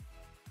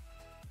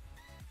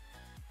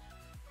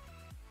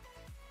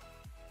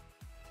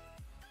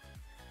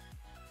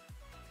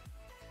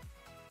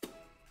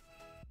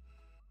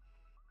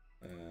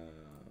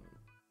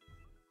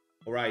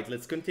 Alright,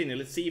 let's continue.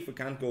 Let's see if we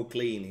can't go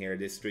clean here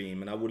this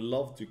stream. And I would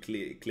love to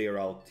clear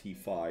out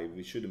T5.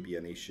 It shouldn't be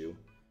an issue.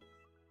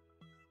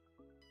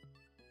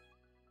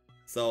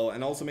 So,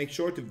 and also make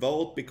sure to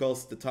vote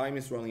because the time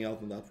is running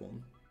out on that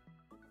one.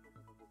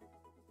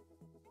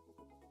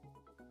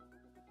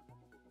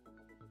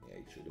 Yeah,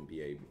 it shouldn't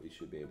be able. We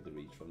should be able to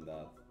reach from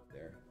that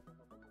there.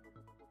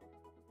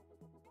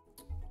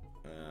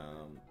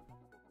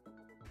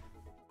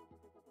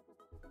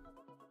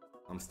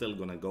 I'm still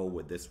gonna go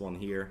with this one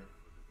here.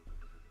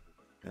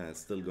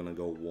 Still gonna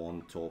go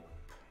 1 top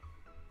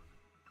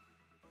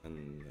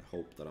and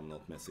hope that I'm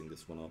not messing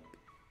this one up.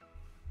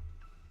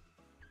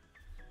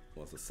 It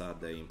was a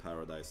sad day in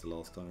paradise the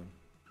last time.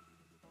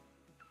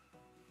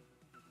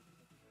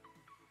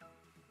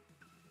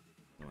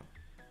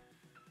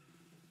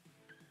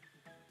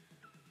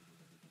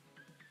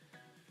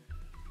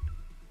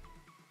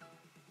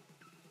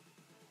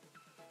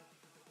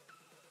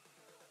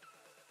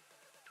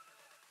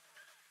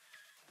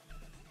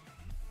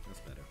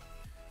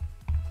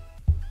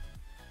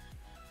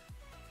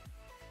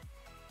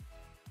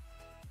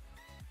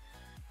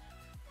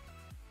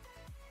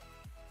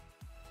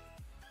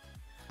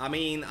 I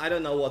mean, I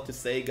don't know what to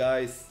say,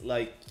 guys.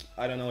 Like,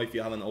 I don't know if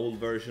you have an old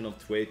version of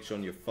Twitch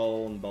on your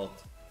phone, but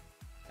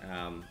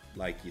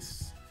like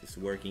it's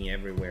working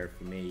everywhere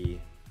for me,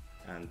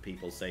 and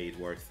people say it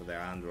works for their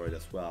Android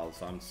as well.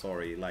 So I'm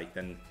sorry. Like,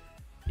 then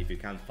if you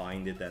can't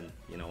find it, then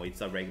you know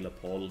it's a regular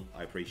poll.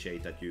 I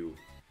appreciate that you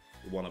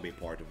want to be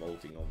part of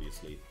voting,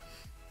 obviously,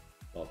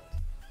 but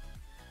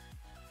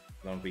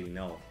I don't really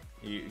know.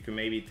 You can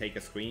maybe take a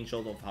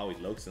screenshot of how it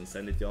looks and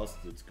send it to us.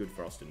 It's good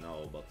for us to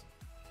know, but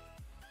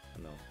I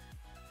don't know.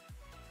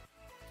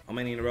 How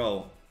many in a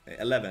row?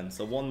 11,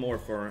 so one more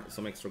for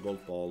some extra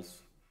golf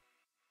balls.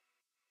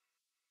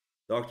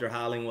 Dr.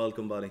 Halling,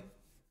 welcome, buddy.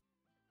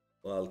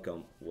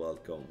 Welcome,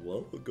 welcome,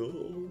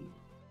 welcome.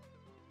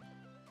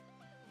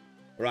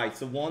 Right,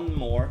 so one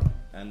more,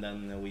 and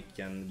then we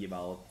can give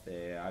out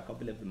a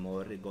couple of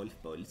more golf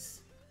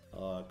balls.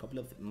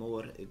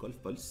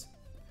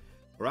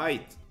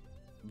 Right,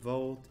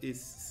 vote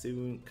is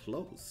soon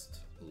closed,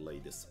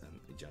 ladies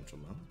and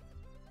gentlemen.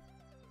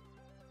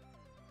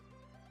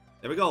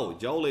 There we go,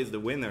 YOLO is the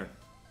winner.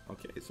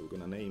 Okay, so we're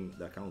gonna name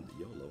the account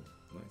YOLO.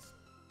 Nice.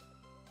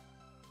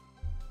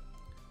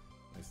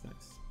 Nice,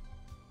 nice.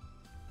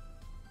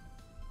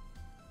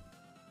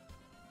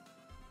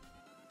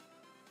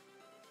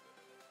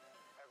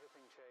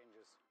 Everything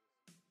changes.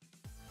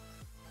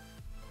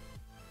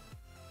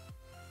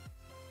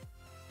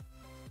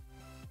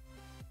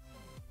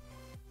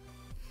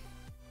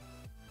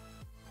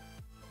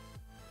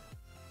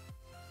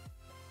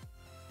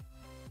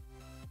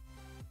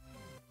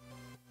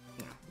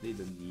 Need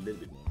a little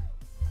bit more.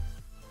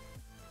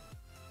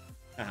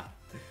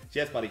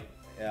 Cheers, buddy.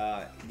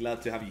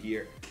 Glad to have you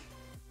here.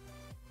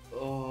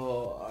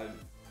 Oh, I'm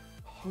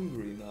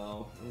hungry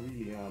now. I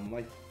really am.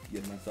 Might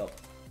get myself.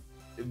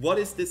 What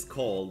is this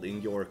called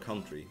in your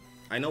country?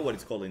 I know what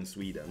it's called in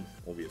Sweden,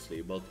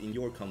 obviously, but in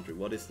your country,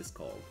 what is this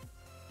called?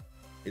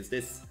 Is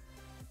this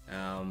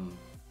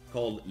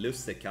called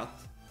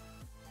lussekatt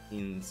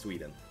in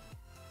Sweden?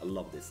 I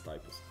love this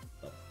type of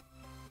stuff.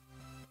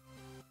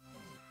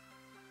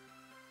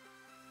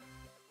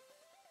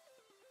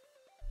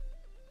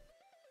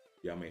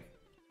 Yummy.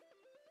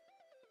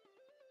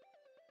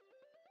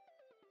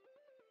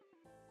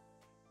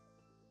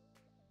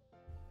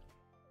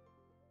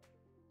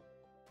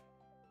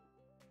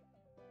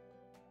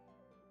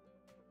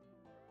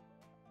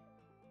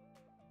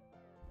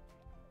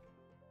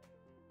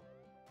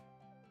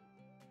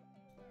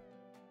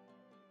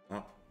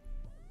 Oh.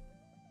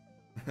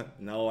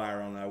 No,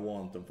 Aaron, I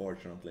won't,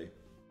 unfortunately.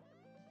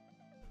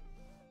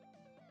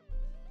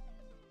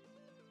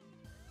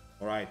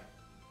 All right.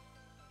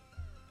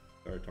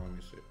 Third time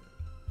is the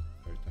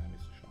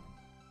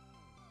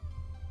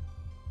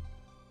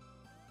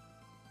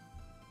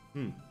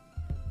charm.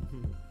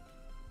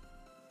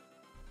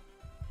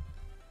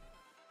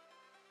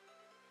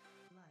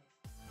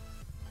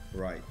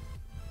 Right.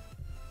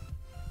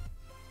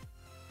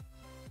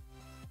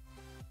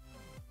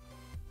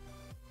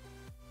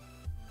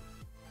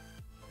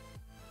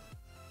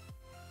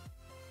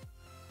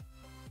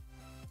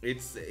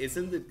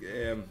 Isn't it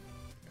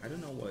I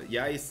don't know what.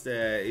 Yeah, it's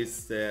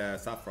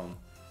saffron.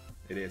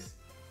 It is.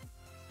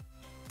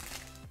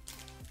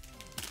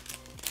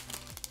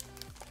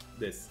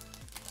 This.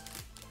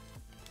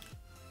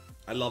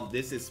 I love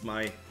this. Is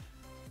my.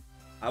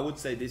 I would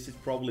say this is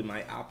probably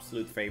my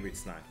absolute favorite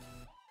snack.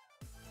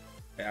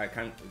 I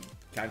can't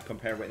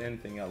compare with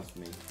anything else for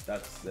me.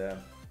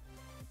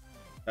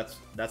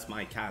 That's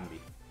my candy,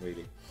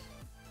 really.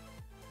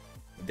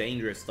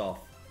 Dangerous stuff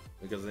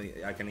because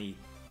I can eat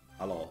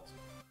a lot.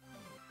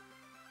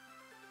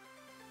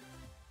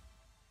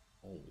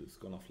 Oh, it's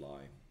gonna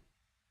fly.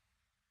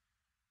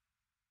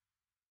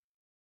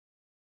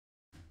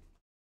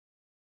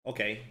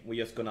 Okay,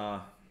 we're just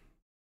gonna.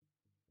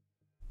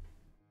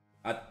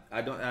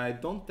 I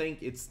don't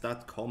think it's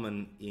that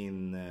common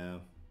in. I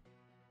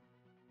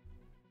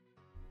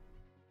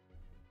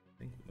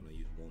think we're gonna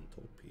use one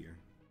top here.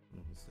 If I'm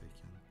not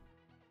mistaken.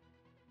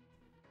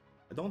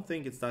 I don't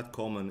think it's that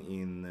common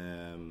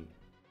in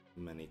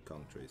many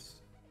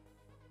countries.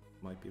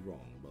 Might be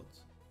wrong, but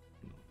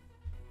you know.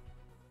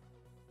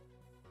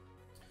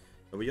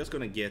 So we're just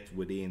gonna get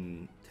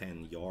within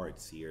 10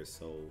 yards here,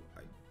 so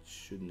I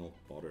should not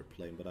bother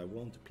playing, but I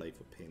want to play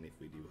for pin if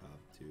we do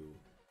have to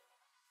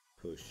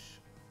push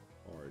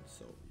hard,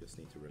 so we just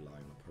need to rely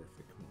on a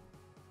perfect one.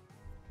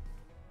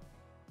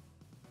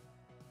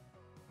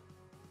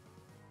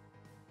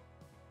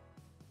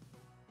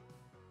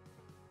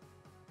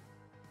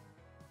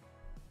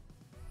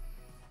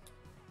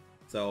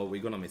 So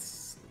we're gonna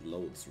miss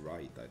loads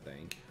right, I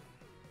think.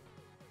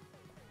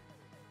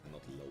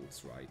 Not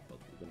loads right, but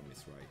we're gonna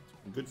miss right.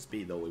 Good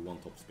speed though, we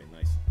want top spin,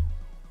 nice.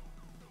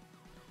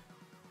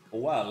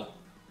 Well,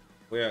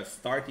 we are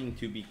starting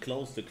to be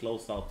close to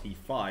close out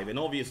T5, and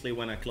obviously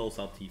when I close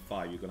out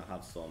T5 you're gonna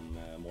have some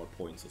more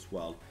points as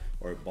well,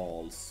 or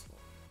balls.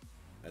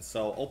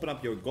 So open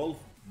up your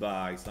golf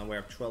bags, now we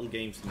have 12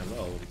 games in a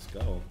row, let's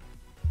go.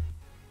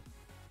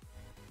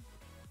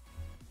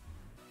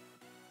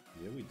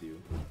 Yeah, we do.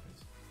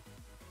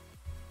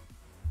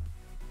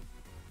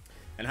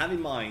 And have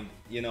in mind,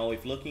 you know,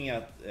 if looking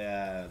at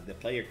the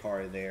player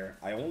card there,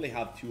 I only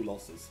have 2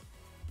 losses.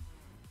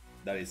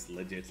 That is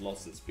legit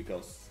losses,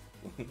 because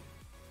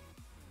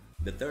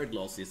the third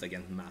loss is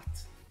against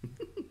Matt.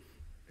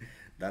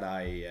 That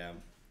I,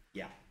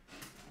 yeah,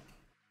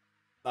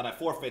 that I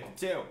forfeited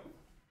too.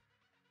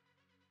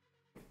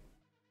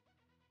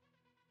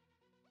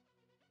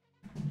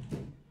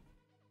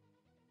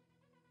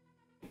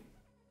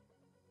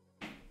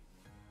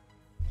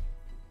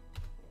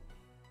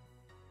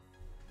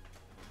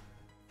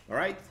 All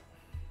right.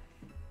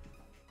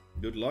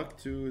 Good luck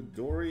to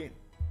Dory.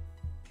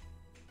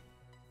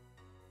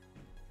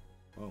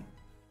 Oh.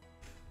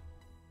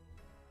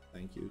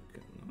 Thank you.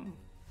 Oh.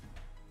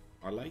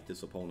 I like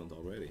this opponent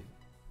already.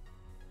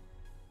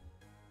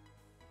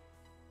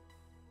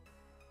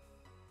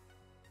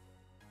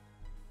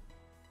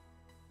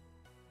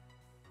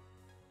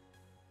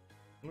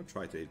 I'm gonna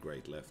try to hit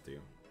great left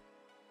here.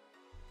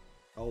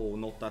 Oh,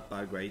 not that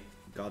bad great.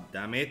 God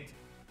damn it.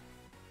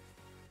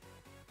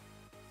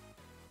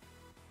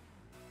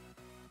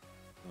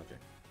 Okay.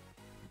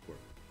 It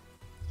worked.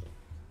 So.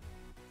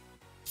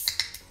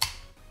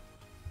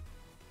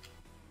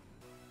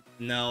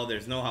 No,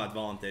 there's no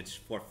advantage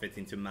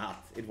forfeiting to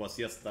Matt. It was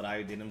just that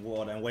I didn't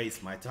want to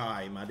waste my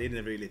time. I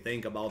didn't really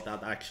think about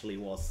that actually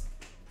was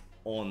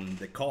on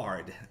the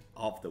card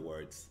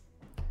afterwards.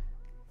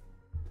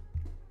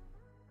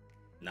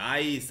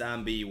 Nice,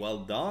 Ambi, well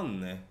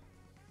done.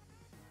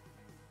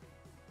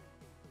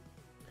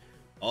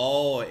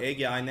 Oh,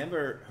 Iggy, I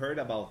never heard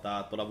about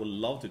that, but I would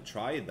love to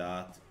try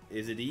that.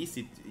 Is it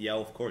easy? Yeah,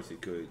 of course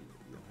it could.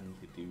 I need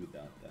to do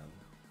that then.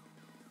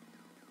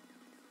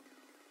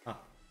 Huh.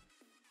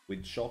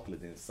 With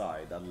chocolate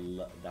inside,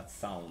 that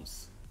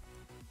sounds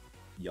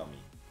yummy.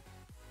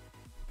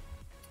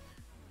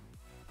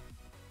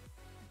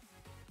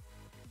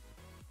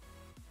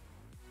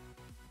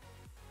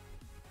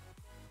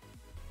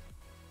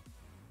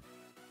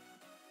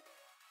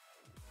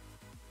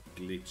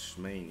 Glitch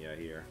mania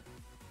here.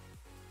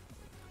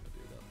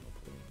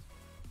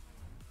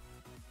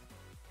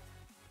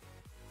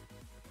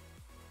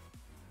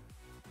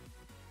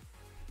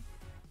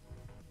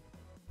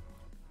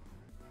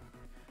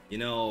 You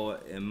know,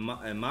 a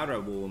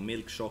Marabou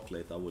milk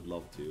chocolate, I would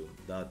love to.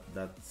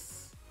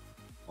 That's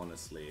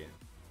honestly,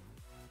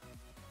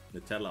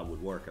 Nutella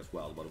would work as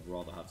well, but I'd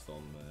rather have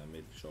some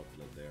milk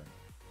chocolate there.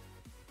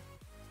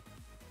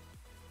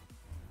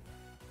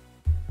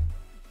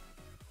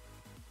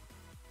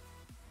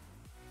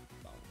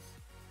 Bounce.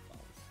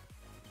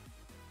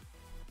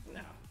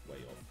 Nah, way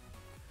off.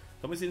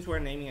 Tommy, since we're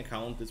naming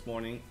account this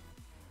morning,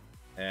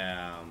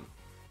 can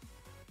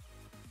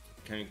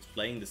you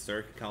explain the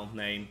Cirque account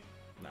name?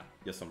 Nah,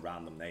 just some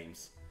random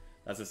names.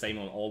 That's the same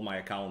on all my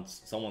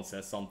accounts. Someone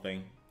says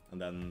something,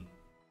 and then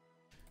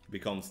it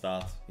becomes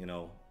that, you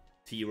know,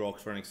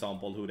 T-Rox for an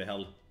example. Who the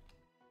hell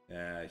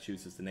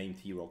chooses the name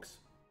T-Rox,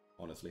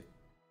 honestly?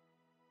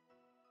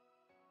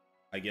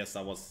 I guess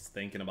I was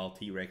thinking about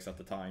T-Rex at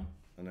the time,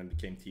 and then it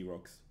became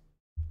T-Rox.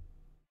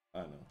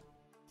 I don't know.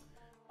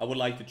 I would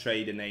like to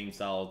trade the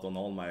names out on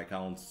all my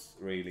accounts,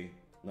 really.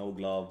 No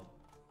Glove,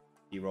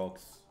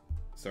 T-Rox,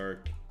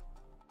 Cirque.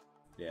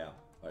 Yeah,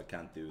 I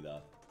can't do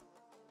that,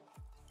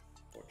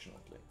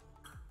 fortunately.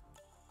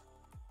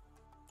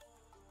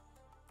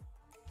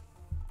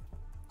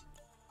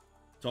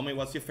 Tommy,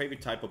 what's your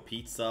favorite type of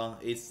pizza?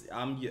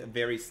 I'm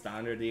very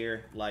standard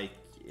here, like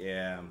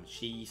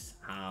cheese,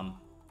 ham,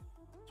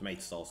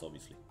 tomato sauce,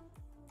 obviously.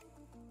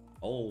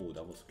 Oh,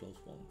 that was a close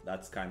one.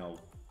 That's kind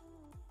of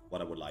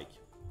what I would like.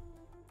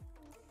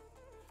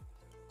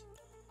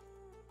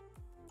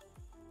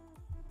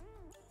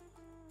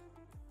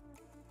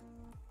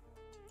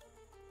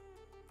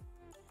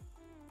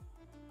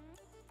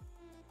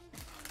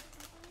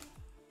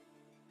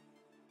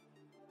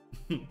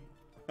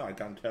 I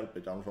can't help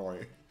it, I'm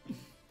sorry.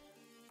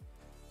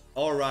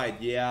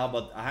 Alright, yeah,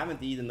 but I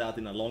haven't eaten that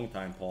in a long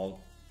time, Paul.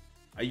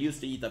 I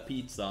used to eat a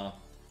pizza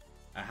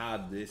I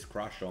had this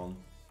crush on.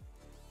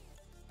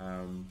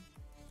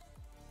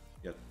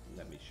 Yeah,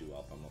 let me chew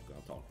up, I'm not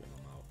gonna talk with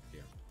my mouth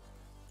here.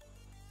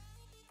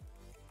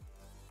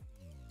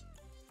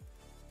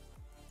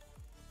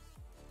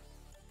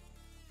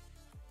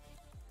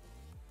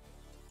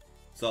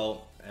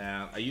 So,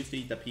 I used to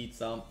eat a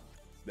pizza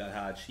that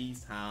had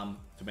cheese, ham,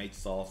 tomato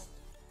sauce,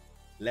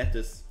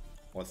 lettuce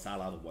or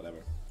salad or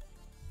whatever,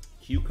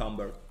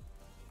 cucumber,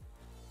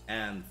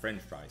 and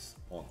French fries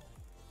on.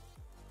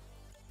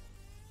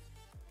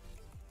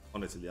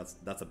 Honestly,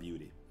 that's a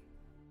beauty.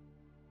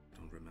 I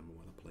don't remember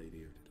what I played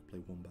here. Did I play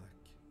one back?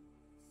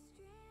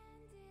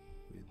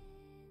 With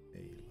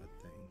ale, I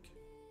think.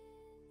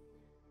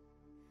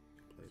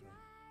 Play that.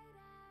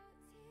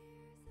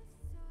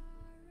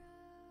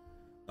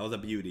 That was a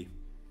beauty,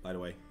 by the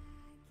way.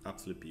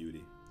 Absolute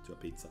beauty to a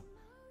pizza.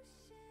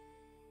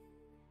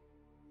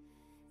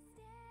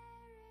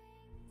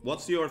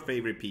 What's your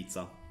favorite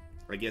pizza?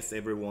 I guess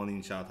everyone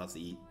in chat has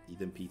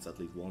eaten pizza at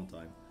least one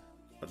time.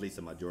 At least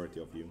a majority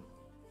of you.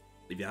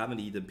 If you haven't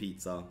eaten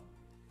pizza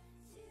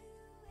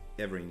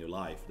ever in your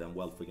life, then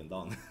well freaking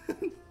done.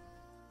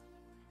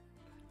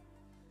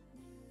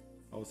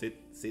 Oh, sit,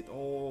 sit.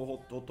 Oh,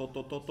 hot, hot, hot,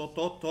 hot, hot, hot,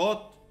 hot,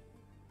 hot.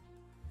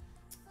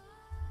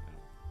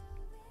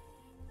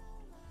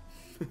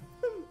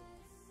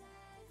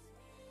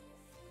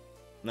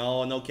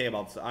 No, no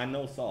kebabs. I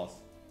know sauce.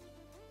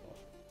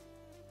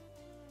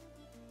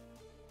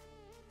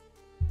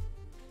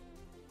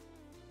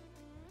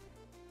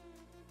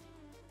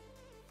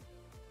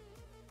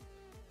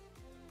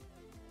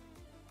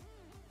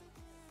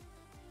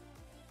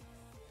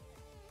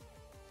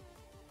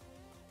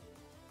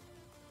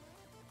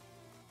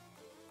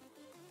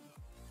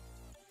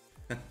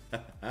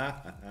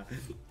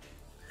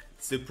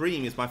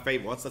 Supreme is my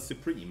favorite. What's a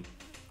Supreme?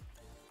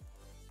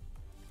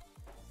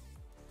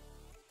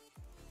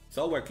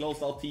 So we're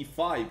close out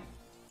T5.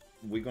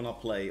 We're gonna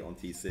play on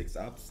T6,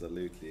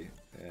 absolutely.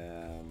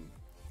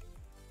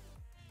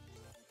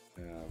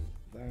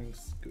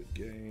 Thanks, good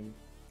game.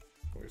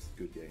 Where's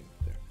good game?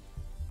 There.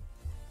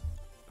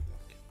 Good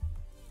luck.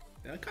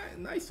 Yeah, kind of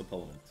nice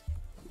opponent.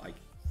 I like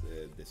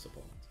this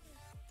opponent.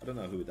 I don't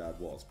know who that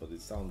was, but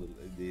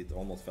it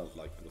almost felt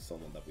like it was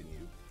someone that we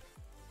knew.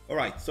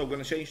 Alright, so we're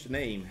gonna change the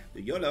name.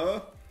 The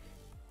YOLO.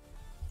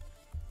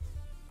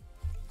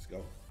 Let's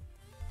go.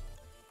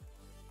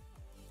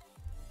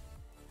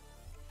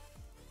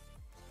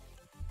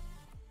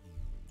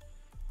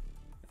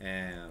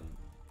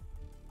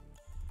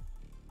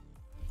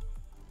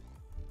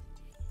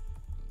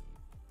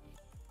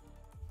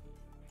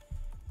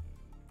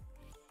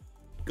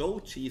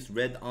 Goat cheese,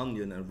 red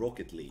onion, and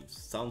rocket leaves.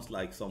 Sounds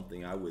like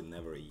something I would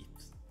never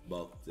eat.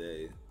 But,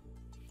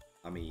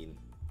 I mean...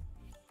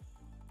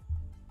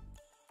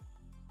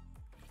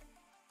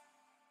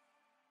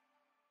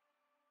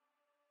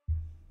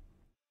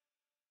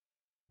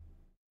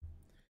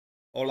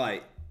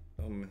 Alright.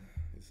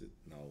 Is it?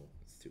 No,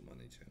 it's too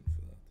many chance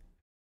for that.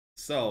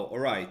 So,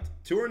 alright.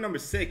 Tour number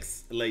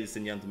 6, ladies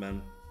and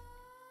gentlemen.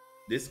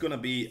 This is gonna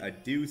be a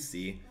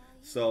doozy.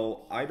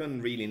 So, I don't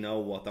really know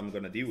what I'm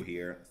gonna do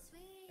here.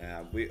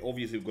 We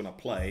obviously gonna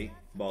play,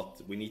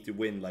 but we need to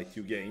win like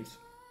 2 games.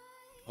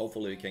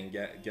 Hopefully we can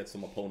get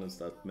some opponents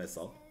that mess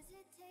up.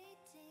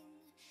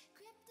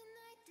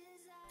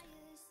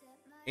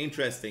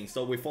 Interesting.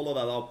 So we follow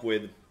that up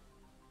with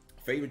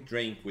favorite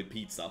drink with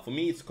pizza. For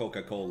me it's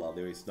Coca-Cola.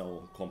 There is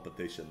no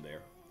competition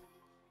there.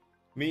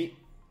 Me.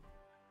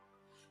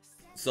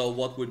 So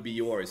what would be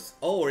yours?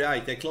 Oh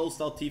right, I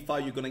closed out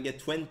T5. You're gonna get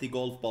 20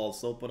 golf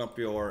balls. Open up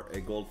your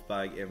golf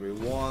bag,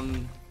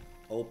 everyone.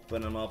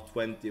 Open them up,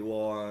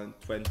 21,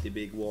 20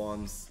 big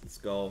ones. Let's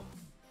go.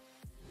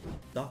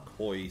 Duck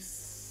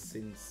hoist,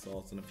 sin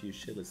sauce and a few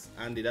chilies.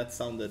 Andy, that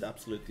sounded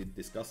absolutely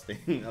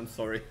disgusting. I'm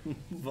sorry,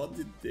 but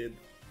it did.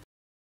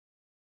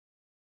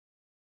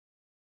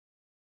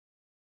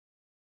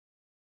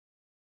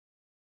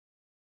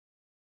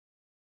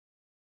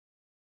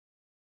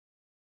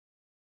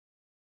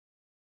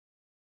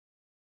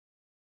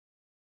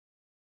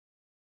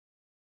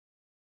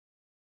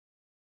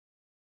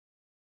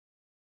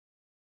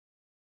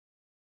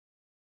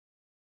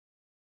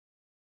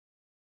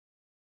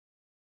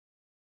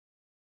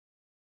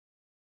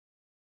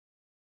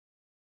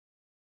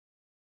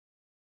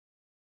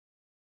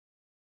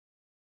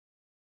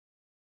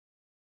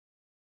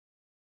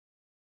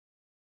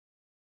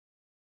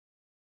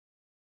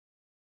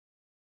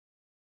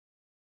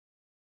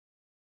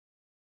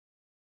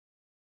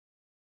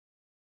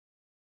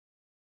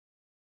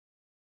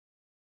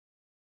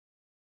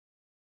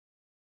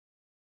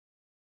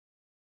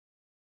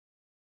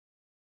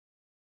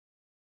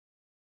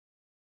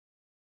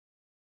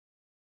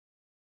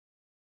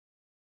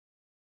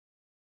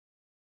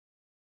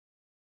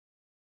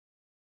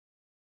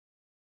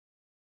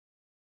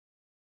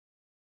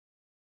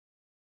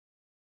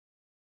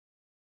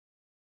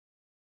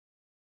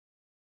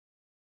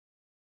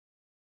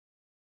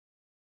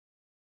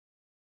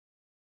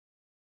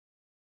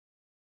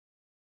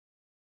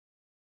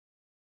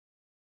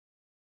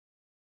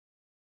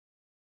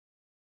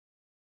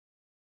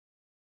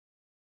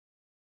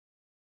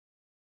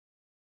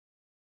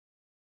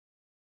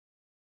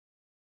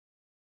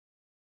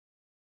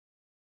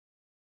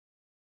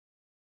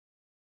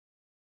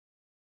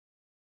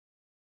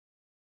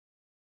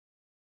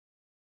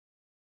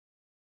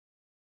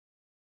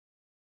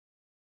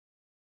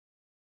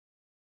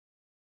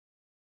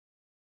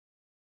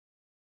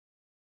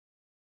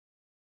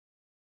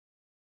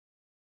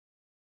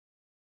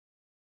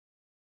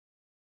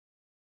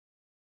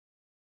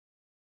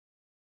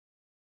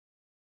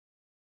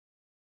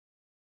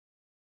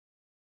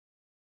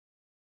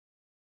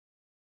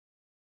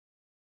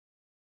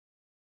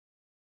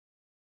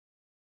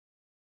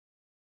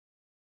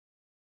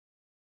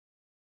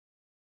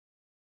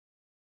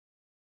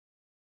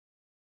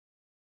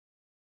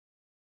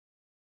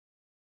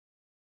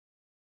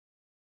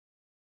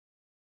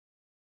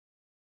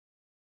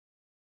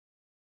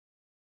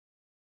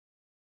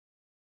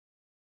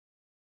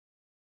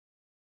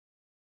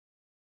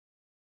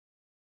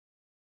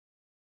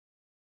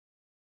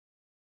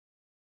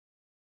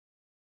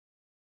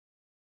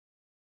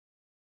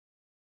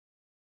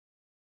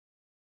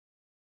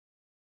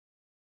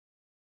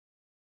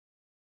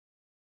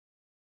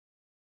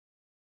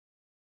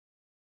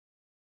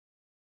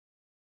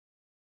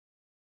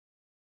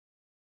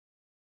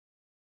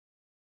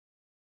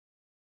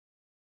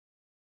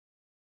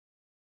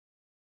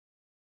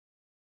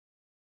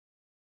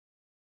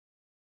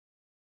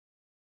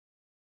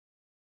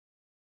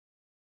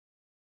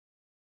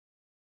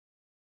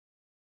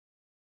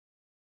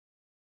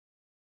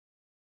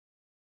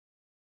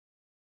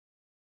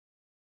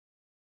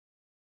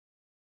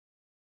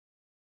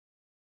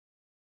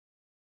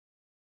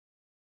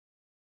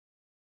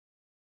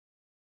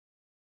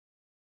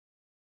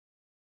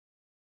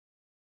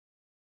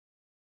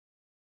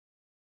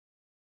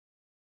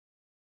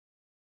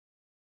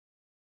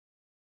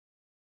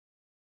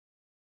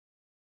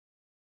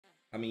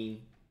 I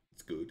mean,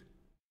 it's good.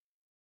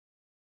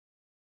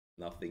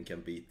 Nothing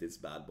can beat this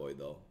bad boy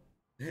though.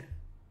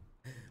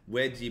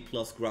 Veggie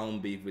plus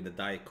ground beef with a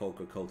Diet Coke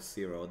or Coke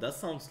Zero. That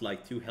sounds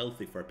like too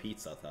healthy for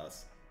pizza to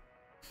us.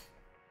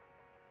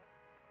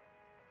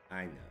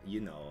 I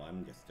know,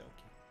 I'm just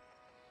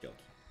joking.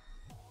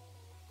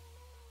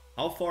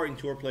 How far in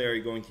Tour Play are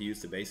you going to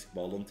use the basic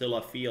ball? Until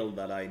I feel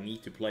that I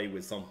need to play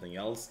with something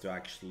else to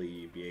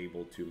actually be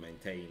able to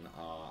maintain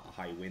a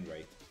high win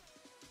rate.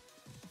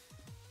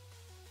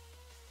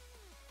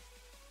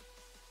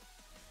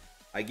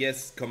 I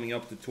guess coming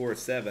up to Tour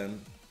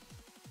 7,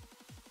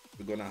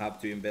 we're gonna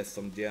have to invest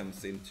some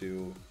gems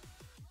into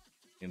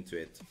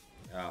it.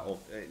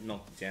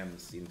 Not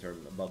gems in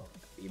terms, but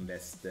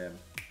invest the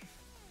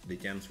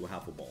gems we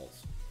have for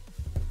balls.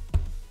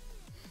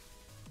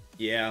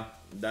 Yeah,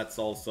 that's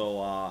also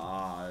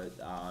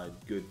a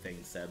good thing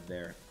said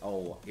there.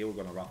 Oh, here we're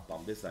gonna rough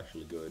bump. This is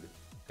actually good.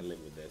 I can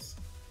live with this.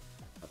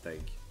 I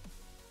think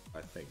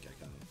I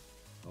can.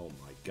 Oh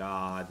my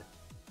god.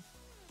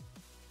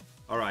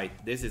 Alright,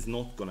 this is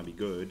not gonna be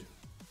good.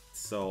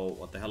 So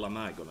what the hell am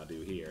I gonna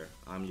do here?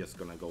 I'm just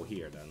gonna go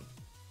here then.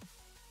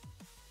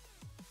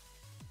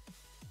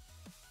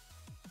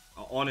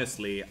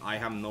 Honestly, I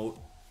have no...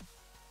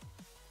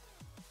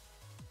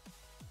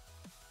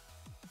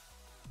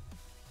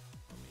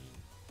 I mean,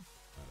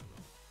 I don't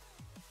know.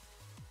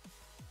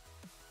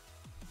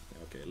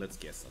 Okay, let's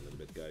guess a little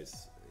bit,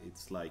 guys.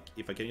 It's like,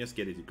 if I can just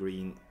get it to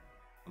green,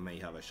 I may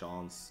have a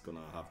chance. Gonna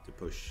have to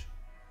push.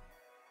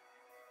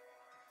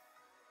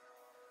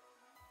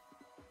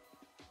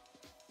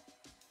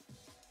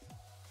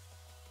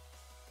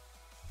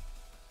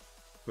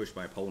 Push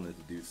my opponent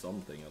to do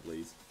something at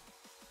least.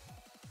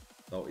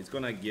 So it's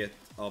gonna get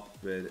up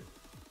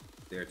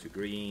there to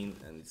green,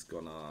 and it's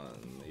gonna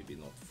maybe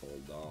not fall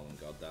down.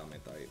 God damn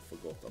it, I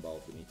forgot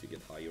about we need to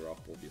get higher up,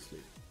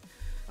 obviously.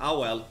 Ah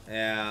well,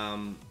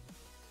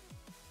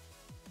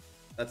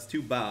 that's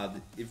too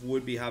bad. If we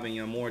would be having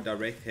a more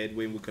direct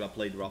headwind, we could have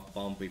played rough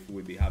bump. If we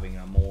would be having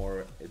a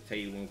more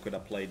tailwind, we could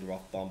have played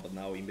rough bump, but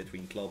now in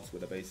between clubs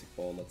with a basic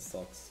ball, that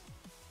sucks.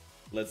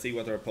 Let's see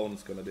what our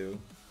opponent's gonna do.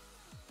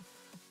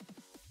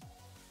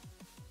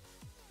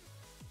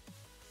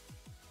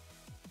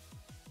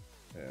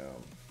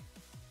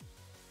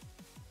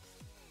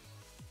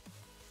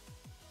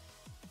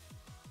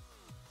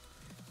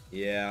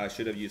 Yeah, I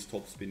should have used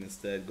topspin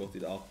instead, got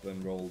it up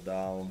and rolled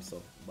down,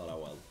 so, but oh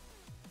well.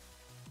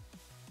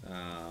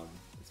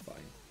 It's fine.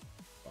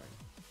 Fine.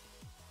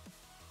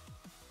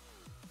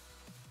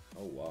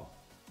 Oh wow.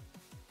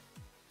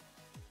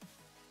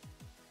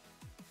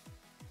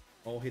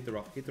 Oh, hit the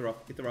rough, hit the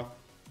rough, hit the rough.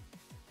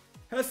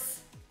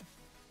 Yes!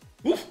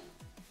 Woof!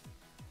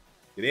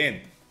 Get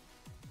in!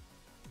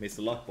 Missed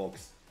the luck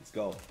box. Let's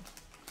go.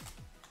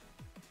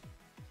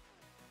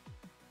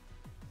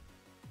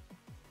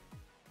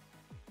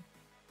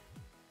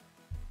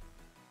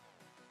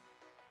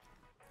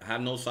 I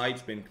have no side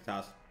spin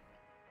task.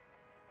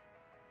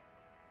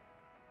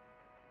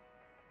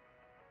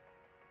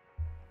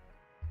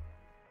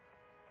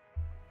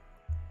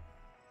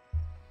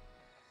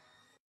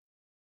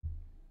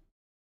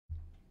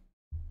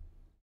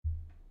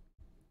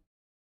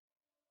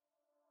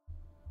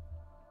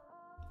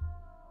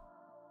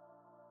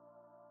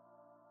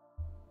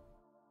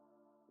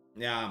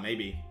 Yeah,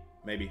 maybe.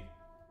 Maybe.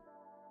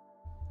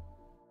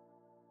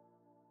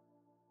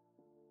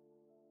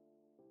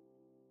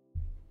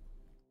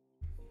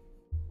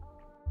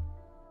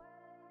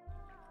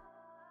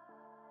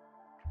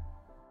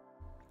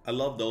 I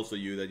love those of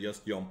you that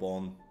just jump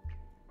on,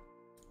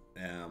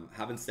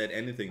 haven't said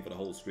anything for the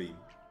whole stream,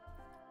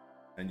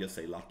 and just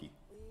say lucky.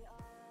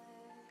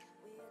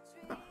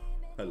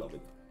 I love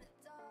it.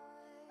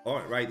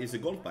 Alright, right, is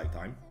it golf bag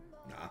time?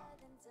 Nah.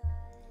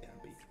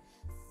 Can't be.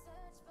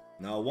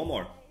 Now one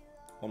more.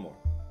 One more.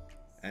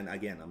 And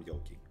again, I'm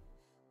joking.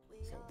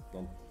 So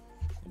don't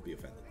be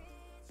offended.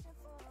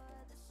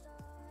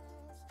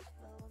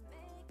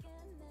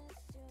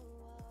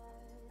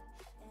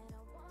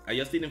 I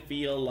just didn't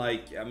feel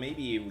like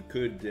maybe we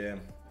could.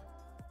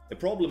 The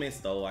problem is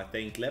though, I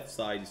think left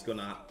side is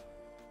gonna.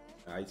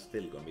 It's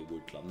still gonna be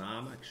wood club. Nah,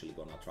 I'm actually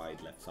gonna try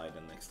it left side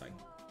and next time.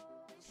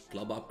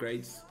 Club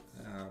upgrades.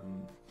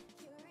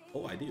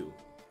 Oh, I do.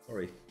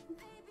 Sorry.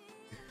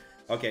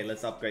 Okay,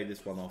 let's upgrade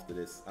this one after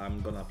this.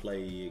 I'm gonna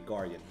play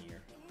Guardian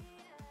here.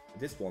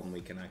 This one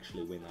we can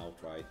actually win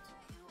outright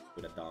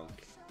with a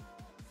dunk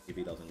if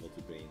he doesn't go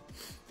to green.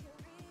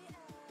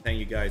 Thank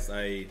you guys,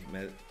 I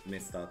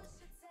missed that.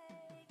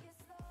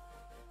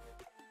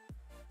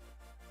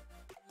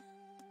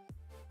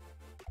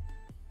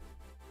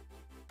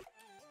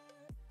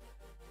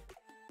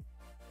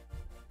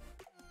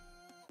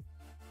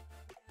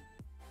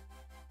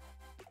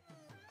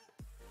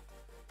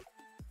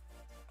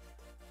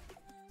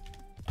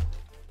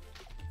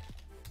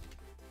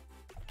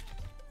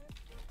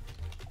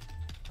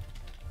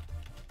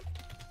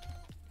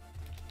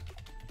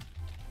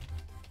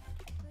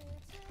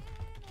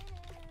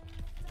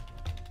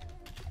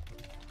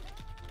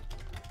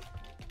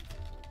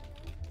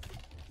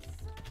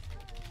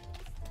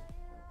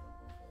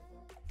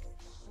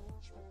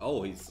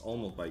 Oh, he's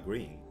almost by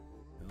green.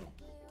 Oh.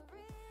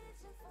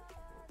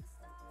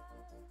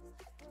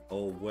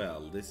 Oh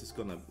well, this is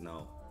gonna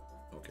now.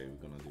 Okay,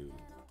 we're gonna do.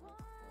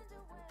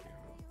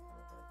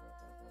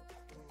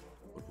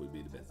 What would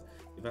be the best?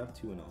 If I have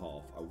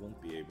 2.5, I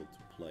won't be able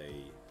to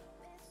play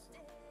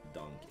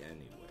dunk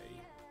anyway.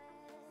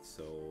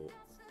 So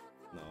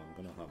now I'm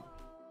gonna have.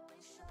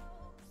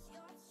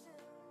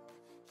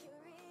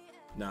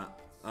 Nah,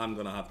 I'm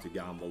gonna have to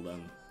gamble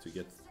then to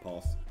get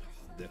past.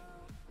 The...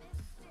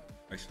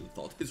 I actually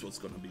thought this was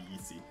gonna be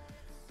easy.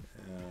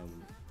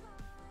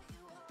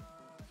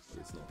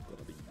 It's not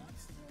gonna be easy.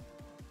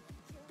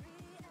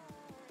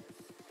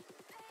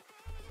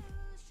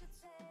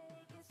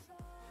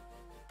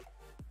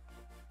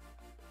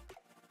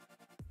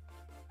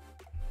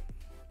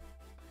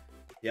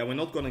 Yeah, we're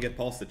not gonna get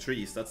past the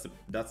trees. That's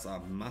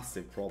a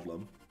massive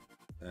problem.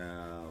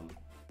 We're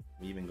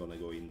even gonna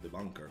go in the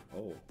bunker.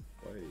 Oh,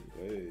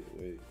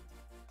 wait.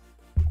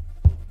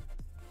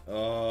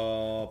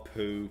 Oh,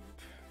 poop.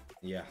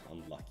 Yeah,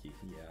 unlucky.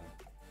 Yeah,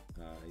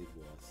 it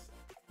was.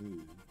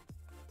 Ooh.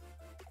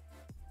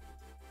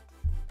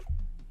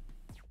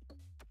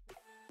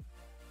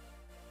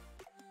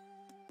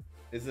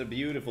 It's a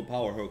beautiful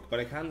power hook, but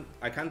I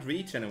can't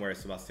reach anywhere,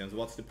 Sebastian. So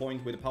what's the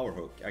point with the power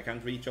hook? I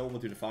can't reach over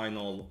to the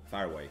final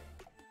fairway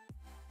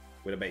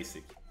with a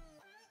basic.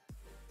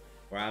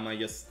 Or am I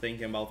just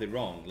thinking about it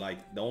wrong?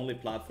 Like, the only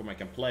platform I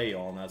can play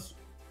on as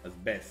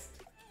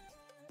best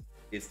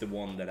is the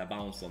one that I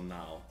bounce on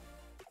now.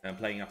 And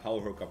playing a power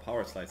hook or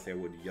power slice there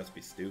would just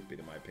be stupid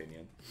in my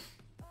opinion.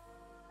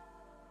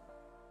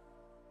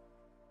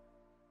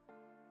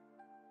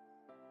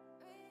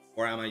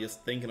 Or am I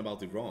just thinking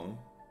about it wrong?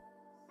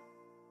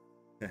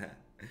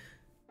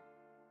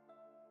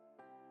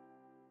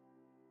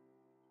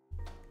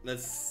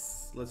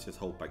 Let's just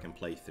hope I can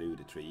play through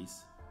the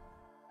trees.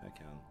 I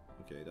can.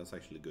 Okay, that's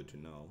actually good to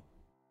know.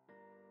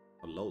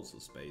 Loads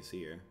of space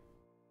here.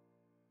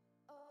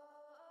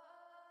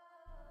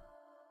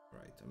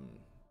 Right,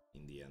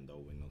 in the end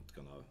though, we're not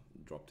gonna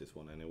drop this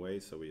one anyway,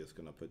 so we're just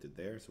gonna put it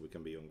there so we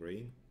can be on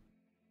green.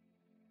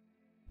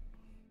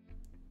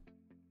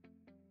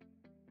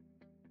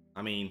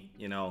 I mean,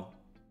 you know,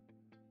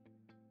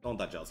 don't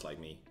adjust like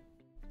me.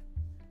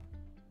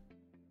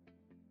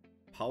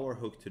 Power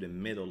hook to the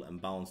middle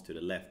and bounce to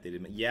the left.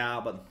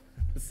 Yeah, but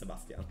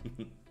Sebastian,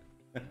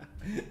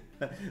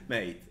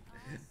 mate,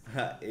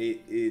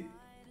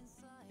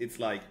 it's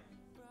like,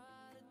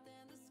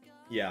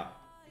 yeah,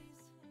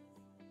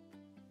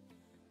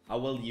 I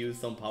will use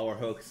some power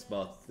hooks,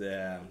 but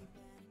that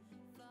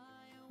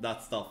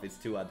stuff is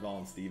too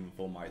advanced even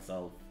for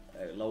myself.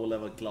 Low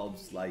level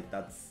clubs, like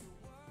that's.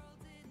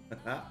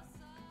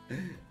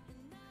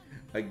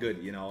 Like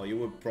good, you know, you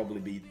would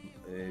probably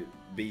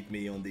beat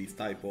me on these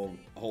type of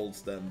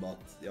holes then, but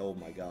oh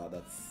my god,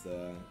 that's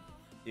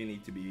you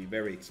need to be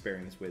very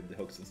experienced with the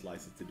hooks and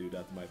slices to do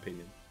that, in my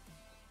opinion.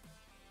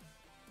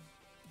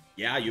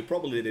 Yeah, you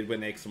probably did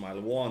win Extra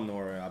Mile 1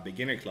 or a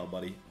beginner club,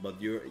 buddy,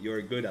 but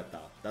you're good at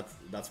that.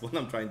 That's what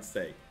I'm trying to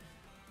say.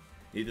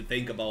 You need to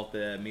think about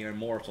the mere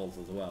mortals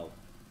as well.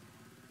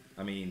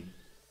 I mean,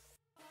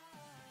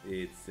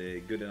 it's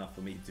good enough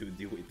for me to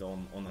do it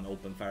on an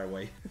open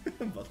fairway,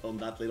 but on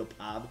that little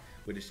pad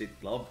with a shit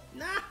club,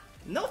 nah,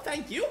 no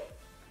thank you.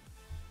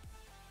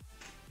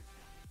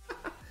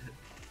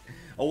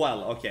 Oh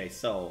well, okay,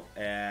 so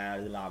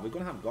we're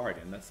gonna have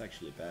Guardian, that's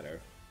actually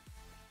better.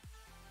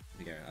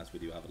 Yeah, as we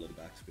do have a little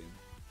backspin.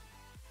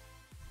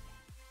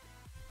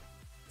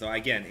 So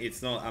again,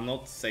 it's not, I'm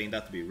not saying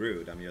that to be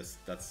rude,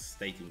 that's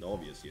stating the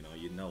obvious, you know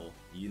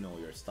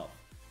your stuff.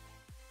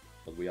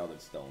 But we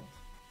others don't,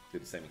 to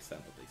the same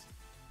extent at least.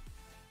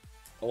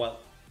 Oh well.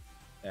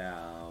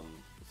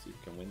 Let's see if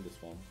we can win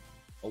this one.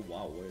 Oh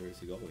wow, where is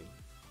he going?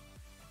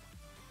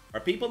 Are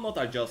people not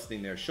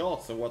adjusting their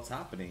shots or what's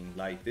happening?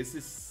 Like, this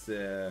is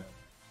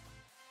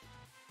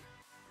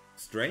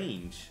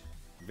strange.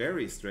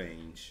 Very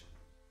strange.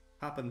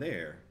 Happened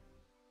there.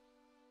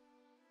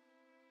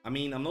 I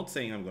mean, I'm not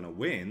saying I'm gonna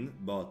win,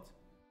 but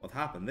what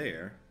happened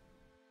there?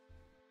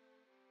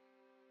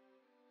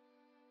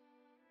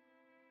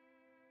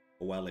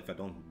 Well, if I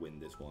don't win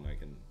this one, I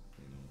can,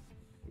 you know,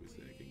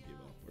 obviously I can give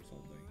up or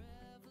something.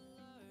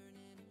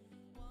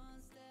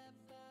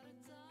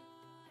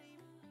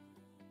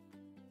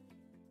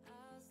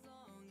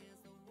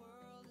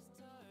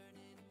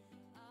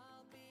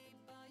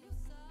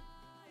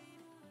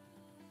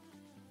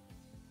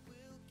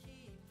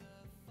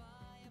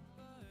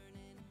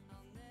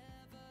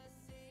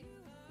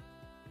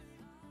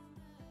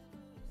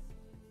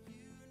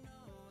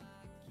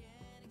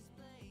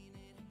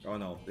 Oh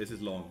no, this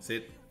is long.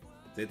 Sit.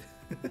 Sit.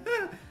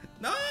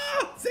 No!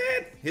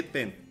 Sit! Hit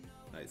pin.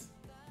 Nice.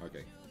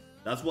 Okay.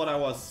 That's what I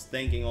was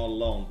thinking all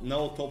along.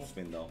 No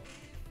topspin though.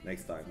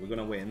 Next time. We're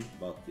gonna win,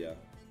 but yeah.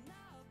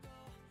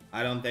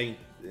 I don't think...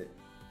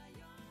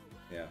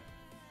 yeah.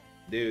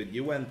 Dude,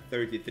 you went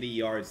 33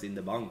 yards in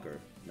the bunker,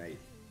 mate.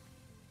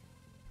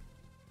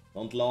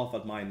 Don't laugh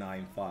at my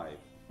 9.5,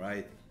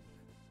 right?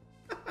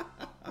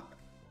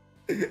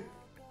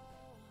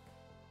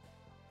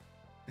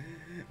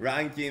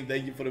 Ranking,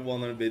 thank you for the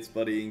 100 bits,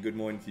 buddy, and good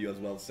morning to you as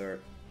well, sir.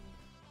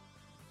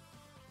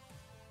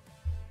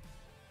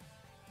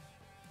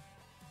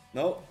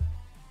 No,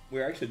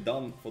 we're actually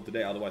done for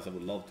today. Otherwise, I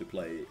would love to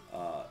play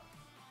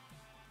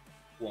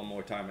one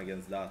more time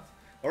against that.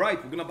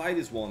 Alright, we're gonna buy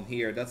this one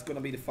here. That's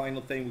gonna be the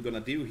final thing we're gonna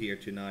do here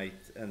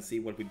tonight and see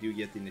what we do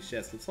get in the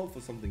chest. Let's hope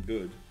for something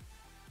good.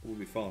 It will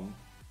be fun.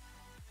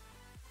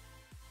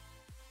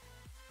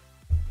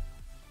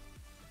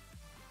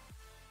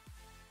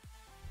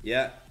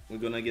 Yeah, we're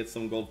gonna get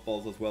some golf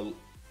balls as well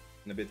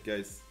in a bit,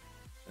 guys.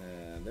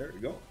 And there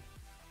we go.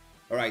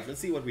 Alright, let's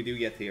see what we do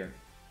get here.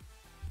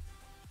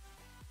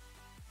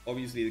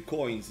 Obviously, the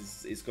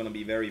coins is gonna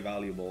be very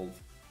valuable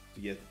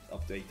to get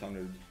up to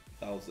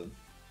 800,000.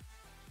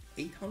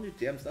 800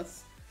 gems,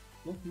 that's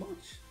not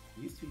much.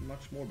 It used to be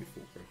much more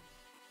before.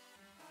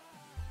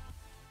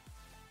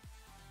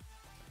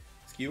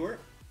 Skewer.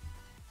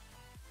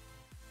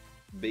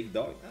 Big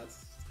dog,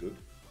 that's good.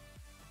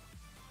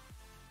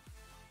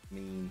 I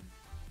mean,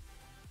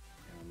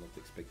 yeah, I'm not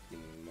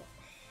expecting much.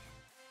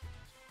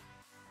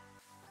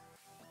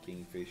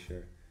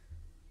 Kingfisher.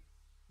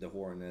 The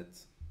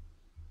Hornet.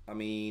 I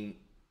mean,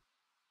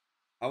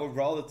 I would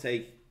rather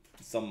take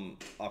some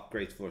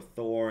upgrades for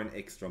Thorn,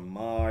 Extra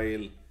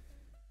Mile.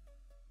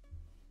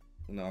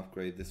 I'm gonna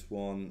upgrade this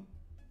one.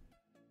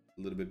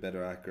 A little bit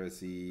better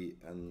accuracy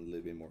and a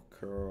little bit more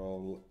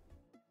curl.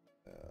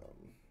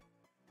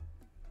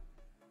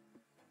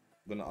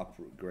 I'm gonna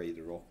upgrade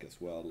the rock as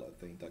well. I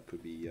think that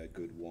could be a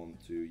good one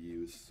to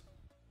use.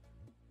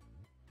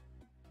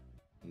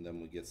 And then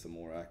we get some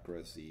more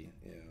accuracy.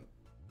 Yeah,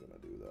 gonna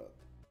do that.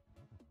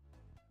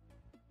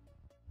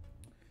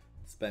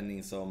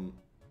 Spending some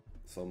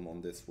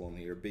on this one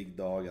here. Big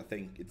dog. I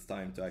think it's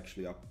time to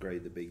actually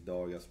upgrade the big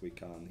dog as we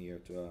can here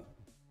to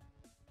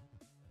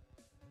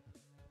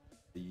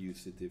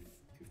use it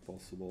if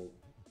possible.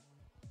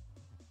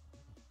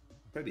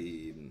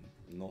 Pretty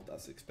not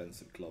as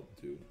expensive club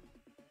too.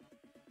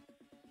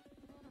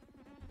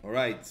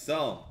 Alright,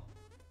 so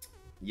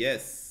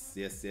yes.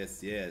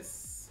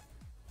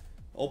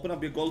 Open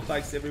up your gold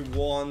packs,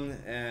 everyone.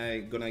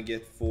 Gonna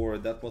get for,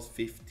 that was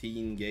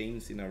 15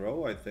 games in a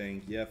row, I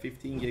think. Yeah,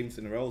 15 games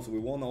in a row. So we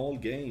won all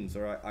games,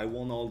 or I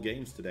won all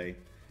games today,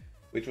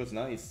 which was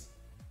nice.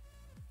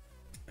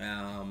 It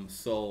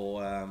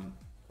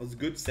was a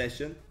good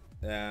session.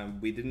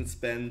 We didn't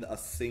spend a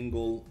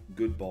single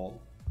good ball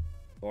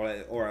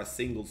or a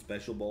single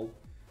special ball.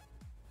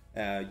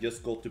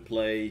 Just got to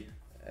play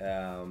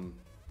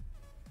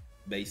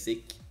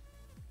basic.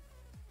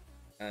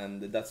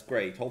 And that's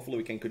great. Hopefully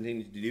we can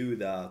continue to do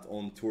that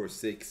on Tour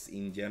 6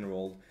 in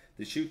general.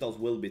 The shootouts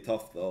will be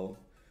tough though,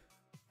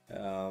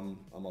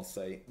 I must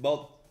say.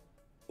 But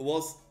it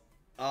was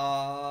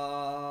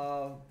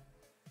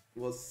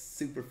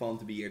super fun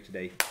to be here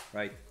today,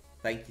 right?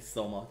 Thank you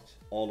so much,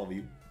 all of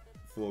you,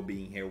 for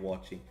being here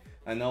watching.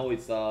 I know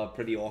it's a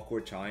pretty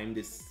awkward time.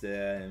 This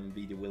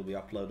video will be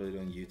uploaded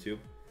on YouTube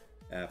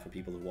for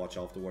people to watch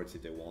afterwards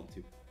if they want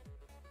to.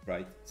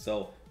 Right,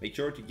 so make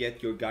sure to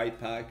get your guide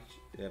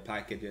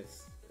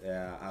packages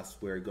as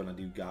we're gonna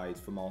do guides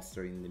for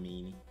mastering the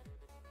mini,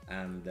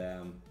 and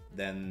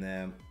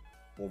then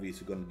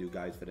obviously gonna do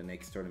guides for the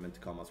next tournament to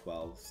come as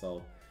well.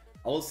 So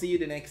I will see you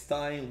the next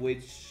time,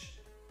 which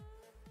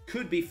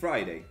could be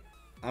Friday.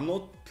 I'm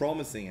not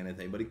promising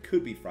anything, but it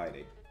could be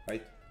Friday,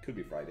 right? Could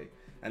be Friday,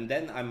 and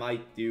then I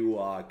might do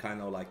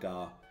kind of like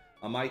I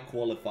might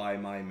qualify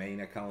my main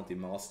account in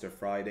Master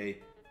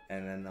Friday,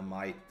 and then I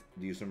might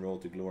do some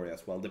Road to Glory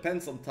as well.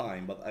 Depends on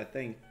time, but I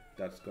think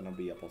that's gonna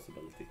be a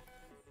possibility.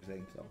 I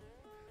think so.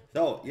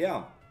 So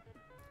yeah,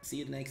 see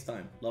you next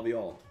time. Love you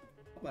all.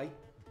 Bye bye.